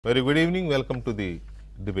Very good evening. Welcome to the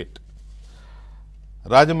debate.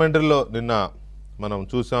 రాజమండ్రిలో నిన్న మనం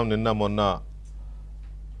చూసాం, నిన్న మొన్న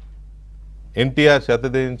ఎన్టీఆర్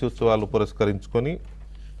శతదినోత్సవాలు పురస్కరించుకొని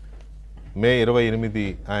మే 28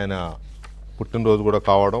 ఆయన పుట్టినరోజు కూడా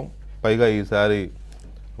కావడం, పైగా ఈసారి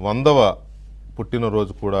 100వ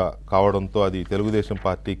పుట్టినరోజు కూడా కావడంతో అది తెలుగుదేశం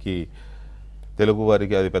పార్టీకి, తెలుగు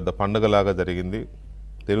వారికి అది పెద్ద పండుగలాగా జరిగింది.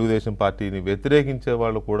 తెలుగుదేశం పార్టీని వ్యతిరేకించే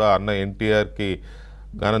వాళ్ళు కూడా అన్న ఎన్టీఆర్కి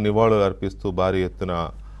ఘన నివాళులు అర్పిస్తూ భారీ ఎత్తున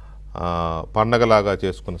పండగలాగా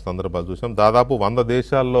చేసుకున్న సందర్భాలు చూసాం. దాదాపు 100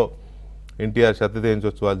 దేశాల్లో ఎన్టీఆర్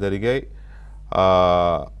శతదినోత్సవాలు జరిగాయి.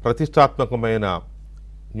 ప్రతిష్టాత్మకమైన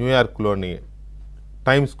న్యూయార్క్లోని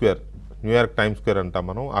న్యూయార్క్ టైమ్ స్క్వేర్ అంటాం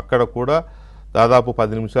మనం, అక్కడ కూడా దాదాపు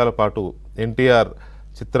 10 నిమిషాల పాటు ఎన్టీఆర్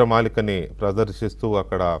చిత్రమాలికని ప్రదర్శిస్తూ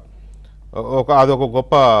అక్కడ అదొక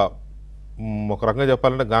గొప్ప, ఒక రకంగా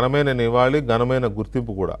చెప్పాలంటే ఘనమైన నివాళి, ఘనమైన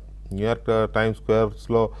గుర్తింపు కూడా. న్యూయార్క్ టైమ్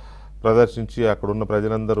స్క్వేర్స్లో ప్రదర్శించి అక్కడ ఉన్న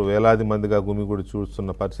ప్రజలందరూ వేలాది మందిగా గుమిగూడి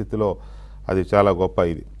చూస్తున్న పరిస్థితిలో అది చాలా గొప్ప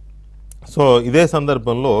ఇది. సో ఇదే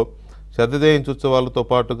సందర్భంలో శతదినోత్సవాలతో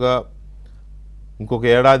పాటుగా ఇంకొక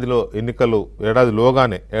ఏడాదిలో ఎన్నికలు,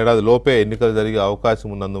 ఏడాదిలోపే ఎన్నికలు జరిగే అవకాశం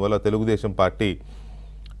ఉన్నందువల్ల తెలుగుదేశం పార్టీ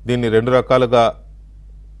దీన్ని 2 రకాలుగా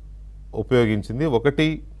ఉపయోగించింది. ఒకటి,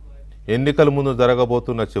 ఎన్నికల ముందు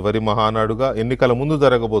జరగబోతున్న చివరి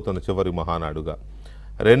మహానాడుగా.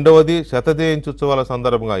 రెండవది, శతదినోత్సవాల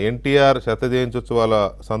సందర్భంగా, ఎన్టీఆర్ శతదినోత్సవాల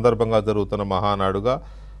సందర్భంగా జరుగుతున్న మహానాడుగా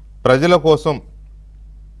ప్రజల కోసం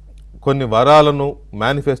కొన్ని వరాలను,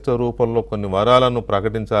 మేనిఫెస్టో రూపంలో కొన్ని వరాలను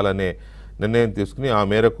ప్రకటించాలనే నిర్ణయం తీసుకుని ఆ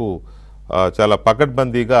మేరకు చాలా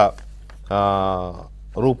పకడ్బందీగా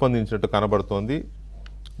రూపొందించినట్టు కనబడుతోంది.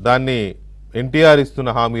 దాన్ని ఎన్టీఆర్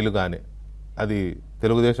ఇస్తున్న హామీలుగానే, అది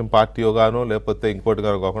తెలుగుదేశం పార్టీగానో లేకపోతే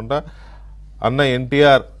ఇంకోటిగానో కాకుండా అన్న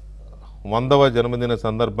ఎన్టీఆర్ 100వ జన్మదిన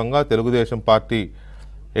సందర్భంగా తెలుగుదేశం పార్టీ,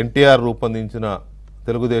 ఎన్టీఆర్ రూపొందించిన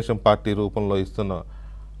తెలుగుదేశం పార్టీ రూపంలో ఇస్తున్న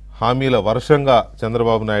హామీల వర్షంగా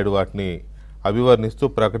చంద్రబాబు నాయుడు వాటిని అభివర్ణిస్తూ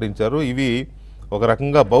ప్రకటించారు. ఇవి ఒక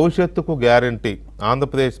రకంగా భవిష్యత్తుకు గ్యారంటీ,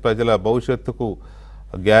 ఆంధ్రప్రదేశ్ ప్రజల భవిష్యత్తుకు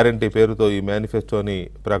గ్యారంటీ పేరుతో ఈ మేనిఫెస్టోని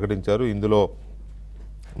ప్రకటించారు. ఇందులో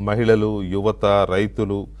మహిళలు, యువత,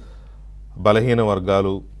 రైతులు, బలహీన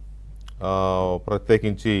వర్గాలు,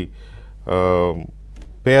 ప్రత్యేకించి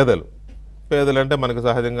పేదలు అంటే మనకు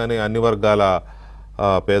సహజంగానే అన్ని వర్గాల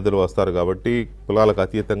పేదలు వస్తారు కాబట్టి కులాలకు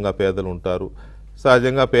అతీతంగా పేదలు ఉంటారు.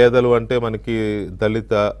 సహజంగా పేదలు అంటే మనకి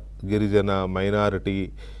దళిత, గిరిజన, మైనారిటీ,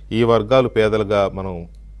 ఈ వర్గాలు పేదలుగా మనం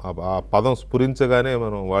ఆ పదం స్ఫురించగానే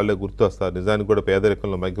మనం వాళ్ళే గుర్తు వస్తారు. నిజానికి కూడా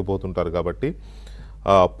పేదరికంలో మగ్గిపోతుంటారు కాబట్టి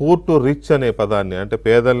పూర్ టు రిచ్ అనే పదాన్ని, అంటే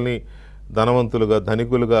పేదల్ని ధనవంతులుగా,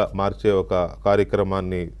 ధనికులుగా మార్చే ఒక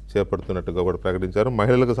కార్యక్రమాన్ని చేపడుతున్నట్టుగా కూడా ప్రకటించారు.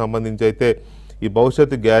 మహిళలకు సంబంధించి అయితే ఈ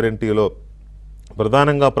భవిష్యత్తు గ్యారంటీలో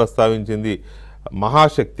ప్రధానంగా ప్రస్తావించింది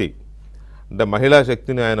మహాశక్తి, అంటే మహిళా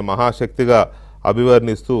శక్తిని ఆయన మహాశక్తిగా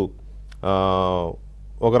అభివర్ణిస్తూ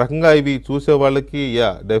ఒక రకంగా ఇవి చూసే వాళ్ళకి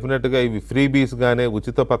డెఫినెట్గా ఇవి ఫ్రీబీస్గానే,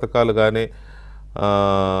 ఉచిత పథకాలుగానే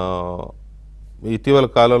ఇటీవల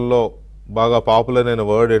కాలంలో బాగా పాపులర్ అయిన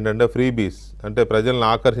వర్డ్ ఏంటంటే ఫ్రీబీస్, అంటే ప్రజలను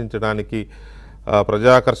ఆకర్షించడానికి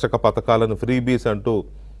ప్రజాకర్షక పథకాలను ఫ్రీబీస్ అంటూ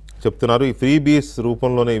చెప్తున్నారు. ఈ ఫ్రీబీస్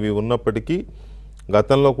రూపంలోనే ఇవి ఉన్నప్పటికీ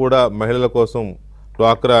గతంలో కూడా మహిళల కోసం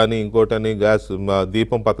డ్వాక్రా అని, ఇంకోటని, గ్యాస్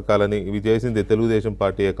దీపం పథకాలని ఇవి చేసింది తెలుగుదేశం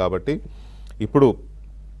పార్టీయే. కాబట్టి ఇప్పుడు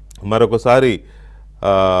మరొకసారి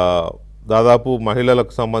దాదాపు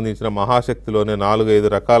మహిళలకు సంబంధించిన మహాశక్తిలోనే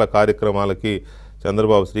 4-5 రకాల కార్యక్రమాలకి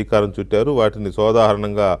చంద్రబాబు శ్రీకారం చుట్టారు. వాటిని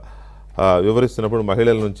సోదాహరణంగా వివరిస్తున్నప్పుడు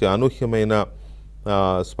మహిళల నుంచి అనూహ్యమైన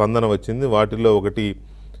స్పందన వచ్చింది. వాటిల్లో ఒకటి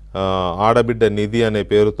ఆడబిడ్డ నిధి అనే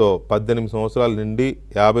పేరుతో 18 సంవత్సరాల నుండి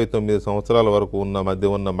 59 సంవత్సరాల వరకు మధ్య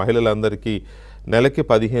ఉన్న మహిళలందరికీ నెలకి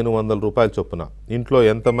 1500 రూపాయల చొప్పున, ఇంట్లో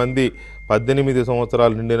ఎంతమంది 18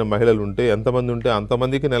 సంవత్సరాలు నిండిన మహిళలు ఉంటే, ఎంతమంది ఉంటే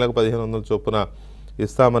అంతమందికి నెలకు 1500 చొప్పున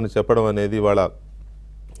ఇస్తామని చెప్పడం అనేది వాళ్ళ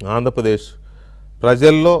ఆంధ్రప్రదేశ్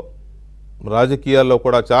ప్రజల్లో, రాజకీయాల్లో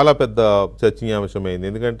కూడా చాలా పెద్ద చర్చనీయాంశమైంది.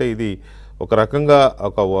 ఎందుకంటే ఇది ఒక రకంగా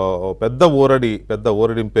ఒక పెద్ద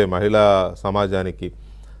ఊరడింపే మహిళా సమాజానికి.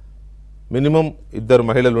 మినిమం 2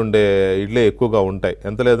 మహిళలు ఉండే ఇళ్ళే ఎక్కువగా ఉంటాయి.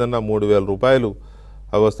 ఎంత లేదన్నా 3000 రూపాయలు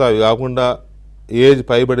అవి వస్తాయి. అవి కాకుండా ఏజ్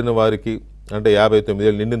పైబడిన వారికి, అంటే 59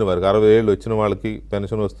 ఏళ్ళు నిండిన వారికి, 60 ఏళ్ళు వచ్చిన వాళ్ళకి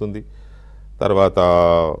పెన్షన్ వస్తుంది. తర్వాత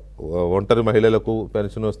ఒంటరి మహిళలకు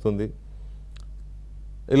పెన్షన్ వస్తుంది.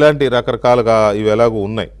 ఇలాంటి రకరకాలుగా ఇవి ఎలాగూ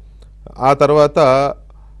ఉన్నాయి. ఆ తర్వాత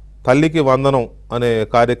తల్లికి వందనం అనే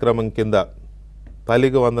కార్యక్రమం కింద,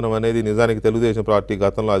 తల్లికి వందనం అనేది నిజానికి తెలుగుదేశం పార్టీ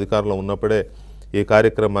గతంలో అధికారంలో ఉన్నప్పుడే ఈ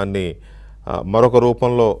కార్యక్రమాన్ని మరొక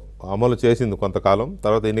రూపంలో అమలు చేసింది కొంతకాలం.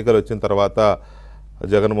 తర్వాత ఎన్నికలు వచ్చిన తర్వాత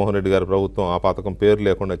జగన్మోహన్ రెడ్డి గారి ప్రభుత్వం ఆ పథకం పేరు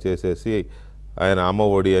లేకుండా చేసేసి ఆయన అమ్మ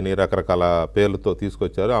ఒడి అని రకరకాల పేర్లతో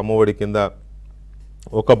తీసుకొచ్చారు. అమ్మ ఒడి కింద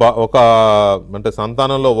ఒక అంటే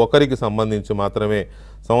సంతానంలో ఒకరికి సంబంధించి మాత్రమే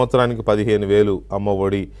సంవత్సరానికి 15,000 అమ్మ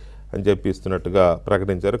ఒడి అని చెప్పి ఇస్తున్నట్టుగా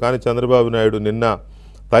ప్రకటించారు. కానీ చంద్రబాబు నాయుడు నిన్న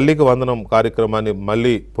తల్లికి వందనం కార్యక్రమాన్ని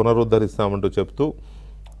మళ్ళీ పునరుద్ధరిస్తామంటూ చెప్తూ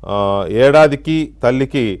ఏడాదికి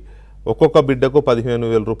తల్లికి ఒక్కొక్క బిడ్డకు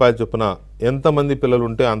 15,000 రూపాయలు చొప్పున ఎంతమంది పిల్లలు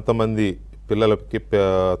ఉంటే అంతమంది పిల్లలకి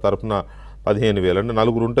తరఫున 15,000 అంటే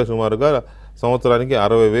నలుగురు ఉంటే సుమారుగా సంవత్సరానికి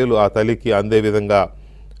 60,000 ఆ తల్లికి అందే విధంగా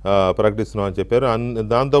ప్రకటిస్తున్నామని చెప్పారు.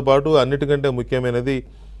 దాంతోపాటు అన్నిటికంటే ముఖ్యమైనది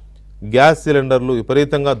గ్యాస్ సిలిండర్లు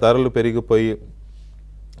విపరీతంగా ధరలు పెరిగిపోయి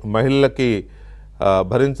మహిళలకి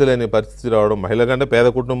భరించలేని పరిస్థితి రావడం, మహిళల కంటే పేద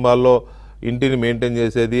కుటుంబాల్లో ఇంటిని మెయింటైన్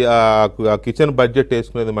చేసేది ఆ కిచెన్ బడ్జెట్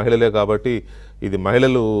వేసుకునేది మహిళలే కాబట్టి ఇది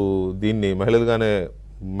మహిళలు దీన్ని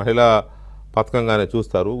మహిళా పథకంగానే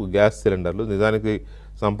చూస్తారు గ్యాస్ సిలిండర్లు. నిజానికి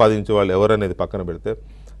సంపాదించే వాళ్ళు ఎవరనేది పక్కన పెడితే.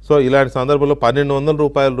 సో ఇలాంటి సందర్భంలో 1,200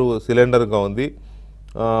 రూపాయలు సిలిండర్గా ఉంది.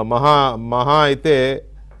 మహా అయితే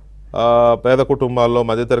పేద కుటుంబాల్లో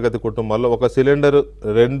మధ్యతరగతి కుటుంబాల్లో ఒక సిలిండర్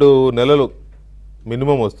 2 నెలలు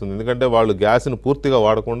మినిమం వస్తుంది. ఎందుకంటే వాళ్ళు గ్యాస్ని పూర్తిగా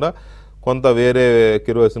వాడకుండా కొంత వేరే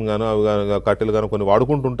కిరోసిన్ గాను అవి కట్టెలు గాను కొన్ని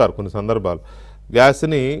వాడుకుంటుంటారు. కొన్ని సందర్భాలు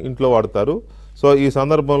గ్యాస్ని ఇంట్లో వాడతారు. సో ఈ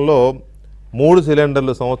సందర్భంలో 3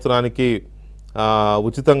 సిలిండర్లు సంవత్సరానికి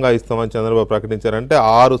ఉచితంగా ఇస్తామని చంద్రబాబు ప్రకటించారంటే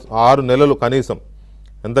 6 నెలలు కనీసం,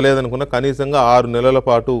 ఎంత లేదనుకున్నా కనీసంగా 6 నెలల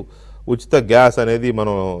పాటు ఉచిత గ్యాస్ అనేది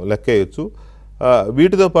మనం లెక్కేయచ్చు.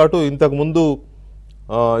 వీటితో పాటు ఇంతకుముందు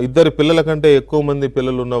 2 పిల్లల కంటే ఎక్కువ మంది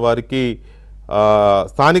పిల్లలు ఉన్న వారికి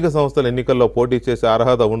స్థానిక సంస్థల ఎన్నికల్లో పోటీ చేసే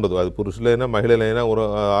అర్హత ఉండదు. అది పురుషులైనా మహిళలైనా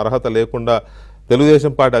అర్హత లేకుండా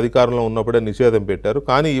తెలుగుదేశం పార్టీ అధికారంలో ఉన్నప్పుడే నిషేధం పెట్టారు.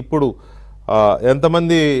 కానీ ఇప్పుడు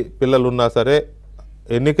ఎంతమంది పిల్లలు ఉన్నా సరే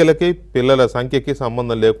ఎన్నికలకి పిల్లల సంఖ్యకి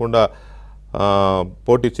సంబంధం లేకుండా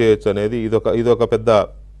పోటీ చేయొచ్చు అనేది ఇదొక పెద్ద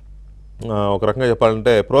ఒక రకంగా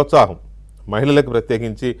చెప్పాలంటే ప్రోత్సాహం, మహిళలకు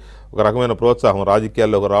ప్రత్యేకించి ఒక రకమైన ప్రోత్సాహం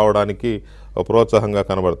రాజకీయాల్లోకి రావడానికి ఒక ప్రోత్సాహంగా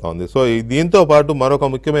కనబడుతోంది. సో దీంతో పాటు మరొక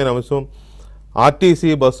ముఖ్యమైన అంశం,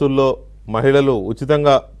 ఆర్టీసీ బస్సుల్లో మహిళలు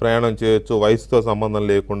ఉచితంగా ప్రయాణం చేయొచ్చు, వయసుతో సంబంధం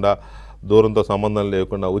లేకుండా దూరంతో సంబంధం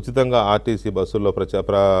లేకుండా ఉచితంగా ఆర్టీసీ బస్సుల్లో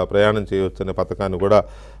ప్రయాణం చేయవచ్చు అనే పథకాన్ని కూడా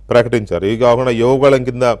ప్రకటించారు. ఇది కాకుండా యువగళం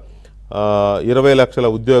కింద 20 లక్షల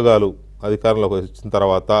ఉద్యోగాలు అధికారంలోకి వచ్చిన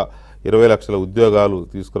తర్వాత 20 లక్షల ఉద్యోగాలు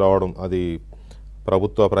తీసుకురావడం, అది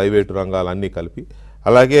ప్రభుత్వ ప్రైవేటు రంగాలన్నీ కలిపి.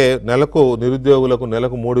 అలాగే నిరుద్యోగులకు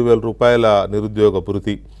నెలకు 3,000 రూపాయల నిరుద్యోగ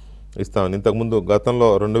భృతి ఇస్తామని. ఇంతకుముందు గతంలో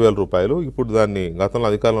 2,000 రూపాయలు, ఇప్పుడు దాన్ని గతంలో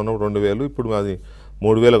అధికారంలో ఉన్నప్పుడు 2,000, ఇప్పుడు అది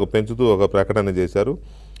 3,000కు పెంచుతూ ఒక ప్రకటన చేశారు.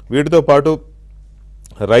 వీటితో పాటు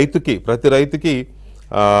ప్రతి రైతుకి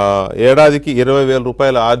ఏడాదికి 20,000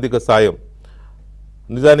 రూపాయల ఆర్థిక సాయం.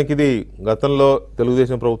 నిజానికి ఇది గతంలో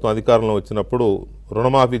తెలుగుదేశం ప్రభుత్వం అధికారంలో వచ్చినప్పుడు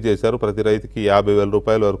రుణమాఫీ చేశారు, ప్రతి రైతుకి 50,000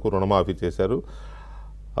 రూపాయల వరకు రుణమాఫీ చేశారు.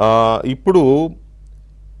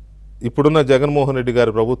 ఇప్పుడున్న జగన్మోహన్ రెడ్డి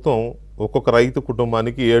గారి ప్రభుత్వం ఒక్కొక్క రైతు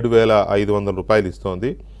కుటుంబానికి 7,500 రూపాయలు ఇస్తోంది.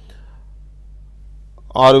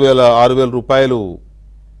 6,000 రూపాయలు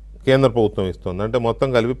కేంద్ర ప్రభుత్వం ఇస్తుంది. అంటే మొత్తం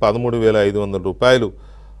కలిపి 13,500 రూపాయలు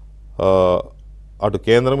అటు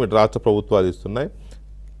కేంద్రం ఇటు రాష్ట్ర ప్రభుత్వాలు ఇస్తున్నాయి.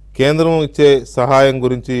 కేంద్రం ఇచ్చే సహాయం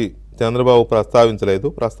గురించి చంద్రబాబు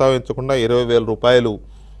ప్రస్తావించకుండా 20,000 రూపాయలు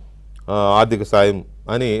ఆర్థిక సాయం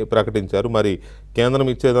అని ప్రకటించారు. మరి కేంద్రం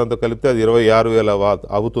ఇచ్చేదంతా కలిపితే అది 26,000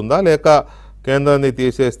 అవుతుందా, లేక కేంద్రాన్ని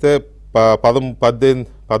తీసేస్తే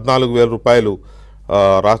 14,000 రూపాయలు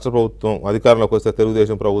రాష్ట్ర ప్రభుత్వం అధికారంలోకి వస్తే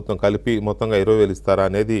తెలుగుదేశం ప్రభుత్వం కలిపి మొత్తంగా 20,000 ఇస్తారా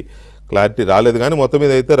అనేది క్లారిటీ రాలేదు. కానీ మొత్తం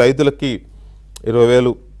మీద అయితే రైతులకి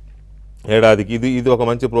 20,000 ఏడాదికి ఇది ఒక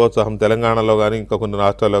మంచి ప్రోత్సాహం. తెలంగాణలో కానీ ఇంకా కొన్ని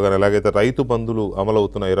రాష్ట్రాల్లో కానీ ఎలాగైతే రైతు బంధులు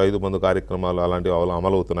అమలవుతున్నాయో, రైతు బంధు కార్యక్రమాలు అలాంటివి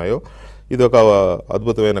అమలవుతున్నాయో, ఇది ఒక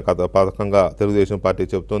అద్భుతమైన పథకంగా తెలుగుదేశం పార్టీ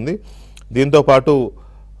చెబుతుంది. దీంతోపాటు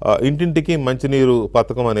ఇంటింటికి మంచినీరు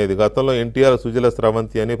పథకం అనేది గతంలో ఎన్టీఆర్ సుజల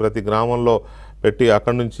స్రవంతి అని ప్రతి గ్రామంలో పెట్టి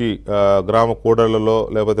అక్కడి నుంచి గ్రామ కూడళ్లలో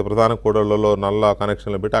లేకపోతే ప్రధాన కూడళ్లలో నల్ల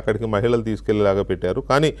కనెక్షన్లు పెట్టి అక్కడికి మహిళలు తీసుకెళ్లేలాగా పెట్టారు.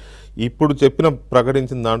 కానీ ఇప్పుడు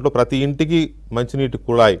ప్రకటించిన దాంట్లో ప్రతి ఇంటికి మంచినీటి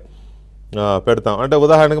కుళాయి పెడతాం. అంటే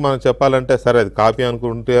ఉదాహరణకి మనం చెప్పాలంటే, సరే అది కాపీ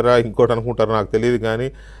అనుకుంటారా ఇంకోటి అనుకుంటారా నాకు తెలియదు, కానీ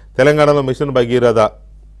తెలంగాణలో మిషన్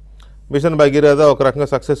భగీరథ ఒక రకంగా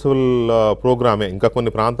సక్సెస్ఫుల్ ప్రోగ్రామే. ఇంకా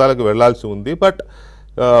కొన్ని ప్రాంతాలకు వెళ్లాల్సి ఉంది, బట్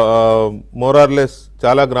మోరార్లెస్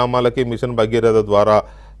చాలా గ్రామాలకి మిషన్ భగీరథ ద్వారా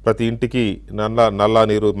ప్రతి ఇంటికి నల్ల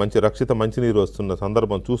నీరు, రక్షిత మంచినీరు వస్తున్న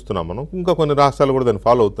సందర్భం చూస్తున్నాం మనం. ఇంకా కొన్ని రాష్ట్రాలు కూడా దాన్ని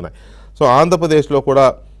ఫాలో అవుతున్నాయి. సో ఆంధ్రప్రదేశ్లో కూడా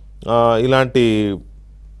ఇలాంటి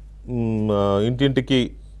ఇంటింటికి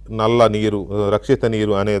నల్ల నీరు, రక్షిత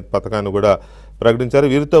నీరు అనే పథకాన్ని కూడా ప్రకటించారు.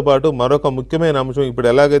 వీరితో పాటు మరొక ముఖ్యమైన అంశం, ఇప్పుడు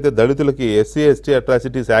ఎలాగైతే దళితులకి SC/ST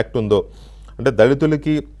అట్రాసిటీస్ యాక్ట్ ఉందో, అంటే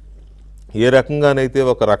దళితులకి ఏ రకంగానైతే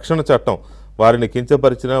ఒక రక్షణ చట్టం వారిని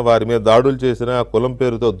కించపరిచినా, వారి మీద దాడులు చేసినా, కులం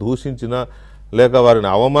పేరుతో దూషించినా, లేక వారిని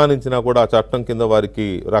అవమానించినా కూడా ఆ చట్టం కింద వారికి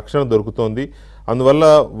రక్షణ దొరుకుతోంది. అందువల్ల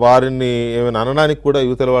వారిని ఏమైనా అనడానికి కూడా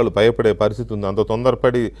యువతల వాళ్ళు భయపడే పరిస్థితి ఉంది. అంత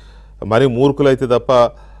తొందరపడి మరీ మూర్ఖులైతే తప్ప,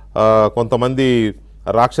 కొంతమంది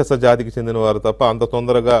రాక్షస జాతికి చెందిన వారు తప్ప అంత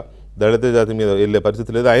తొందరగా దళిత జాతి మీద వెళ్ళే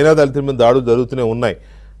పరిస్థితి లేదు. అయినా దళితుల మీద దాడులు జరుగుతూనే ఉన్నాయి.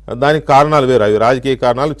 దానికి కారణాలు వేరు, అవి రాజకీయ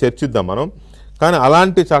కారణాలు, చర్చిద్దాం మనం. కానీ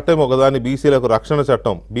అలాంటి చట్టం ఒకదాన్ని బీసీలకు రక్షణ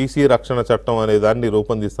చట్టం, బీసీ రక్షణ చట్టం అనే దాన్ని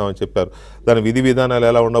రూపొందిస్తామని చెప్పారు. దాని విధి విధానాలు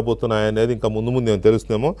ఎలా ఉండబోతున్నాయి అనేది ఇంకా ముందు ముందు ఏం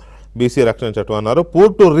తెలుస్తుందేమో. బీసీ రక్షణ చట్టం అన్నారు.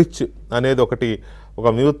 పూర్ టు రిచ్ అనేది ఒక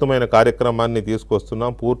వినూత్నమైన కార్యక్రమాన్ని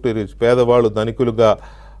తీసుకొస్తున్నాం. పూర్ టు రిచ్, పేదవాళ్ళు ధనికులుగా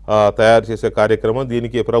తయారు చేసే కార్యక్రమం.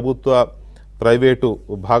 దీనికి ప్రభుత్వ ప్రైవేటు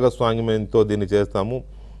భాగస్వామ్యంతో దీన్ని చేస్తాము.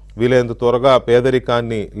 వీలైనంత త్వరగా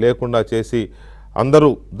పేదరికాన్ని లేకుండా చేసి అందరూ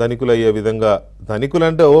ధనికులయ్యే విధంగా,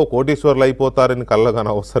 ధనికులంటే కోటీశ్వర్లు అయిపోతారని కళ్ళగానే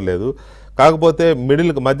అవసరం లేదు. కాకపోతే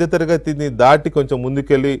మధ్యతరగతిని దాటి కొంచెం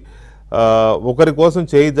ముందుకెళ్ళి ఒకరి కోసం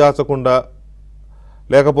చేయి జాచకుండా,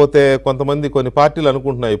 లేకపోతే కొన్ని పార్టీలు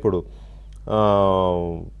అనుకుంటున్నాయి ఇప్పుడు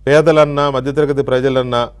పేదలన్నా మధ్యతరగతి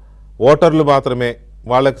ప్రజలన్నా ఓటర్లు మాత్రమే,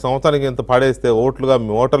 వాళ్ళకి సంవత్సరానికి ఇంత పడేస్తే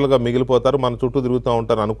ఓటర్లుగా మిగిలిపోతారు, మన చుట్టూ తిరుగుతూ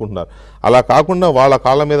ఉంటారు అనుకుంటున్నారు. అలా కాకుండా వాళ్ళ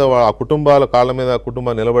కాళ్ళ మీద, ఆ కుటుంబాల కాళ్ళ మీద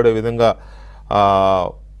కుటుంబం నిలబడే విధంగా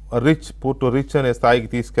పూర్ టు రిచ్ అనే స్థాయికి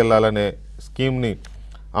తీసుకెళ్లాలనే స్కీమ్ని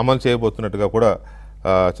అమలు చేయబోతున్నట్టుగా కూడా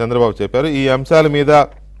చంద్రబాబు చెప్పారు. ఈ అంశాల మీద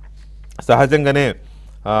సహజంగానే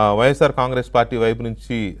వైఎస్ఆర్ కాంగ్రెస్ పార్టీ వైపు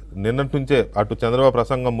నుంచి నిన్నటి నుంచే అటు చంద్రబాబు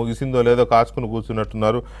ప్రసంగం ముగిసిందో లేదో కాచుకుని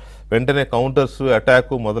కూర్చున్నట్టున్నారు. వెంటనే కౌంటర్స్,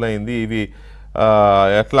 అటాక్ మొదలైంది. ఇవి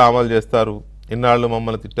ఎట్లా అమలు చేస్తారు, ఇన్నాళ్ళు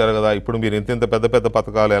మమ్మల్ని తిట్టారు కదా, ఇప్పుడు మీరు ఇంత పెద్ద పెద్ద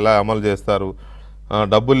పథకాలు ఎలా అమలు చేస్తారు,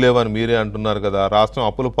 డబ్బులు లేవని మీరే అంటున్నారు కదా, రాష్ట్రం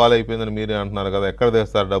అప్పులు పాలైపోయిందని మీరే అంటున్నారు కదా, ఎక్కడ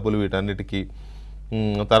తెస్తారు డబ్బులు వీటన్నిటికీ,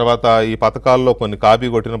 తర్వాత ఈ పథకాల్లో కొన్ని కాపీ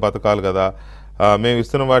కొట్టిన పథకాలు కదా, మేము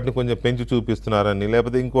ఇస్తున్న వాటిని కొంచెం పెంచి చూపిస్తున్నారని,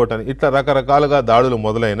 లేకపోతే ఇంకోటని, ఇట్లా రకరకాలుగా దాడులు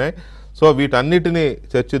మొదలైనాయి. సో వీటన్నిటిని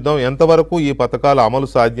చర్చిద్దాం. ఎంతవరకు ఈ పథకాలు అమలు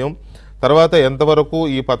సాధ్యం, తర్వాత ఎంతవరకు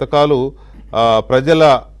ఈ పథకాలు ప్రజల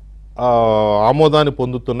ఆమోదాన్ని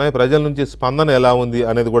పొందుతున్నాయి, ప్రజల నుంచి స్పందన ఎలా ఉంది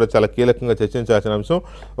అనేది కూడా చాలా కీలకంగా చర్చించాల్సిన అంశం.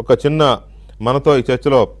 మనతో ఈ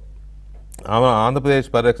చర్చలో ఆంధ్రప్రదేశ్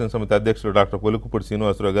పరిరక్షణ సమితి అధ్యక్షులు డాక్టర్ పులుకుపూడి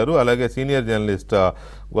శ్రీనివాసరావు గారు, అలాగే సీనియర్ జర్నలిస్ట్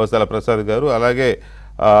గోసాల ప్రసాద్ గారు, అలాగే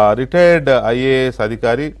రిటైర్డ్ ఐఏఎస్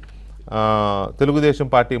అధికారి, తెలుగుదేశం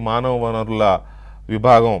పార్టీ మానవ వనరుల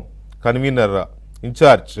విభాగం కన్వీనర్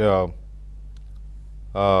ఇన్ఛార్జ్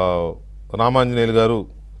రామాంజనేయులు గారు,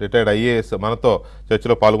 రిటైర్డ్ ఐఏఎస్ మనతో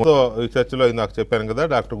చర్చలో పాల్గొంటూ, ఈ చర్చలో నాకు చెప్పాను కదా,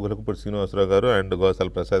 డాక్టర్ పులుకుపూడి శ్రీనివాసరావు గారు అండ్ గోసాల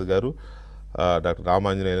ప్రసాద్ గారు, డాక్టర్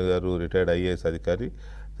రామాంజనేయులు గారు, రిటైర్డ్ ఐఏఎస్ అధికారి,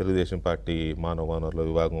 తెలుగుదేశం పార్టీ మానవ వనరుల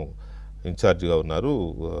విభాగం ఇన్ఛార్జిగా ఉన్నారు.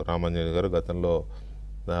 రామాంజనేయులు గారు గతంలో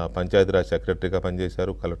పంచాయతీరాజ్ సెక్రటరీగా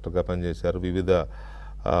పనిచేశారు, కలెక్టర్గా పనిచేశారు. వివిధ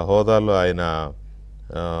హోదాల్లో ఆయన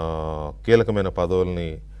కీలకమైన పదవుల్ని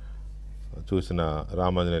చూసిన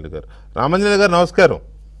రామాంజనేయులు గారు నమస్కారం.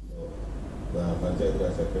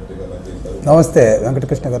 నమస్తే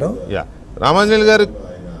వెంకటకృష్ణ గారు. రామాంజనేయులు గారు,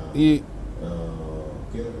 ఈ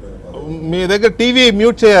మీ దగ్గర టీవీ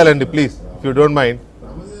మ్యూట్ చేయాలండి please, if you don't mind.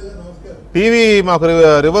 TV మాకు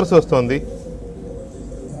రివర్స్ వస్తుంది.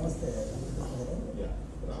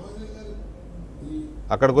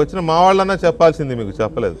 అక్కడికి వచ్చిన మా వాళ్ళన్నా చెప్పాల్సింది, మీకు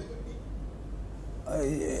చెప్పలేదు.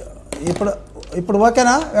 ఇప్పుడు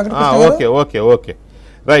ఓకేనా? Okay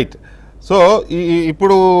right. సో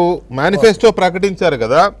ఇప్పుడు మేనిఫెస్టో ప్రకటించారు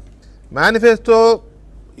కదా, మేనిఫెస్టో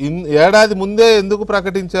ఏడాది ముందే ఎందుకు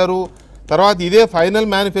ప్రకటించారు? తర్వాత ఇదే ఫైనల్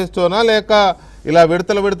మేనిఫెస్టోనా, లేక ఇలా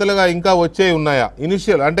విడతలుగా ఇంకా వచ్చేవి ఉన్నాయా?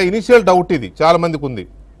 ఇనిషియల్ డౌట్ ఇది చాలా మందికి ఉంది.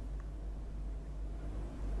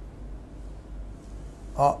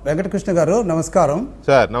 వెంకటకృష్ణ గారు నమస్కారం.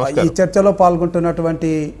 సార్ నమస్కారం. ఈ చర్చలో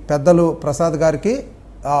పాల్గొంటున్నటువంటి పెద్దలు ప్రసాద్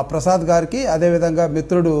గారికి అదేవిధంగా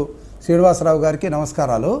మిత్రుడు శ్రీనివాసరావు గారికి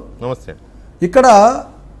నమస్కారాలు. నమస్తే. ఇక్కడ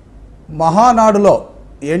మహానాడులో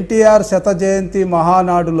ఎన్టీఆర్ శత జయంతి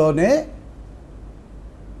మహానాడులోనే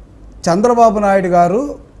చంద్రబాబు నాయుడు గారు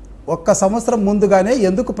 1 సంవత్సరం ముందుగానే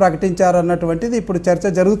ఎందుకు ప్రకటించారు అన్నటువంటిది ఇప్పుడు చర్చ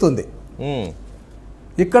జరుగుతుంది.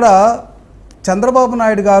 ఇక్కడ చంద్రబాబు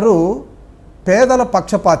నాయుడు గారు పేదల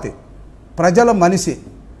పక్షపాతి, ప్రజల మనిషి,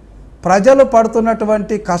 ప్రజలు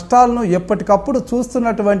పడుతున్నటువంటి కష్టాలను ఎప్పటికప్పుడు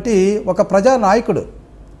చూస్తున్నటువంటి ఒక ప్రజానాయకుడు.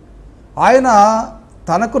 ఆయన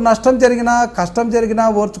తనకు నష్టం జరిగినా కష్టం జరిగినా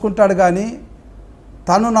ఓర్చుకుంటాడు, కానీ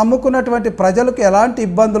తను నమ్ముకున్నటువంటి ప్రజలకు ఎలాంటి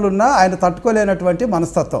ఇబ్బందులున్నా ఆయన తట్టుకోలేనటువంటి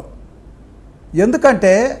మనస్తత్వం.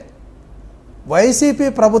 ఎందుకంటే వైసీపీ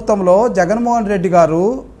ప్రభుత్వంలో జగన్మోహన్ రెడ్డి గారు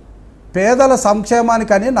పేదల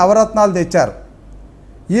సంక్షేమానికని నవరత్నాలు తెచ్చారు.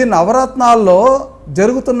 ఈ నవరత్నాల్లో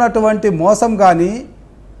జరుగుతున్నటువంటి మోసం కానీ,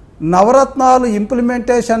 నవరత్నాలు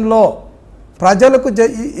ఇంప్లిమెంటేషన్లో ప్రజలకు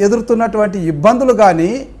ఎదురుతున్నటువంటి ఇబ్బందులు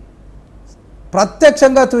కానీ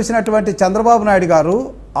ప్రత్యక్షంగా చూసినటువంటి చంద్రబాబు నాయుడు గారు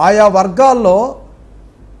ఆయా వర్గాల్లో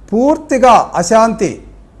పూర్తిగా అశాంతి,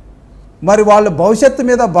 మరి వాళ్ళ భవిష్యత్తు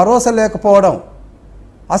మీద భరోసా లేకపోవడం,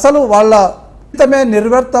 అసలు వాళ్ళ జీవితమే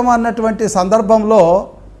నిర్వ్యర్థం అన్నటువంటి సందర్భంలో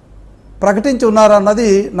ప్రకటించి ఉన్నారన్నది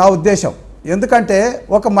నా ఉద్దేశం. ఎందుకంటే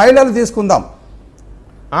ఒక మహిళలు తీసుకుందాం,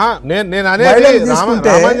 నేను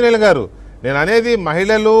అనేది గారు, నేను అనేది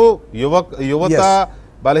మహిళలు, యువత,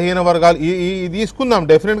 బలహీన వర్గాలు తీసుకుందాం,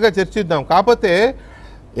 డెఫినెట్గా చర్చిద్దాం. కాకపోతే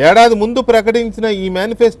ఏడాది ముందు ప్రకటించిన ఈ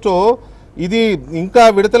మేనిఫెస్టో ఇది ఇంకా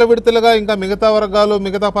విడతలుగా ఇంకా మిగతా వర్గాలు,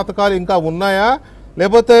 మిగతా పథకాలు ఇంకా ఉన్నాయా,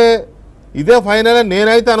 లేకపోతే ఇదే ఫైనల్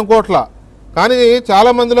నేనైతే అనుకోవట్లా. కానీ చాలా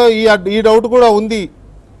మందిలో ఈ డౌట్ కూడా ఉంది,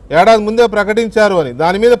 ఏడాది ముందే ప్రకటించారు అని.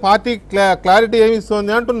 దాని మీద పార్టీ క్లారిటీ ఏమి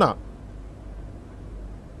ఇస్తుంది అంటున్నా.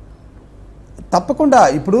 తప్పకుండా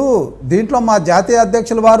ఇప్పుడు దీంట్లో మా జాతీయ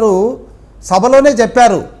అధ్యక్షుల వారు సభలోనే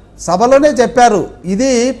చెప్పారు,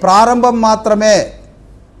 ఇది ప్రారంభం మాత్రమే,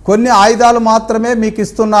 కొన్ని ఆయుధాలు మాత్రమే మీకు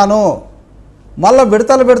ఇస్తున్నాను, మళ్ళీ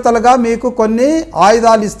విడతలుగా మీకు కొన్ని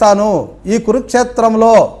ఆయుధాలు ఇస్తాను, ఈ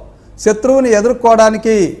కురుక్షేత్రంలో శత్రువుని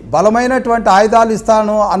ఎదుర్కోవడానికి బలమైనటువంటి ఆయుధాలు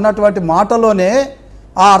ఇస్తాను అన్నటువంటి మాటలోనే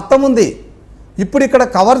ఆ అర్థం ఉంది. ఇప్పుడు ఇక్కడ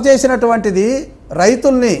కవర్ చేసినటువంటిది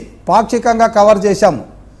రైతుల్ని పాక్షికంగా కవర్ చేశాము,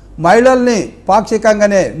 మహిళల్ని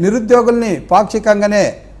పాక్షికంగానే, నిరుద్యోగుల్ని పాక్షికంగానే,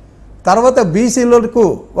 తర్వాత బీసీలకు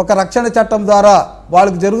ఒక రక్షణ చట్టం ద్వారా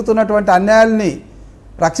వాళ్ళకు జరుగుతున్నటువంటి అన్యాయాల్ని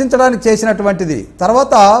రక్షించడానికి చేసినటువంటిది.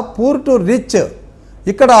 తర్వాత పూర్ టు రిచ్,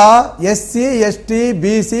 ఇక్కడ ఎస్సీ, ఎస్టీ,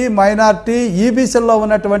 బీసీ, మైనార్టీ, ఈబీసీల్లో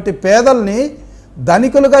ఉన్నటువంటి పేదల్ని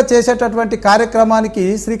ధనికులుగా చేసేటటువంటి కార్యక్రమానికి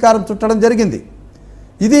శ్రీకారం చుట్టడం జరిగింది.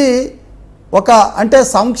 ఇది ఒక అంటే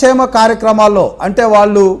సంక్షేమ కార్యక్రమాల్లో, అంటే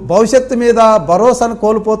వాళ్ళు భవిష్యత్తు మీద భరోసాను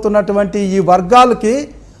కోల్పోతున్నటువంటి ఈ వర్గాలకి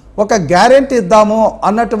ఒక గ్యారెంటీ ఇద్దాము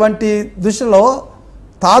అన్నటువంటి దృష్టిలో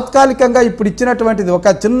తాత్కాలికంగా ఇప్పుడు ఇచ్చినటువంటిది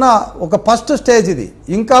ఒక ఫస్ట్ స్టేజ్. ఇది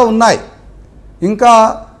ఇంకా ఉన్నాయి, ఇంకా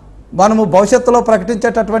మనము భవిష్యత్తులో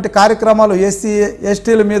ప్రకటించేటటువంటి కార్యక్రమాలు ఎస్సీ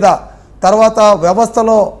ఎస్టీల మీద, తర్వాత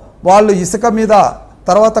వ్యవస్థలో వాళ్ళు ఇసుక మీద,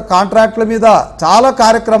 తర్వాత కాంట్రాక్టుల మీద చాలా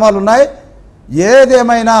కార్యక్రమాలు ఉన్నాయి.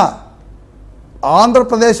 ఏదేమైనా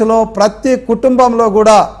ఆంధ్రప్రదేశ్లో ప్రతి కుటుంబంలో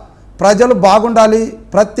కూడా ప్రజలు బాగుండాలి,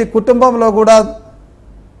 ప్రతి కుటుంబంలో కూడా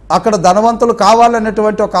అక్కడ ధనవంతులు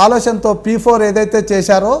కావాలనేటువంటి ఒక ఆలోచనతో P4 ఏదైతే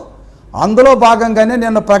చేశారో అందులో భాగంగానే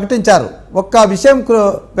నిన్న ప్రకటించారు. ఒక్క విషయం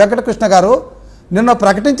వెంకటకృష్ణ గారు, నిన్న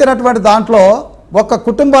ప్రకటించినటువంటి దాంట్లో ఒక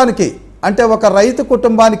కుటుంబానికి, అంటే ఒక రైతు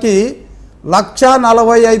కుటుంబానికి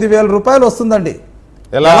 1,45,000 రూపాయలు వస్తుందండి.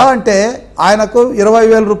 ఎలా అంటే ఆయనకు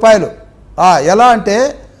 20,000 రూపాయలు, ఎలా అంటే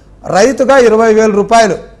రైతుగా 20,000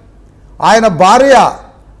 రూపాయలు, ఆయన భార్య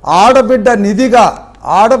ఆడబిడ్డ నిధిగా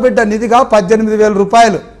 18,000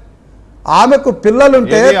 రూపాయలు, ఆమెకు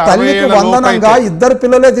పిల్లలుంటే తల్లికి వందనంగా 2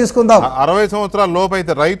 పిల్లలే తీసుకుందాం. 60 సంవత్సరాల లోపు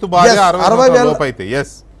అయితే రైతు భార్య 60,000 లోపు అయితే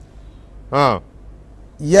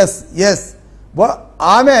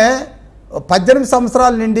ఆమె 18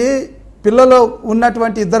 సంవత్సరాల నుండి పిల్లలు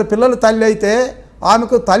ఉన్నటువంటి 2 పిల్లలు తల్లి అయితే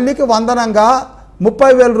ఆమెకు తల్లికి వందనంగా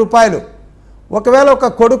 30,000 రూపాయలు. ఒకవేళ ఒక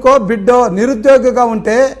కొడుకో బిడ్డో నిరుద్యోగిగా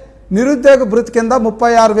ఉంటే నిరుద్యోగ భృతి కింద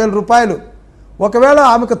 36,000 రూపాయలు. ఒకవేళ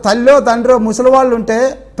ఆమెకు తల్లో తండ్రో ముసలివాళ్ళు ఉంటే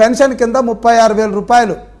పెన్షన్ కింద 36,000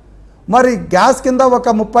 రూపాయలు. మరి గ్యాస్ కింద ఒక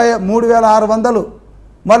 33,600,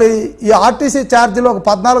 మరి ఈ ఆర్టీసీ ఛార్జీలు ఒక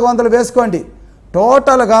 1,400 వేసుకోండి.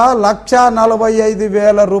 టోటల్గా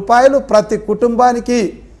 1,45,000 రూపాయలు ప్రతి కుటుంబానికి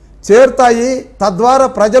చేరుతాయి. తద్వారా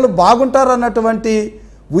ప్రజలు బాగుంటారన్నటువంటి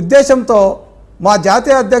ఉద్దేశంతో మా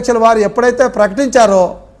జాతీయ అధ్యక్షుల వారు ఎప్పుడైతే ప్రకటించారో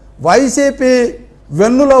వైసీపీ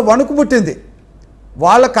వెన్నులో వణుకు పుట్టింది.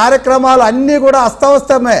 వాళ్ళ కార్యక్రమాలు అన్నీ కూడా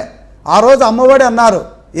అస్తవ్యస్తమే. ఆ రోజు అమ్మఒడి అన్నారు,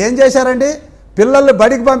 ఏం చేశారండి? పిల్లల్ని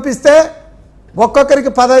బడికి పంపిస్తే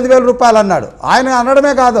ఒక్కొక్కరికి 15,000 రూపాయలు అన్నాడు. ఆయన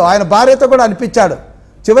అనడమే కాదు, ఆయన భార్యతో కూడా అనిపించాడు.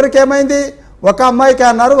 చివరికి ఏమైంది? ఒక అమ్మాయికి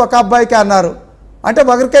అన్నారు, ఒక అబ్బాయికి అన్నారు, అంటే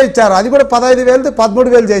ఒకరికే ఇచ్చారు. అది కూడా 15,000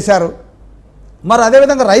 13,000 చేశారు. మరి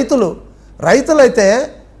అదేవిధంగా రైతులైతే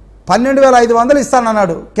 12,500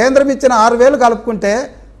 ఇస్తానన్నాడు. కేంద్రం ఇచ్చిన 6,000 కలుపుకుంటే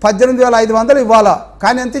 18,500 ఇవ్వాలా,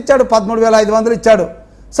 కానీ ఎంత ఇచ్చాడు? 13,500 ఇచ్చాడు.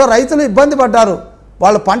 సో రైతులు ఇబ్బంది పడ్డారు.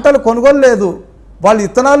 వాళ్ళ పంటలు కొనుగోలు లేదు, వాళ్ళ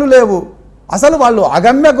విత్తనాలు లేవు. అసలు వాళ్ళు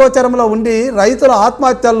అగమ్య గోచరంలో ఉండి రైతుల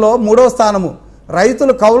ఆత్మహత్యల్లో 3వ స్థానము,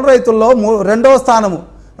 కౌలు రైతుల్లో 2వ స్థానము,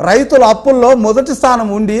 రైతుల అప్పుల్లో 1వ స్థానం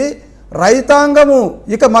ఉండి రైతాంగము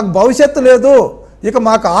ఇక మాకు భవిష్యత్తు లేదు, ఇక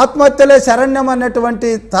మాకు ఆత్మహత్యలే శరణ్యం అన్నటువంటి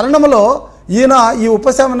తరుణంలో ఈయన ఈ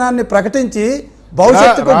ఉపశమనాన్ని ప్రకటించి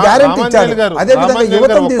భవిష్యత్తుకు గ్యారెంటీ ఇచ్చాడు. అదేవిధంగా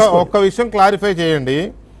యువతను ఒక్క విషయం క్లారిఫై చేయండి.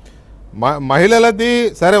 మహిళలది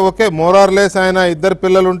సరే ఓకే, మోరార్లెస్ ఆయన 2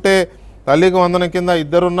 పిల్లలుంటే తల్లికి వందనం కింద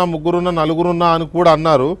 2 ముగ్గురున్నా 4 అని కూడా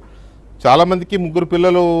అన్నారు. చాలామందికి ముగ్గురు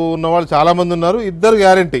పిల్లలు ఉన్నవాళ్ళు చాలామంది ఉన్నారు, ఇద్దరు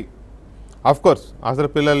గ్యారంటీ. కోర్స్ అసలు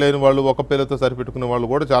పిల్లలు లేని వాళ్ళు ఒక పిల్లతో సరిపెట్టుకునే వాళ్ళు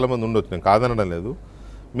కూడా చాలామంది ఉండొచ్చు, నేను కాదనడం లేదు.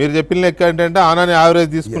 మీరు చెప్పిన లెక్క ఏంటంటే ఆనాని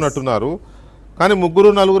యావరేజ్ తీసుకున్నట్టున్నారు, కానీ ముగ్గురు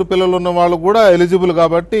నలుగురు పిల్లలు ఉన్న వాళ్ళు కూడా ఎలిజిబుల్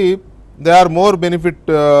కాబట్టి దే ఆర్ మోర్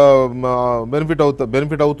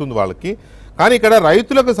బెనిఫిట్ అవుతుంది వాళ్ళకి. కానీ ఇక్కడ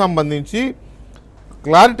రైతులకు సంబంధించి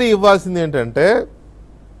క్లారిటీ ఇవ్వాల్సింది ఏంటంటే,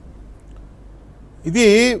 ఇది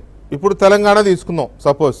ఇప్పుడు తెలంగాణ తీసుకుందాం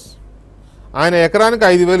సపోజ్, ఆయన ఎకరానికి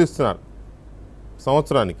 5,000 ఇస్తున్నారు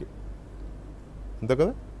సంవత్సరానికి, అంతే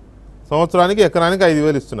కదా, సంవత్సరానికి ఎకరానికి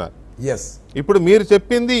 5,000 ఇస్తున్నారు. ఇప్పుడు మీరు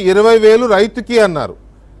చెప్పింది 20,000 రైతుకి అన్నారు,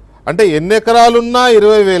 అంటే ఎన్ని ఎకరాలున్నా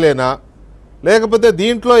 20,000ఏనా, లేకపోతే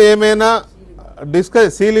దీంట్లో ఏమైనా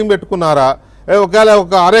సీలింగ్ పెట్టుకున్నారా? ఒకవేళ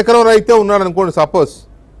ఒక అరెకరం రైతే ఉన్నాడు అనుకోండి సపోజ్,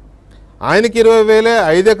 ఆయనకి 20,000,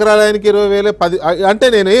 5 ఎకరాలు ఆయనకి 20,000, 10, అంటే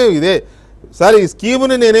నేనే ఇదే సార్ ఈ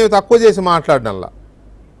స్కీముని నేనేమి తక్కువ చేసి మాట్లాడడంలా,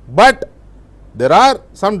 but there are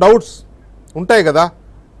some doubts ఉంటాయి కదా.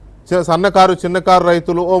 సన్నకారు చిన్నకారు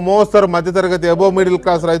రైతులు, ఓ మోస్తరు మధ్యతరగతి అబో మిడిల్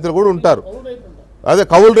క్లాస్ రైతులు కూడా ఉంటారు, అదే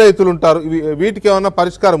కౌలు రైతులు ఉంటారు. వీటికి ఏమన్నా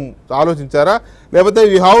పరిష్కారం ఆలోచించారా, లేకపోతే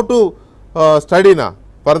we have to స్టడీనా,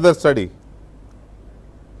 further study?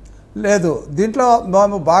 లేదు, దీంట్లో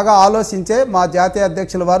మేము బాగా ఆలోచించే మా జాతీయ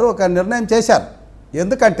అధ్యక్షుల వారు ఒక నిర్ణయం చేశారు.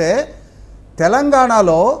 ఎందుకంటే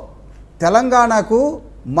తెలంగాణకు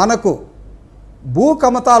మనకు భూ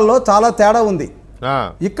కమతాల్లో చాలా తేడా ఉంది.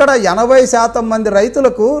 ఇక్కడ 80% మంది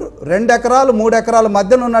రైతులకు 2 ఎకరాలు 3 ఎకరాల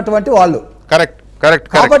మధ్యన ఉన్నటువంటి వాళ్ళు. కరెక్ట్.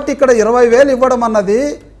 కాబట్టి ఇక్కడ 20,000 ఇవ్వడం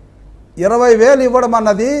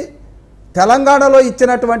అన్నది తెలంగాణలో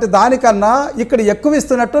ఇచ్చినటువంటి దానికన్నా ఇక్కడ ఎక్కువ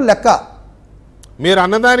ఇస్తున్నట్టు లెక్క. మీరు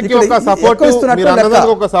అన్నదానికి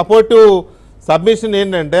ఒక సపోర్టివ్ సబ్మిషన్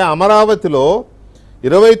ఏంటంటే, అమరావతిలో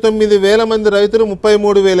 29,000 మంది రైతులు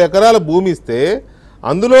 33,000 ఎకరాల భూమి ఇస్తే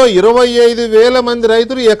అందులో 25,000 మంది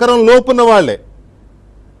రైతులు ఎకరం లోపున్న వాళ్ళే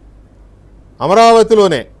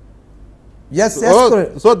అమరావతిలోనే.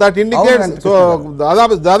 సో దట్ ఇండికేట్స్, సో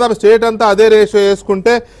దాదాపు స్టేట్ అంతా అదే రేషియో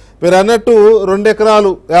వేసుకుంటే మీరు అన్నట్టు 2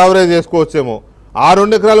 ఎకరాలు యావరేజ్ వేసుకోవచ్చేమో. ఆ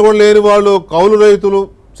 2 ఎకరాలు కూడా లేని వాళ్ళు కౌలు రైతులు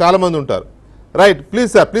చాలామంది ఉంటారు. Right,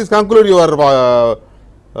 please sir, please conclude your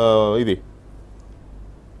ఇది.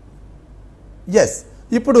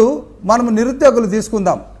 ఇప్పుడు మనం నిరుద్యోగులు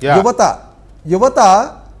తీసుకుందాం. యువత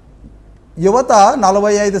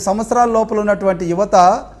 45 సంవత్సరాల లోపల ఉన్నటువంటి యువత,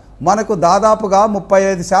 మనకు దాదాపుగా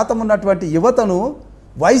 35% ఉన్నటువంటి యువతను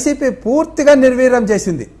వైసీపీ పూర్తిగా నిర్వీర్యం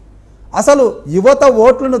చేసింది. అసలు యువత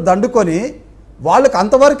ఓట్లను దండుకొని వాళ్ళకి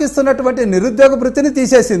అంతవరకు ఇస్తున్నటువంటి నిరుద్యోగ వృత్తిని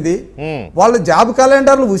తీసేసింది. వాళ్ళు జాబ్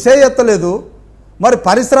క్యాలెండర్లు ఎత్తలేదు. మరి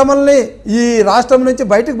పరిశ్రమల్ని ఈ రాష్ట్రం నుంచి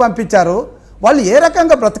బయటకు పంపించారు. వాళ్ళు ఏ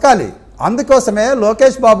రకంగా బ్రతకాలి? అందుకోసమే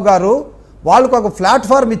లోకేష్ బాబు గారు వాళ్ళకు ఒక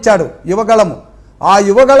ప్లాట్ఫామ్ ఇచ్చాడు, యువగళము. ఆ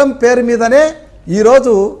యువగళం పేరు మీదనే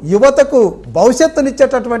ఈరోజు యువతకు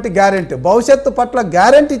భవిష్యత్తునిచ్చేటటువంటి గ్యారెంటీ, భవిష్యత్తు పట్ల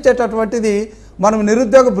గ్యారెంటీ ఇచ్చేటటువంటిది మనం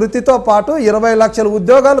నిరుద్యోగ వృత్తితో పాటు 20 లక్షల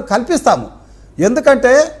ఉద్యోగాలు కల్పిస్తాము.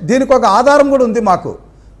 ఎందుకంటే దీనికి ఒక ఆధారం కూడా ఉంది మాకు.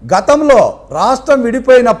 గతంలో రాష్ట్రం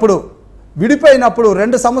విడిపోయినప్పుడు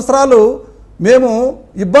 2 సంవత్సరాలు మేము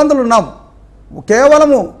ఇబ్బందులు ఉన్నాం.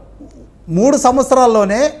 కేవలము 3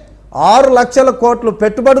 సంవత్సరాల్లోనే 6 లక్షల కోట్లు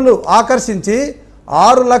పెట్టుబడులు ఆకర్షించి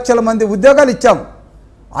 6 లక్షల మంది ఉద్యోగాలు ఇచ్చాం.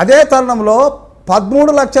 అదే తరుణంలో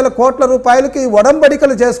 13 లక్షల కోట్ల రూపాయలకి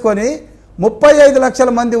ఒడంబడికలు చేసుకొని 35 లక్షల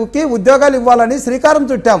మందికి ఉద్యోగాలు ఇవ్వాలని శ్రీకారం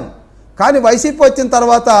చుట్టాము. కానీ వైసీపీ వచ్చిన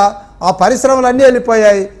తర్వాత ఆ పరిశ్రమలన్నీ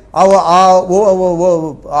వెళ్ళిపోయాయి,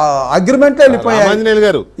 అగ్రిమెంట్లు వెళ్ళిపోయాయి.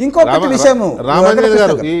 ఇంకొకటి విషయము, రామాంజనేయులు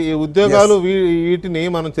గారు, ఈ ఉద్యోగాలు వీటిని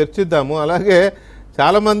మనం చర్చిద్దాము. అలాగే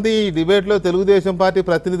చాలా మంది ఈ డిబేట్లో తెలుగుదేశం పార్టీ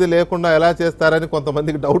ప్రతినిధి లేకుండా ఎలా చేస్తారని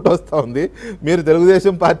కొంతమందికి డౌట్ వస్తూ ఉంది. మీరు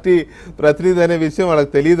తెలుగుదేశం పార్టీ ప్రతినిధి అనే విషయం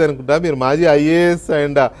వాళ్ళకి తెలియదు అనుకుంటా. మీరు మాజీ ఐఏఎస్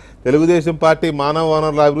అండ్ తెలుగుదేశం పార్టీ మానవ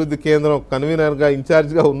వనరుల అభివృద్ధి కేంద్రం కన్వీనర్గా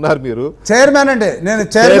ఇన్ఛార్జ్గా ఉన్నారు. మీరు చైర్మన్ అండి, నేను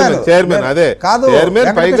చైర్మన్ అదే కాదు,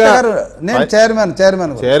 పైగా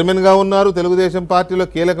చైర్మన్ గా ఉన్నారు. తెలుగుదేశం పార్టీలో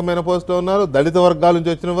కీలకమైన పోస్టులో ఉన్నారు. దళిత వర్గాల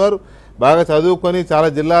నుంచి వచ్చిన వారు, బాగా చదువుకొని చాలా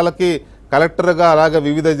జిల్లాలకి కలెక్టర్గా, అలాగే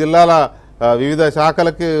వివిధ జిల్లాల వివిధ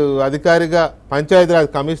శాఖలకి అధికారిగా, పంచాయతీరాజ్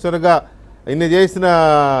కమిషనర్గా ఇన్ని చేసిన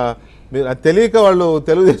మీరు తెలియక వాళ్ళు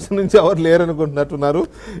తెలుగుదేశం నుంచి ఎవరు లేరనుకుంటున్నట్టున్నారు.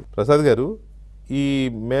 ప్రసాద్ గారు, ఈ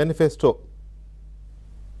మేనిఫెస్టో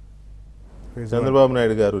చంద్రబాబు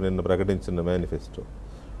నాయుడు గారు నిన్న ప్రకటించిన manifesto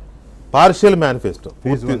partial manifesto,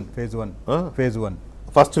 first phase 1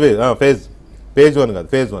 కాదు,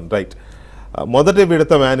 ఫేజ్ 1 రైట్. మొదటి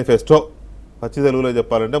విడత మేనిఫెస్టో, పచ్చి తెలుగులో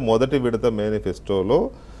చెప్పాలంటే మొదటి విడత మేనిఫెస్టోలో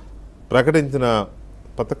ప్రకటించిన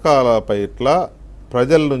పథకాలపై ఇట్లా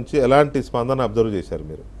ప్రజల నుంచి ఎలాంటి స్పందన అబ్జర్వ్ చేశారు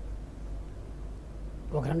మీరు?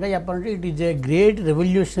 ఒక రకంగా చెప్పాలంటే it is a great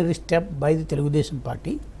revolutionary step by the Telugu Desam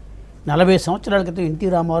party. 40 సంవత్సరాల క్రితం ఎన్టీ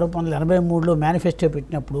రామారావు 1983లో మేనిఫెస్టో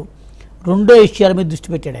పెట్టినప్పుడు రెండో విషయాల మీద దృష్టి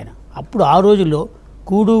పెట్టాడు ఆయన. అప్పుడు ఆ రోజుల్లో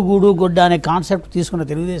కూడు గూడు గొడ్డ అనే కాన్సెప్ట్ తీసుకున్న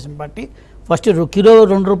తెలుగుదేశం పార్టీ ఫస్ట్ కిలో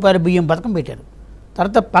 ₹2 బియ్యం పథకం పెట్టారు.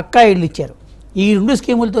 తర్వాత పక్కా ఇళ్ళు ఇచ్చారు. ఈ 2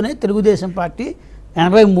 స్కీములతోనే తెలుగుదేశం పార్టీ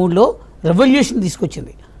 83లో రెవల్యూషన్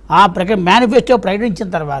తీసుకొచ్చింది. ఆ మేనిఫెస్టో ప్రకటించిన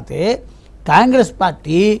తర్వాతే కాంగ్రెస్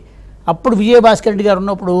పార్టీ అప్పుడు విజయభాస్కర్ రెడ్డి గారు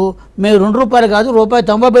ఉన్నప్పుడు మేము ₹2 కాదు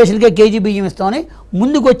 ₹1.90 కేజీ బియ్యం ఇస్తామని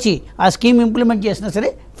ముందుకొచ్చి ఆ స్కీమ్ ఇంప్లిమెంట్ చేసినా సరే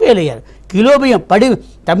ఫెయిల్ అయ్యారు. కిలో బియ్యం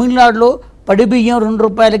తమిళనాడులో పడి బియ్యం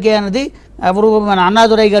 ₹2 అన్నది ఎవరు మన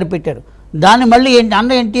అన్నాదురై గారు పెట్టారు. దాన్ని మళ్ళీ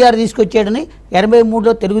ఎన్టీఆర్ తీసుకొచ్చాడని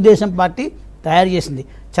 83లో తెలుగుదేశం పార్టీ తయారు చేసింది.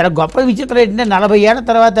 చాలా గొప్ప విచిత్రం ఏంటంటే 40 ఏళ్ల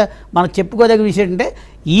తర్వాత మనకు చెప్పుకోదగ్గ విషయం ఏంటంటే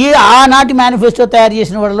ఆనాటి మేనిఫెస్టో తయారు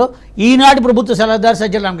చేసిన వాళ్ళలో ఈనాటి ప్రభుత్వ సలహాదారు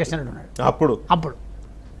సజ్జల రామకృష్ణారెడ్డి ఉన్నాడు. అప్పుడు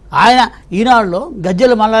ఆయన ఈనాడులో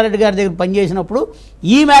గజ్జల మల్లారెడ్డి గారి దగ్గర పనిచేసినప్పుడు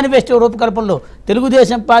ఈ మేనిఫెస్టో రూపకల్పనలో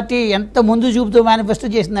తెలుగుదేశం పార్టీ ఎంత ముందు చూపుతూ మేనిఫెస్టో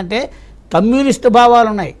చేసిందంటే కమ్యూనిస్టు భావాలు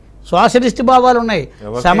ఉన్నాయి, సోషలిస్ట్ భావాలు ఉన్నాయి,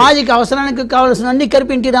 సామాజిక అవసరానికి కావాల్సిన అన్ని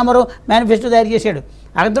కలిపి ఎన్టీ రామారావు మేనిఫెస్టో తయారు చేశాడు.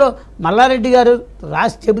 అందులో మల్లారెడ్డి గారు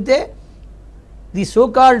రాసి చెబితే ది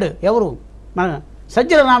సోకాల్డ్ ఎవరు మన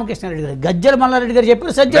సజ్జల రామకృష్ణారెడ్డి గారు, గజ్జల మల్లారెడ్డి గారు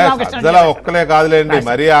చెప్పారు. సజ్జల రామకృష్ణ ఒక్కలే కాదులేండి,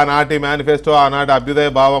 మరి ఆనాటి మేనిఫెస్టో ఆనాటి అభ్యుదయ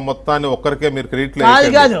భావం మొత్తాన్ని ఒక్కరికే మీరు క్రెడిట్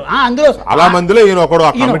కాదు. అందులో అలా మందిలో ఈయన ఒకడు,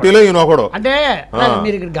 ఆ కమిటీలో ఈయన ఒకడు, అంటే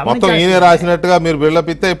మొత్తం ఈయన రాసినట్టుగా మీరు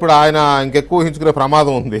బిల్డప్ ఇస్తే ఇప్పుడు ఆయన ఇంకెక్కువ ఊహించుకునే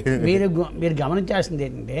ప్రమాదం ఉంది. మీరు గమనించాల్సింది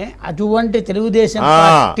ఏంటంటే అటువంటి తెలుగుదేశం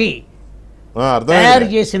పార్టీ తయారు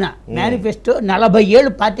చేసిన మేనిఫెస్టో 40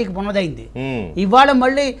 ఏళ్ళు పార్టీకి పునదైంది. ఇవాళ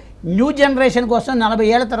మళ్ళీ న్యూ జనరేషన్ కోసం 40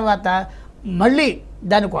 ఏళ్ల తర్వాత మళ్ళీ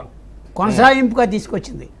దాని కొనసాగింపుగా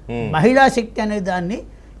తీసుకొచ్చింది. మహిళా శక్తి అనే దాన్ని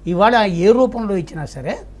ఇవాళ ఏ రూపంలో ఇచ్చినా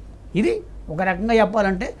సరే ఇది ఒక రకంగా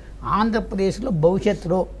చెప్పాలంటే ఆంధ్రప్రదేశ్లో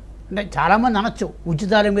భవిష్యత్తులో అంటే చాలామంది అనొచ్చు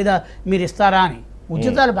ఉచితాల మీద మీరు ఇస్తారా అని.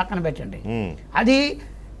 ఉచితాలు పక్కన పెట్టండి, అది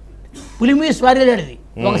పులిమి స్వారీలేడిది,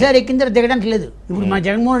 ఒకసారి ఎక్కిన దిగడానికి లేదు. ఇప్పుడు మా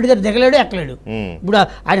జగన్మోహన్ రెడ్డి గారు దిగలేడు, ఎక్కలేడు. ఇప్పుడు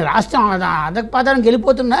ఆయన రాష్ట్రం అధపాతానికి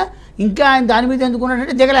వెళ్ళిపోతున్నా ఇంకా ఆయన దాని మీద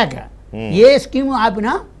ఎందుకున్నాడంటే దిగలేక ఏ స్కీమ్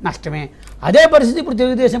ఆపినా నష్టమే. అదే పరిస్థితి ఇప్పుడు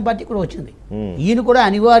తెలుగుదేశం పార్టీ కూడా వచ్చింది. ఈయన కూడా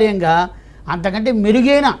అనివార్యంగా అంతకంటే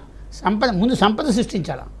మెరుగైన ముందు సంపద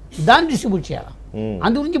సృష్టించాలా, దాన్ని డిస్ట్రిబ్యూట్ చేయాలా.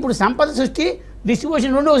 అందుగురించి ఇప్పుడు సంపద సృష్టి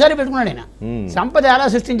డిస్ట్రిబ్యూషన్ రెండు ఒకసారి పెట్టుకున్నాడు ఆయన. సంపద ఎలా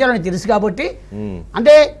సృష్టించాలని తెలుసు కాబట్టి,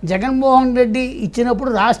 అంటే జగన్మోహన్ రెడ్డి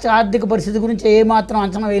ఇచ్చినప్పుడు రాష్ట్ర ఆర్థిక పరిస్థితి గురించి ఏమాత్రం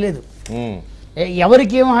అంచనా వేయలేదు.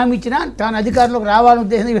 ఎవరికి ఏం హామీ ఇచ్చినా తాను అధికారంలోకి రావాలని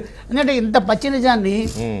ఉద్దేశం. ఎందుకంటే ఇంత పచ్చి నిజాన్ని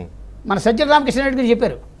మన సజ్జల రామకృష్ణారెడ్డి గారు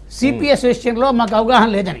చెప్పారు, సిపిఎస్ విషయంలో మాకు అవగాహన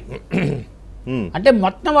లేదని. అంటే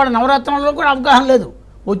మొత్తం వాడు నవరత్నాల్లో కూడా అవగాహన లేదు.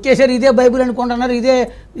 వచ్చేసరి ఇదే బైబిల్ అనుకుంటున్నారు, ఇదే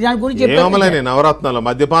దాని గురించి నవరత్నాలు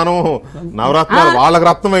మద్యపానం నవరత్నాలు వాళ్ళకి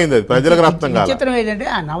రత్నమైంది, ప్రజలకు రత్నం కాదు. విచిత్రం ఏంటంటే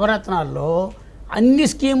ఆ నవరత్నాల్లో అన్ని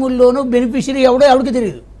స్కీముల్లోనూ బెనిఫిషియరీ ఎవరికి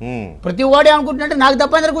తెలియదు. ప్రతి వాడే అనుకుంటున్నట్టు నాకు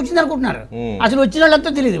తప్ప అందరికి వచ్చింది అనుకుంటున్నారు, అసలు వచ్చిన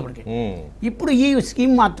వాళ్ళంతా తెలియదు ఇప్పటికి. ఇప్పుడు ఈ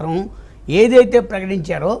స్కీమ్ మాత్రం ఏదైతే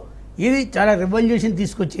ప్రకటించారో ఇది చాలా రెవల్యూషన్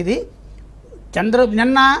తీసుకొచ్చేది.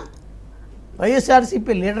 నిన్న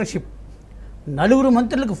వైఎస్ఆర్సీపీ లీడర్షిప్ 4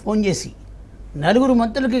 మంత్రులకు ఫోన్ చేసి 4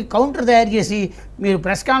 మంత్రులకి కౌంటర్ తయారు చేసి మీరు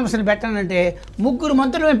ప్రెస్ కాన్ఫరెన్స్ పెట్టానంటే 3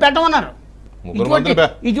 మంత్రులు మేము పెట్టమన్నారు.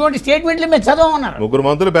 ఇటువంటి స్టేట్మెంట్లు మేము చదవమన్నారు. 3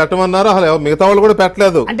 మంత్రులు పెట్టమన్నారు, అసలు మిగతా వాళ్ళు కూడా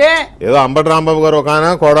పెట్టలేదు. అంటే ఏదో అంబటి రాంబాబు గారు ఒక ఆయన,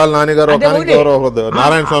 కోడాలి నాని గారు ఒక ఆయన,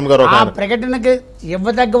 నారాయణ స్వామి గారు ఒక ఆయన, ప్రకటనకి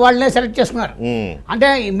ఇవ్వదగ్గ వాళ్ళనే సెలెక్ట్ చేసుకున్నారు. అంటే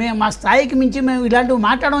మేము మా స్థాయికి మించి మేము ఇలాంటివి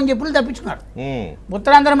మాట్లాడమని చెప్పి తప్పించుకున్నారు.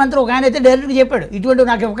 ఉత్తరాంధ్ర మంత్రి ఒక ఆయన అయితే డైరెక్ట్గా చెప్పాడు ఇటువంటివి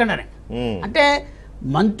నాకు ఇవ్వకండి. అంటే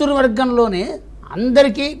మంత్రివర్గంలోనే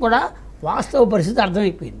అందరికీ కూడా వాస్తవ పరిస్థితి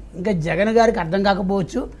అర్థమైపోయింది. ఇంకా జగన్ గారికి అర్థం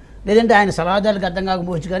కాకపోవచ్చు, లేదంటే ఆయన సలహాదారులకు అర్థం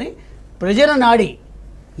కాకపోవచ్చు, కానీ ప్రజల నాడి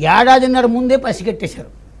 1.5 ఏడాదిన్నర ముందే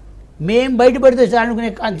పసిగట్టేశారు. మేము బయటపడితే అనుకునే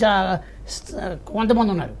కొంతమంది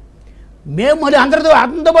ఉన్నారు. మేము మరి అందరితో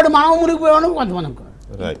పాటు మనం మునిగిపోయామని కొంతమంది అనుకున్నారు.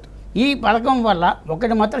 ఈ పథకం వల్ల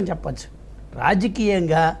ఒకటి మాత్రం చెప్పచ్చు,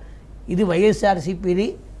 రాజకీయంగా ఇది వైఎస్ఆర్సీపీని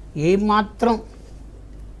ఏమాత్రం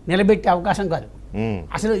నిలబెట్టే అవకాశం కాదు.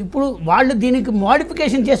 అసలు ఇప్పుడు వాళ్ళు దీనికి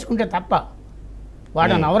మోడిఫికేషన్ చేసుకుంటే తప్ప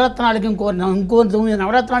వాడు నవరత్నాలకి ఇంకో 9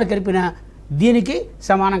 నవరత్నాలు కలిపినా దీనికి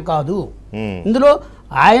సమానం కాదు. ఇందులో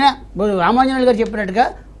ఆయన రామాంజనేయులు గారు చెప్పినట్టుగా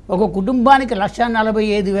ఒక కుటుంబానికి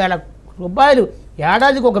 ₹1,45,000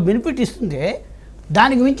 ఏడాదికి ఒక బెనిఫిట్ ఇస్తుంటే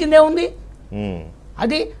దానికి మించిందే ఉంది.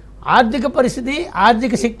 అది ఆర్థిక పరిస్థితి,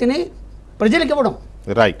 ఆర్థిక శక్తిని ప్రజలకు ఇవ్వడం.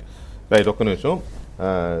 రైట్. ఒక్క నిమిషం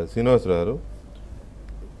శ్రీనివాస్ గారు,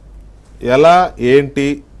 ఎలా ఏంటి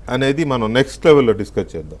అనేది మనం నెక్స్ట్ లెవెల్లో డిస్కస్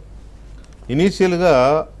చేద్దాం. ఇనీషియల్గా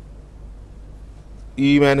ఈ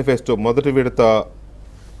మేనిఫెస్టో మొదటి విడత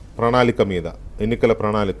ప్రణాళిక మీద, ఎన్నికల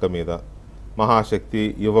ప్రణాళిక మీద మహాశక్తి,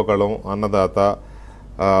 యువగళం, అన్నదాత,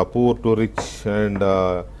 పూర్ టు రిచ్ అండ్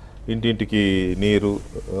ఇంటింటికి నీరు,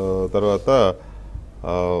 తర్వాత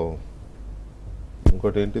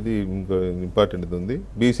ఇంకోటి ఏంటిది, ఇంకో ఇంపార్టెంట్ ఉంది,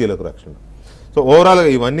 బీసీలకు రక్షణ. సో ఓవరాల్గా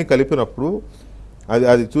ఇవన్నీ కలిపినప్పుడు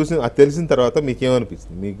అది చూసి అది తెలిసిన తర్వాత మీకు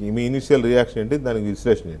ఏమనిపిస్తుంది? మీ ఇనిషియల్ రియాక్షన్ ఏంటి, దానికి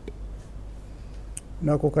విశ్లేషణ ఏంటి?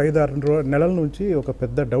 నాకు ఒక 5-6 నెలల నుంచి ఒక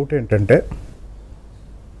పెద్ద డౌట్ ఏంటంటే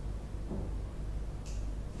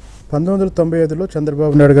 1995లో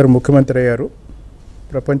చంద్రబాబు నాయుడు గారు ముఖ్యమంత్రి అయ్యారు.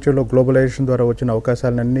 ప్రపంచంలో గ్లోబలైజేషన్ ద్వారా వచ్చిన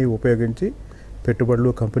అవకాశాలన్నీ ఉపయోగించి పెట్టుబడులు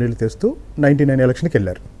కంపెనీలు తెస్తూ 99 ఎలక్షన్కి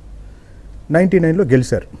వెళ్ళారు. 99లో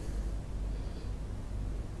గెలిచారు.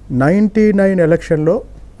 99 ఎలక్షన్లో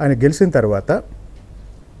ఆయన గెలిచిన తర్వాత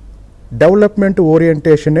డెవలప్మెంట్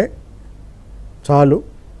ఓరియంటేషనే చాలు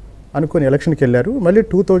అనుకుని ఎలక్షన్కి వెళ్ళారు. మళ్ళీ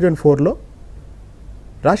 2004లో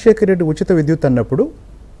రాజశేఖర రెడ్డి ఉచిత విద్యుత్ అన్నప్పుడు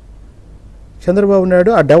చంద్రబాబు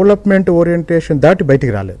నాయుడు ఆ డెవలప్మెంట్ ఓరియంటేషన్ దాటి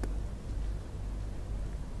బయటికి రాలేదు.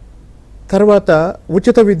 తర్వాత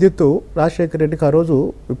ఉచిత విద్యుత్తు రాజశేఖర రెడ్డికి ఆ రోజు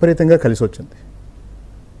విపరీతంగా కలిసి వచ్చింది.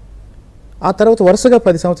 ఆ తర్వాత వరుసగా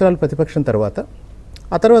 10 సంవత్సరాలు ప్రతిపక్షం తర్వాత,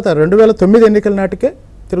 ఆ తర్వాత 2009 ఎన్నికల నాటికే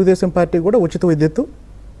తెలుగుదేశం పార్టీ కూడా ఉచిత విద్యుత్తు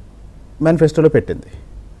మేనిఫెస్టోలో పెట్టింది.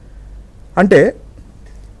 అంటే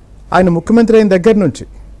ఆయన ముఖ్యమంత్రి అయిన దగ్గర నుంచి,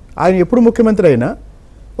 ఆయన ఎప్పుడు ముఖ్యమంత్రి అయినా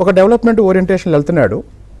ఒక డెవలప్మెంట్ ఓరియంటేషన్ వెళ్తున్నాడు.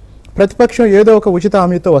 ప్రతిపక్షం ఏదో ఒక ఉచిత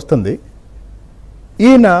హామీతో వస్తుంది.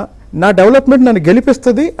 ఈయన నా డెవలప్మెంట్ నన్ను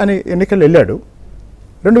గెలిపిస్తుంది అని ఎన్నికలు వెళ్ళాడు.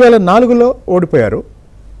 2004లో ఓడిపోయారు,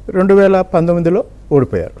 2019లో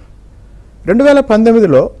ఓడిపోయారు.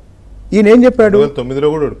 2019లో ఈయన ఏం చెప్పాడు? 2009లో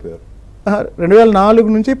కూడా ఓడిపోయారు. 2004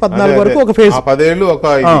 నుంచి 14 వరకు ఒక ఫేజ్, 10 ఏళ్ళు ఒక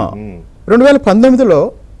 2019లో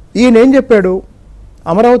ఈయన ఏం చెప్పాడు?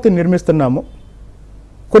 అమరావతిని నిర్మిస్తున్నాము,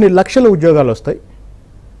 కొన్ని లక్షల ఉద్యోగాలు వస్తాయి,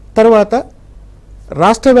 తర్వాత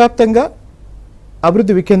రాష్ట్ర వ్యాప్తంగా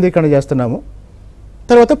అభివృద్ధి వికేంద్రీకరణ చేస్తున్నాము,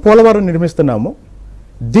 తర్వాత పోలవరం నిర్మిస్తున్నాము,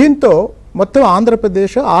 దీంతో మొత్తం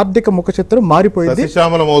ఆంధ్రప్రదేశ్ ఆర్థిక ముఖ చిత్రం మారిపోయింది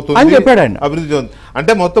అని చెప్పాడు ఆయన.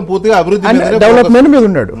 అంటే మొత్తం పూర్తిగా అభివృద్ధి డెవలప్మెంట్ మీద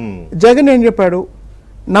ఉన్నాడు. జగన్ ఏం చెప్పాడు?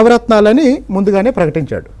 నవరత్నాలని ముందుగానే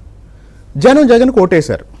ప్రకటించాడు. జగన్కు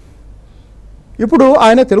ఓటేశారు. ఇప్పుడు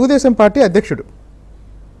ఆయన తెలుగుదేశం పార్టీ అధ్యక్షుడు.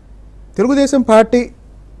 తెలుగుదేశం పార్టీ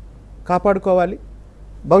కాపాడుకోవాలి,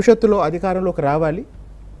 భవిష్యత్తులో అధికారంలోకి రావాలి.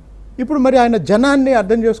 ఇప్పుడు మరి ఆయన జనాన్ని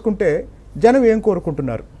అర్థం చేసుకుంటే జనం ఏం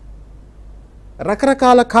కోరుకుంటున్నారు?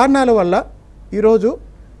 రకరకాల కారణాల వల్ల ఈరోజు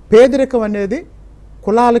పేదరికం అనేది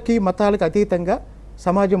కులాలకి మతాలకి అతీతంగా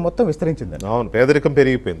సమాజం మొత్తం విస్తరించింది. అవును, పేదరికం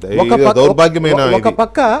పెరిగిపోయింది. ఒక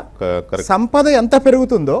పక్క సంపద ఎంత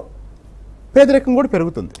పెరుగుతుందో పేదరికం కూడా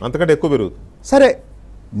పెరుగుతుంది, అంతకంటే ఎక్కువ పెరుగుతుంది. సరే,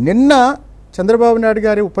 నిన్న చంద్రబాబు నాయుడు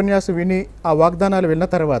గారి ఉపన్యాసం విని ఆ వాగ్దానాలు విన్న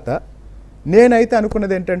తర్వాత నేనైతే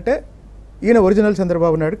అనుకున్నది ఏంటంటే ఈయన ఒరిజినల్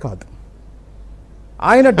చంద్రబాబు నాయుడు కాదు.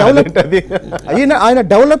 ఆయన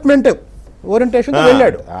డెవలప్మెంట్ ఓరియంటేషన్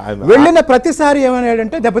వెళ్ళాడు. వెళ్ళిన ప్రతిసారి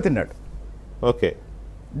ఏమన్నాడంటే దెబ్బతిన్నాడు. ఓకే,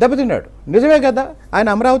 దెబ్బతిన్నాడు. నిజమే కదా. ఆయన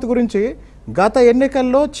అమరావతి గురించి గత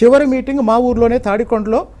ఎన్నికల్లో చివరి మీటింగ్ మా ఊర్లోనే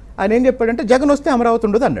తాడికొండలో ఆయన ఏం చెప్పాడంటే జగన్ వస్తే అమరావతి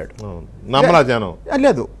ఉండదు అన్నాడు.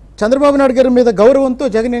 లేదు, చంద్రబాబు నాయుడు గారి మీద గౌరవంతో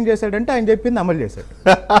జగన్ ఏం చేశాడంటే ఆయన చెప్పింది అమలు చేశాడు.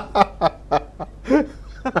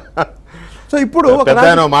 సో ఇప్పుడు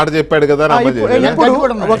మాట చెప్పాడు కదా,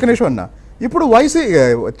 ఒక నిమిషం అన్నా, ఇప్పుడు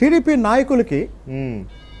టీడీపీ నాయకులకి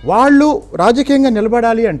వాళ్ళు రాజకీయంగా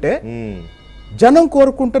నిలబడాలి అంటే జనం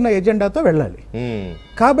కోరుకుంటున్న ఎజెండాతో వెళ్ళాలి.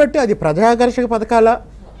 కాబట్టి అది ప్రజాకర్షక పథకాల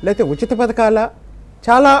లేకపోతే ఉచిత పథకాల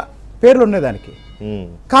చాలా పేర్లు ఉన్నాయి దానికి.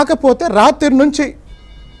 కాకపోతే రాత్రి నుంచి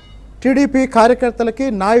టీడీపీ కార్యకర్తలకి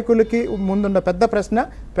నాయకులకి ముందున్న పెద్ద ప్రశ్న,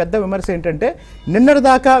 పెద్ద విమర్శ ఏంటంటే నిన్నటి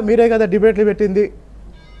దాకా మీరే కదా డిబేట్లు పెట్టింది,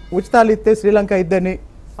 ఉచితాలు ఇస్తే శ్రీలంక ఇద్దని,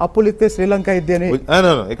 అప్పులు ఇస్తే శ్రీలంక ఇద్దని.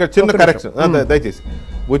 ఇక్కడ చిన్న కరెక్షన్ దయచేసి,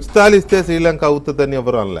 ఉచితాలు ఇస్తే శ్రీలంక అవుతుందని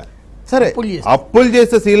ఎవరు అనలే. సరే, అప్పులు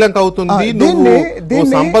చేస్తే శ్రీలంక అవుతుంది, నువ్వు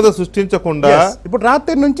సంపద సృష్టించకుండా. ఇప్పుడు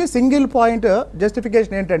రాత్రి నుంచి సింగిల్ పాయింట్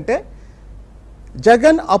జస్టిఫికేషన్ ఏంటంటే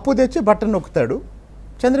జగన్ అప్పు తెచ్చి బట్టన్ నొక్కుతాడు,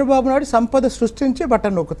 చంద్రబాబు నాయుడు సంపద సృష్టించి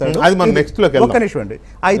బట్టన్ నొక్కుతాడు. అది మన నెక్స్ట్ లోకి ఒక్క నిమిషం అండి.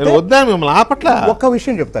 అయితే ఒక్క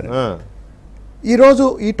విషయం చెప్తాను. ఈరోజు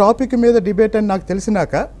ఈ టాపిక్ మీద డిబేట్ అని నాకు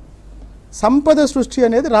తెలిసినాక సంపద సృష్టి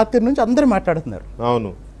అనేది రాత్రి నుంచి అందరూ మాట్లాడుతున్నారు.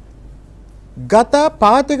 అవును, గత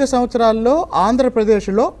 25 సంవత్సరాల్లో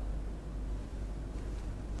ఆంధ్రప్రదేశ్లో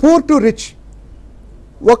పూర్ టు రిచ్,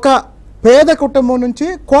 ఒక పేద కుటుంబం నుంచి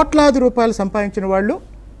కోట్లాది రూపాయలు సంపాదించిన వాళ్ళు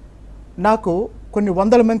నాకు కొన్ని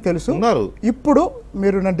వందల మంది తెలుసు. ఇప్పుడు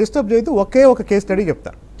మీరు నన్ను డిస్టర్బ్ చేయదు, ఒకే ఒక కేస్ స్టడీ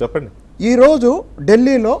చెప్తాను. చెప్పండి. ఈరోజు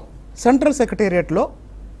ఢిల్లీలో సెంట్రల్ సెక్రటేరియట్లో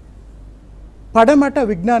పడమట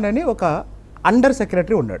విజ్ఞాన్ అని ఒక అండర్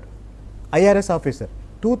సెక్రటరీ ఉన్నాడు, ఐఆర్ఎస్ ఆఫీసర్,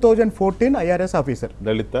 2014 ఐఆర్ఎస్ ఆఫీసర్.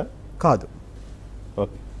 దళిత కాదు,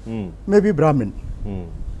 మేబీ బ్రాహ్మణ్.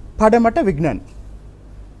 పడమట విజ్ఞాన్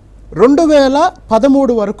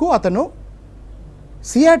 2013 వరకు అతను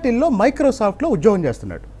సియాటిల్లో మైక్రోసాఫ్ట్లో ఉద్యోగం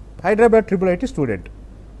చేస్తున్నాడు. Hyderabad IIIT student.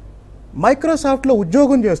 మైక్రోసాఫ్ట్లో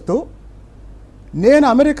ఉద్యోగం చేస్తూ నేను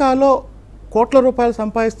అమెరికాలో కోట్ల రూపాయలు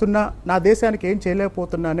సంపాదిస్తున్నా, నా దేశానికి ఏం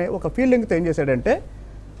చేయలేకపోతున్నానే ఒక ఫీలింగ్తో ఏం చేశాడంటే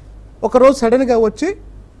ఒకరోజు సడన్గా వచ్చి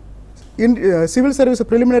సివిల్ సర్వీస్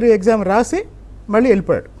ప్రిలిమినరీ ఎగ్జామ్ రాసి మళ్ళీ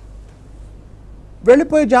వెళ్ళిపోయాడు.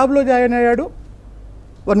 వెళ్ళిపోయి జాబ్లో జాయిన్ అయ్యాడు.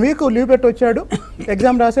 1 వీక్ లీవ్ పెట్టి వచ్చాడు,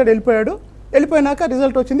 ఎగ్జామ్ రాశాడు, వెళ్ళిపోయాడు. వెళ్ళిపోయినాక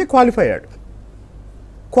రిజల్ట్ వచ్చింది, క్వాలిఫై అయ్యాడు.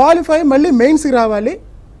 క్వాలిఫై మళ్ళీ మెయిన్స్కి రావాలి.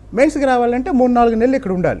 మెయిన్స్కి రావాలంటే 3-4 నెలలు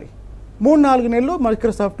ఇక్కడ ఉండాలి. 3-4 నెలలు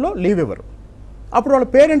మైక్రోసాఫ్ట్లో లీవ్ ఇవ్వరు. అప్పుడు వాళ్ళ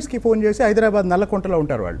పేరెంట్స్కి ఫోన్ చేసి, హైదరాబాద్ నల్లకుంటలో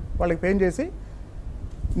ఉంటారు వాళ్ళు, వాళ్ళకి ఫోన్ చేసి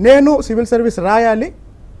నేను సివిల్ సర్వీస్ రాయాలి,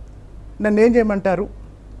 నన్ను ఏం చేయమంటారు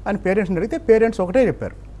అని పేరెంట్స్ని అడిగితే పేరెంట్స్ ఒకటే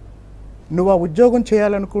చెప్పారు, నువ్వు ఆ ఉద్యోగం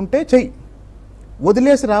చేయాలనుకుంటే చెయ్యి,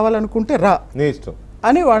 వదిలేసి రావాలనుకుంటే రా, నీ ఇష్టం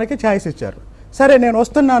అని వాడికి ఛాయిస్ ఇచ్చారు. సరే నేను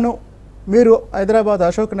వస్తున్నాను, మీరు హైదరాబాద్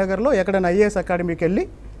అశోక్ నగర్లో ఎక్కడైనా IAS అకాడమీకి వెళ్ళి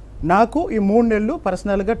నాకు ఈ 3 నెలలు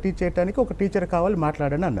పర్సనల్గా టీచ్ చేయడానికి ఒక టీచర్ కావాలి,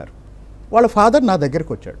 మాట్లాడని అన్నారు. వాళ్ళ ఫాదర్ నా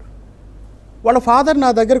దగ్గరికి వచ్చాడు. వాళ్ళ ఫాదర్ నా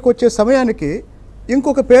దగ్గరికి వచ్చే సమయానికి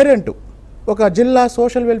ఇంకొక పేరెంటు, ఒక జిల్లా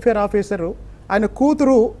సోషల్ వెల్ఫేర్ ఆఫీసరు, ఆయన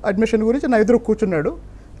కూతురు అడ్మిషన్ గురించి నా ఎదురు కూర్చున్నాడు.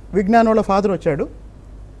 విజ్ఞాన్ వాళ్ళ ఫాదర్ వచ్చాడు.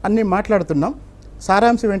 అన్నీ మాట్లాడుతున్నాం.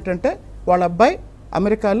 సారాంశం ఏంటంటే వాళ్ళ అబ్బాయి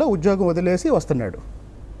అమెరికాలో ఉద్యోగం వదిలేసి వస్తున్నాడు.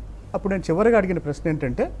 అప్పుడు నేను చివరిగా అడిగిన ప్రశ్న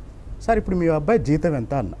ఏంటంటే, సార్ ఇప్పుడు మీ అబ్బాయి జీతం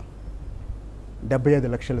ఎంత అన్న. 75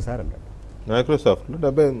 లక్షలు సార్ అన్నాడు. మైక్రోసాఫ్ట్లో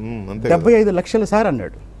 75 లక్షలు సార్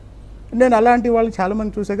అన్నాడు. నేను అలాంటి వాళ్ళని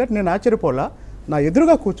చాలామంది చూసే కాబట్టి నేను ఆశ్చర్యపోలా. నా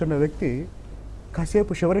ఎదురుగా కూర్చున్న వ్యక్తి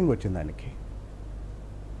కాసేపు షివరింగ్ వచ్చింది ఆయనకి.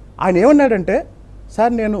 ఆయన ఏమన్నాడంటే,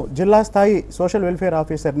 సార్ నేను జిల్లా స్థాయి సోషల్ వెల్ఫేర్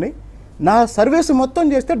ఆఫీసర్ని, నా సర్వీస్ మొత్తం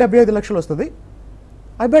చేస్తే 75 లక్షలు వస్తుంది.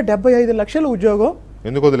 అబ్బాయి 75 లక్షల ఉద్యోగం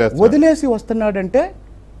ఎందుకు వదిలేసి వస్తున్నాడంటే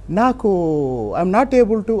నాకు I'm not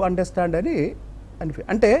able to understand అని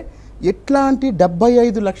అంటే ఇట్లాంటి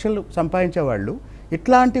 75 లక్షలు సంపాదించేవాళ్ళు,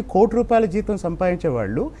 ఇట్లాంటి ₹1 కోటి జీతం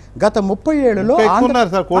సంపాదించేవాళ్ళు గత 30 ఏళ్లలో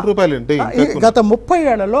గత 30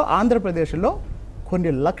 ఏళ్లలో ఆంధ్రప్రదేశ్లో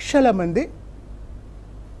కొన్ని లక్షల మంది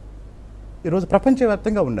ఈరోజు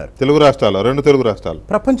ప్రపంచవ్యాప్తంగా ఉన్నారు. 2 తెలుగు రాష్ట్రాలు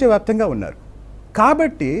ప్రపంచవ్యాప్తంగా ఉన్నారు.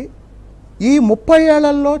 కాబట్టి ఈ 30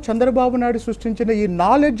 ఏళ్లలో చంద్రబాబు నాయుడు సృష్టించిన ఈ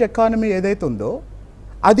నాలెడ్జ్ ఎకానమీ ఏదైతే ఉందో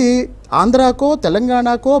అది ఆంధ్రాకో,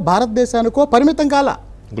 తెలంగాణకో, భారతదేశానికో పరిమితం కాల.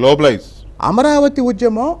 గ్లోబలైజ్. అమరావతి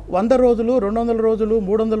ఉద్యమం 100 రోజులు, 200 రోజులు,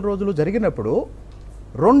 300 రోజులు జరిగినప్పుడు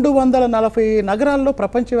 240 నగరాల్లో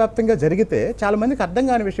ప్రపంచవ్యాప్తంగా జరిగితే చాలామందికి అర్థం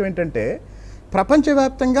కాని విషయం ఏంటంటే,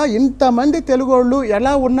 ప్రపంచవ్యాప్తంగా ఇంతమంది తెలుగోళ్ళు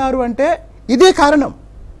ఎలా ఉన్నారు అంటే ఇదే కారణం.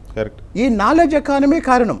 ఈ నాలెడ్జ్ ఎకానమీ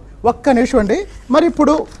కారణం. ఒక్క నిమిషం అండి. మరి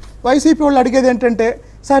ఇప్పుడు వైసీపీ వాళ్ళు అడిగేది ఏంటంటే,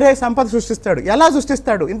 సరే సంపద సృష్టిస్తాడు, ఎలా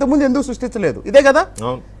సృష్టిస్తాడు, ఇంతకుముందు ఎందుకు సృష్టించలేదు, ఇదే కదా.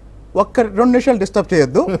 ఒక్క 2 నిమిషాలు డిస్టర్బ్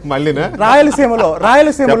చేయొద్దు.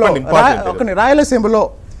 రాయలసీమలో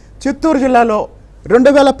చిత్తూరు జిల్లాలో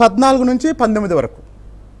 2014 నుంచి 19 వరకు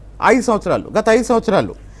 5 సంవత్సరాలు, గత 5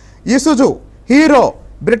 సంవత్సరాలు Isuzu, hero,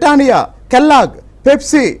 Britannia, Kellogg,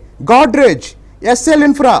 Pepsi, Godrej, SL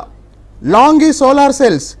infra, లాంగీ solar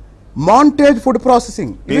cells, montage food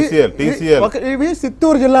processing, ఇవి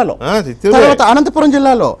చిత్తూరు జిల్లాలో. తర్వాత అనంతపురం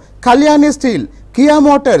జిల్లాలో Kalyani steel, Kia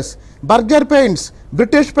Motors, burger paints,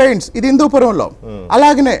 British paints, ఇది హిందూపురంలో.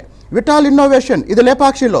 అలాగనే విటాల్ ఇన్నోవేషన్, ఇది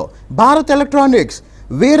లేపాక్షిలో. భారత్ ఎలక్ట్రానిక్స్,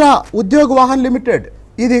 వీరా ఉద్యోగ్ వాహన్ లిమిటెడ్,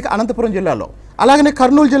 ఇది అనంతపురం జిల్లాలో. అలాగనే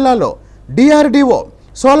కర్నూలు జిల్లాలో DRDO,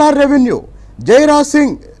 solar revenue,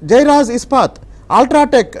 Jairaj Ispat,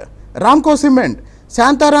 UltraTech, Ramco cement,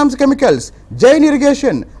 శాంతారామ్స్ chemicals, Jain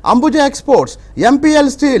irrigation, Ambuja exports, MPL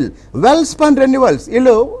steel, well spun renewals.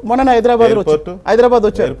 వీళ్ళు మొన్న హైదరాబాద్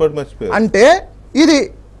వచ్చారు. అంటే ఇది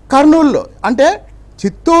కర్నూలులో, అంటే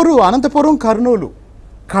చిత్తూరు, అనంతపురం, కర్నూలు,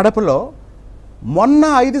 కడపలో మొన్న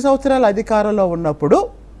 5 సంవత్సరాల అధికారంలో ఉన్నప్పుడు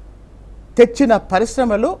తెచ్చిన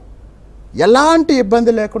పరిశ్రమలు ఎలాంటి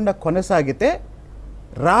ఇబ్బంది లేకుండా కొనసాగితే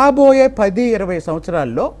రాబోయే 10-20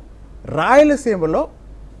 సంవత్సరాల్లో రాయలసీమలో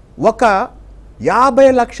ఒక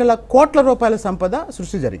 50 లక్షల కోట్ల రూపాయల సంపద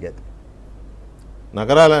సృష్టి జరిగేది.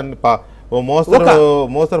 నగరాలన్నీ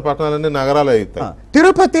మోస్తరు పట్టణాలన్నీ నగరాలు అవుతాయి.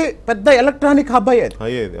 తిరుపతి పెద్ద ఎలక్ట్రానిక్ హబ్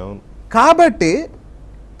అయ్యేది. కాబట్టి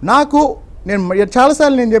నేను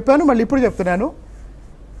చాలాసార్లు నేను చెప్పాను, మళ్ళీ ఇప్పుడు చెప్తున్నాను,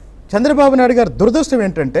 చంద్రబాబు నాయుడు గారి దురదృష్టం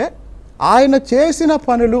ఏంటంటే ఆయన చేసిన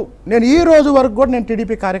పనులు, నేను ఈ రోజు వరకు కూడా నేను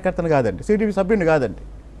TDP కార్యకర్తను కాదండి, CDP సభ్యుని కాదండి.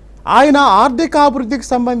 ఆయన ఆర్థికాభివృద్ధికి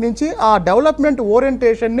సంబంధించి ఆ డెవలప్మెంట్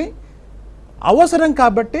ఓరియంటేషన్ని అవసరం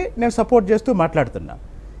కాబట్టి నేను సపోర్ట్ చేస్తూ మాట్లాడుతున్నా.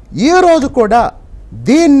 ఈ రోజు కూడా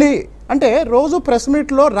దీన్ని అంటే రోజు ప్రెస్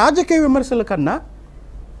మీట్లో రాజకీయ విమర్శల కన్నా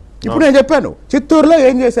ఇప్పుడు నేను చెప్పాను, చిత్తూరులో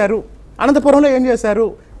ఏం చేశారు, అనంతపురంలో ఏం చేశారు,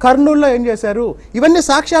 కర్నూలులో ఏం చేశారు, ఇవన్నీ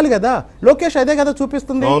సాక్ష్యాలు కదా. లోకేష్ అదే కదా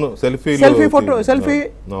చూపిస్తుంది, సెల్ఫీ ఫోటో సెల్ఫీ.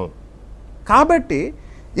 కాబట్టి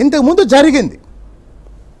ఇంతకుముందు జరిగింది.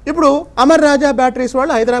 ఇప్పుడు అమర్ రాజా బ్యాటరీస్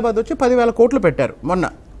వాళ్ళు హైదరాబాద్ వచ్చి 10,000 కోట్లు పెట్టారు మొన్న,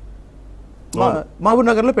 మహబూబ్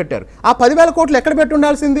నగర్ లో పెట్టారు. ఆ 10,000 కోట్లు ఎక్కడ పెట్టి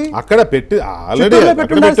ఉండాల్సింది, అక్కడ పెట్టి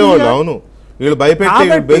అవును, వీళ్ళు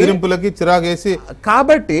భయపెట్టి బెదిరింపులకి చిరాకేసి.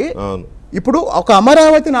 కాబట్టి ఇప్పుడు ఒక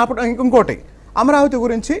అమరావతిని ఆపడం. ఇంకోటి అమరావతి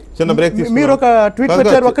గురించి మీరు ఒక ట్వీట్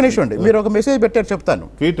పెట్టారు, ఒక్క నిమిషం అండి, మీరు ఒక మెసేజ్ పెట్టారు చెప్తాను.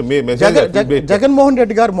 జగన్మోహన్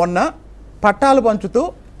రెడ్డి గారు మొన్న పట్టాలు పంచుతూ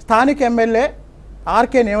స్థానిక ఎమ్మెల్యే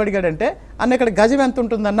ఆర్కేని ఏమడిగాడంటే, అన్న ఇక్కడ గజం ఎంత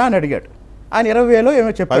ఉంటుందన్నా అని అడిగాడు. ఆయన 20,000 ఏమో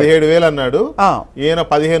చెప్పాడు, 17,000 అన్నాడు. ఈయన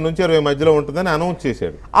 15 నుంచి 20 మధ్యలో ఉంటుందని అనౌన్స్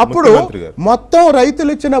చేశాడు. అప్పుడు మొత్తం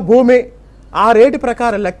రైతులు ఇచ్చిన భూమి ఆ రేటు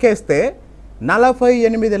ప్రకారం లెక్కేస్తే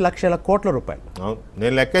 48 లక్షల కోట్ల రూపాయలు.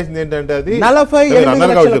 నేను లెక్కేసింది ఏంటంటే అది 48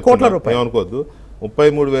 లక్షల కోట్ల రూపాయలు. ఏమనుకోవద్దు,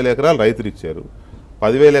 33,000 ఎకరాలు రైతులు ఇచ్చారు,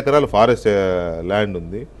 10,000 ఎకరాలు ఫారెస్ట్ ల్యాండ్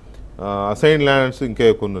ఉంది, అసైన్ ల్యాండ్స్ ఇంకా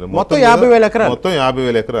కొన్ని, మొత్తం 50,000 ఎకరాలు. మొత్తం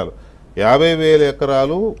 50,000 ఎకరాలు. 50,000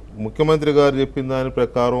 ఎకరాలు ముఖ్యమంత్రి గారు చెప్పిన దాని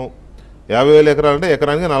ప్రకారం 50,000 ఎకరాలు అంటే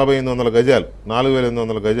ఎకరానికి 4,800 గజాలు,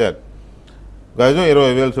 4,800 గజాలు, గజం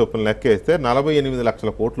 20,000 చొప్పున లెక్కేస్తే 48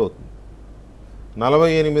 లక్షల కోట్లు అవుతుంది.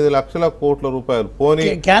 48 లక్షల కోట్ల రూపాయలు పోనీ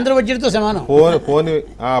కేంద్ర బడ్జెట్తో సమానం. పోనీ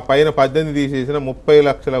ఆ పైన 18 తీసేసిన 30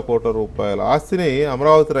 లక్షల కోట్ల రూపాయల ఆస్తిని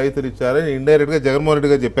అమరావతి రైతులు ఇచ్చారని ఇండైరెక్ట్ గా జగన్మోహన్ రెడ్డి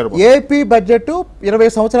గారు చెప్పారు. ఏపీ బడ్జెట్ 20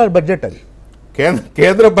 సంవత్సరాల బడ్జెట్, అది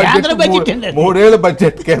కేంద్ర బడ్జెట్ 3 ఏళ్ల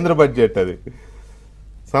బడ్జెట్, కేంద్ర బడ్జెట్. అది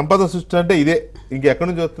సంపద సృష్టి అంటే ఇదే, ఇంకెక్కడి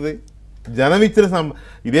నుంచి వస్తుంది? జనం ఇచ్చిన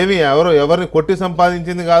ఇదేమి ఎవరిని కొట్టి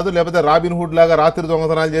సంపాదించింది కాదు, లేకపోతే రాబిన్ హుడ్ లాగా రాత్రి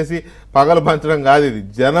దొంగతనాలు చేసి పగలు పంచడం కాదు. ఇది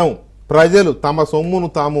జనం, ప్రజలు తమ సొమ్మును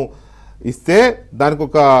తాము ఇస్తే దానికి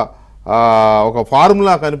ఒక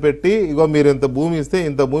ఫార్ములా కనిపెట్టి, ఇగో మీరు ఇంత భూమి ఇస్తే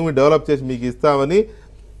ఇంత భూమి డెవలప్ చేసి మీకు ఇస్తామని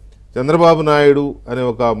చంద్రబాబు నాయుడు అనే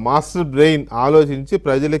ఒక మాస్టర్ బ్రెయిన్ ఆలోచించి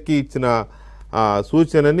ప్రజలకి ఇచ్చిన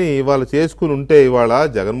సూచనని ఇవాళ చేసుకుని ఉంటే, ఇవాళ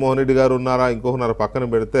జగన్మోహన్ రెడ్డి గారు ఉన్నారా ఇంకొకరు పక్కన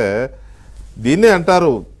పెడితే, దీన్నే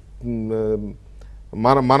అంటారు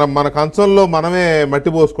మన కంచంలో మనమే మట్టి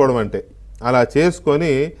పోసుకోవడం అంటే. అలా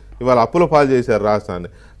చేసుకొని ఇవాళ అప్పుల పాలు చేశారు రాష్ట్రాన్ని.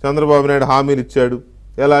 చంద్రబాబు నాయుడు హామీలు ఇచ్చాడు,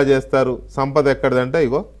 ఎలా చేస్తారు? సంపద ఎక్కడిదంటే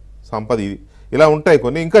ఇగో సంపద ఇది. ఇలా ఉంటాయి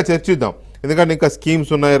కొన్ని, ఇంకా చర్చిద్దాం. ఎందుకంటే ఇంకా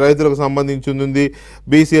స్కీమ్స్ ఉన్నాయి, రైతులకు సంబంధించింది ఉంది,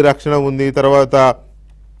 బీసీ రక్షణ ఉంది, తర్వాత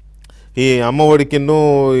ఈ అమ్మఒడికిన్ను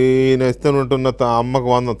ఈయన ఇస్తుంటున్న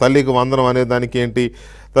అమ్మకు తల్లికి వందనం అనే దానికి ఏంటి,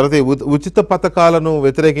 తర్వాత ఉచిత పథకాలను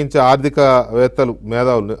వ్యతిరేకించే ఆర్థికవేత్తలు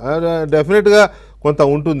మేధావులు డెఫినెట్గా కొంత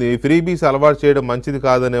ఉంటుంది. ఫ్రీబీస్ అలవాటు చేయడం మంచిది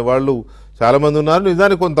కాదనే వాళ్ళు చాలామంది ఉన్నారు.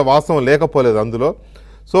 నిజానికి కొంత వాస్తవం లేకపోలేదు అందులో.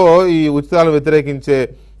 సో ఈ ఉచితాలను వ్యతిరేకించే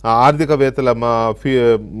ఆర్థికవేత్తల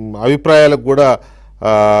అభిప్రాయాలకు కూడా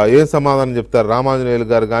ఏం సమాధానం చెప్తారు రామాంజనేయులు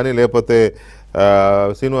గారు కానీ, లేకపోతే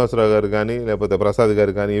శ్రీనివాసరావు గారు కానీ, లేకపోతే ప్రసాద్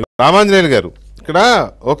గారు కానీ. రామాంజనేయులు గారు ఇక్కడ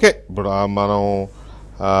ఓకే, ఇప్పుడు మనం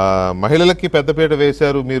మహిళలకి పెద్దపీట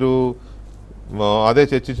వేశారు మీరు, అదే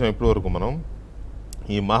చర్చించాం ఇప్పటి వరకు మనం.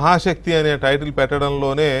 ఈ మహాశక్తి అనే టైటిల్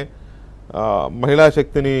పెట్టడంలోనే మహిళా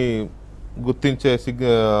శక్తిని గుర్తించే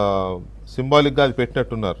సింబాలిక్గా అది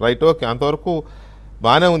పెట్టినట్టున్నారు. రైట్, ఓకే, అంతవరకు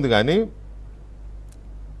బాగానే ఉంది. కానీ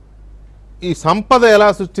ఈ సంపద ఎలా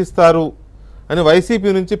సృష్టిస్తారు అని వైసీపీ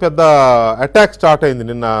నుంచి పెద్ద అటాక్ స్టార్ట్ అయింది.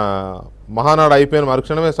 నిన్న మహానాడు అయిపోయిన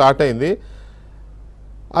మరుక్షణమే స్టార్ట్ అయింది.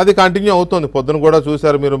 అది కంటిన్యూ అవుతుంది. పొద్దున కూడా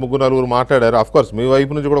చూశారు మీరు, 3-4 మాట్లాడారు. అఫ్కోర్స్ మీ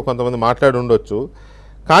వైపు నుంచి కూడా కొంతమంది మాట్లాడి ఉండొచ్చు.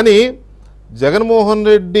 కానీ జగన్మోహన్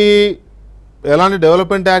రెడ్డి ఎలాంటి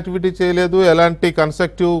డెవలప్మెంట్ యాక్టివిటీ చేయలేదు, ఎలాంటి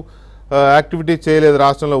కన్స్ట్రక్టివ్ యాక్టివిటీ చేయలేదు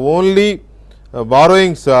రాష్ట్రంలో. ఓన్లీ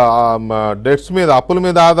బారోయింగ్స్, డెట్స్ మీద, అప్పుల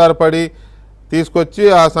మీద ఆధారపడి తీసుకొచ్చి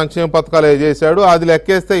ఆ సంక్షేమ పథకాలు చేశాడు. అది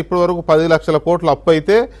లెక్కేస్తే ఇప్పటి వరకు 10 లక్షల కోట్లు అప్పు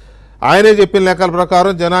అయితే, ఆయనే చెప్పిన లెక్కల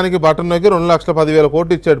ప్రకారం జనానికి బటన్ నొక్కి 2,10,000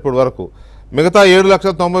 కోట్లు ఇచ్చాడు ఇప్పటి వరకు. మిగతా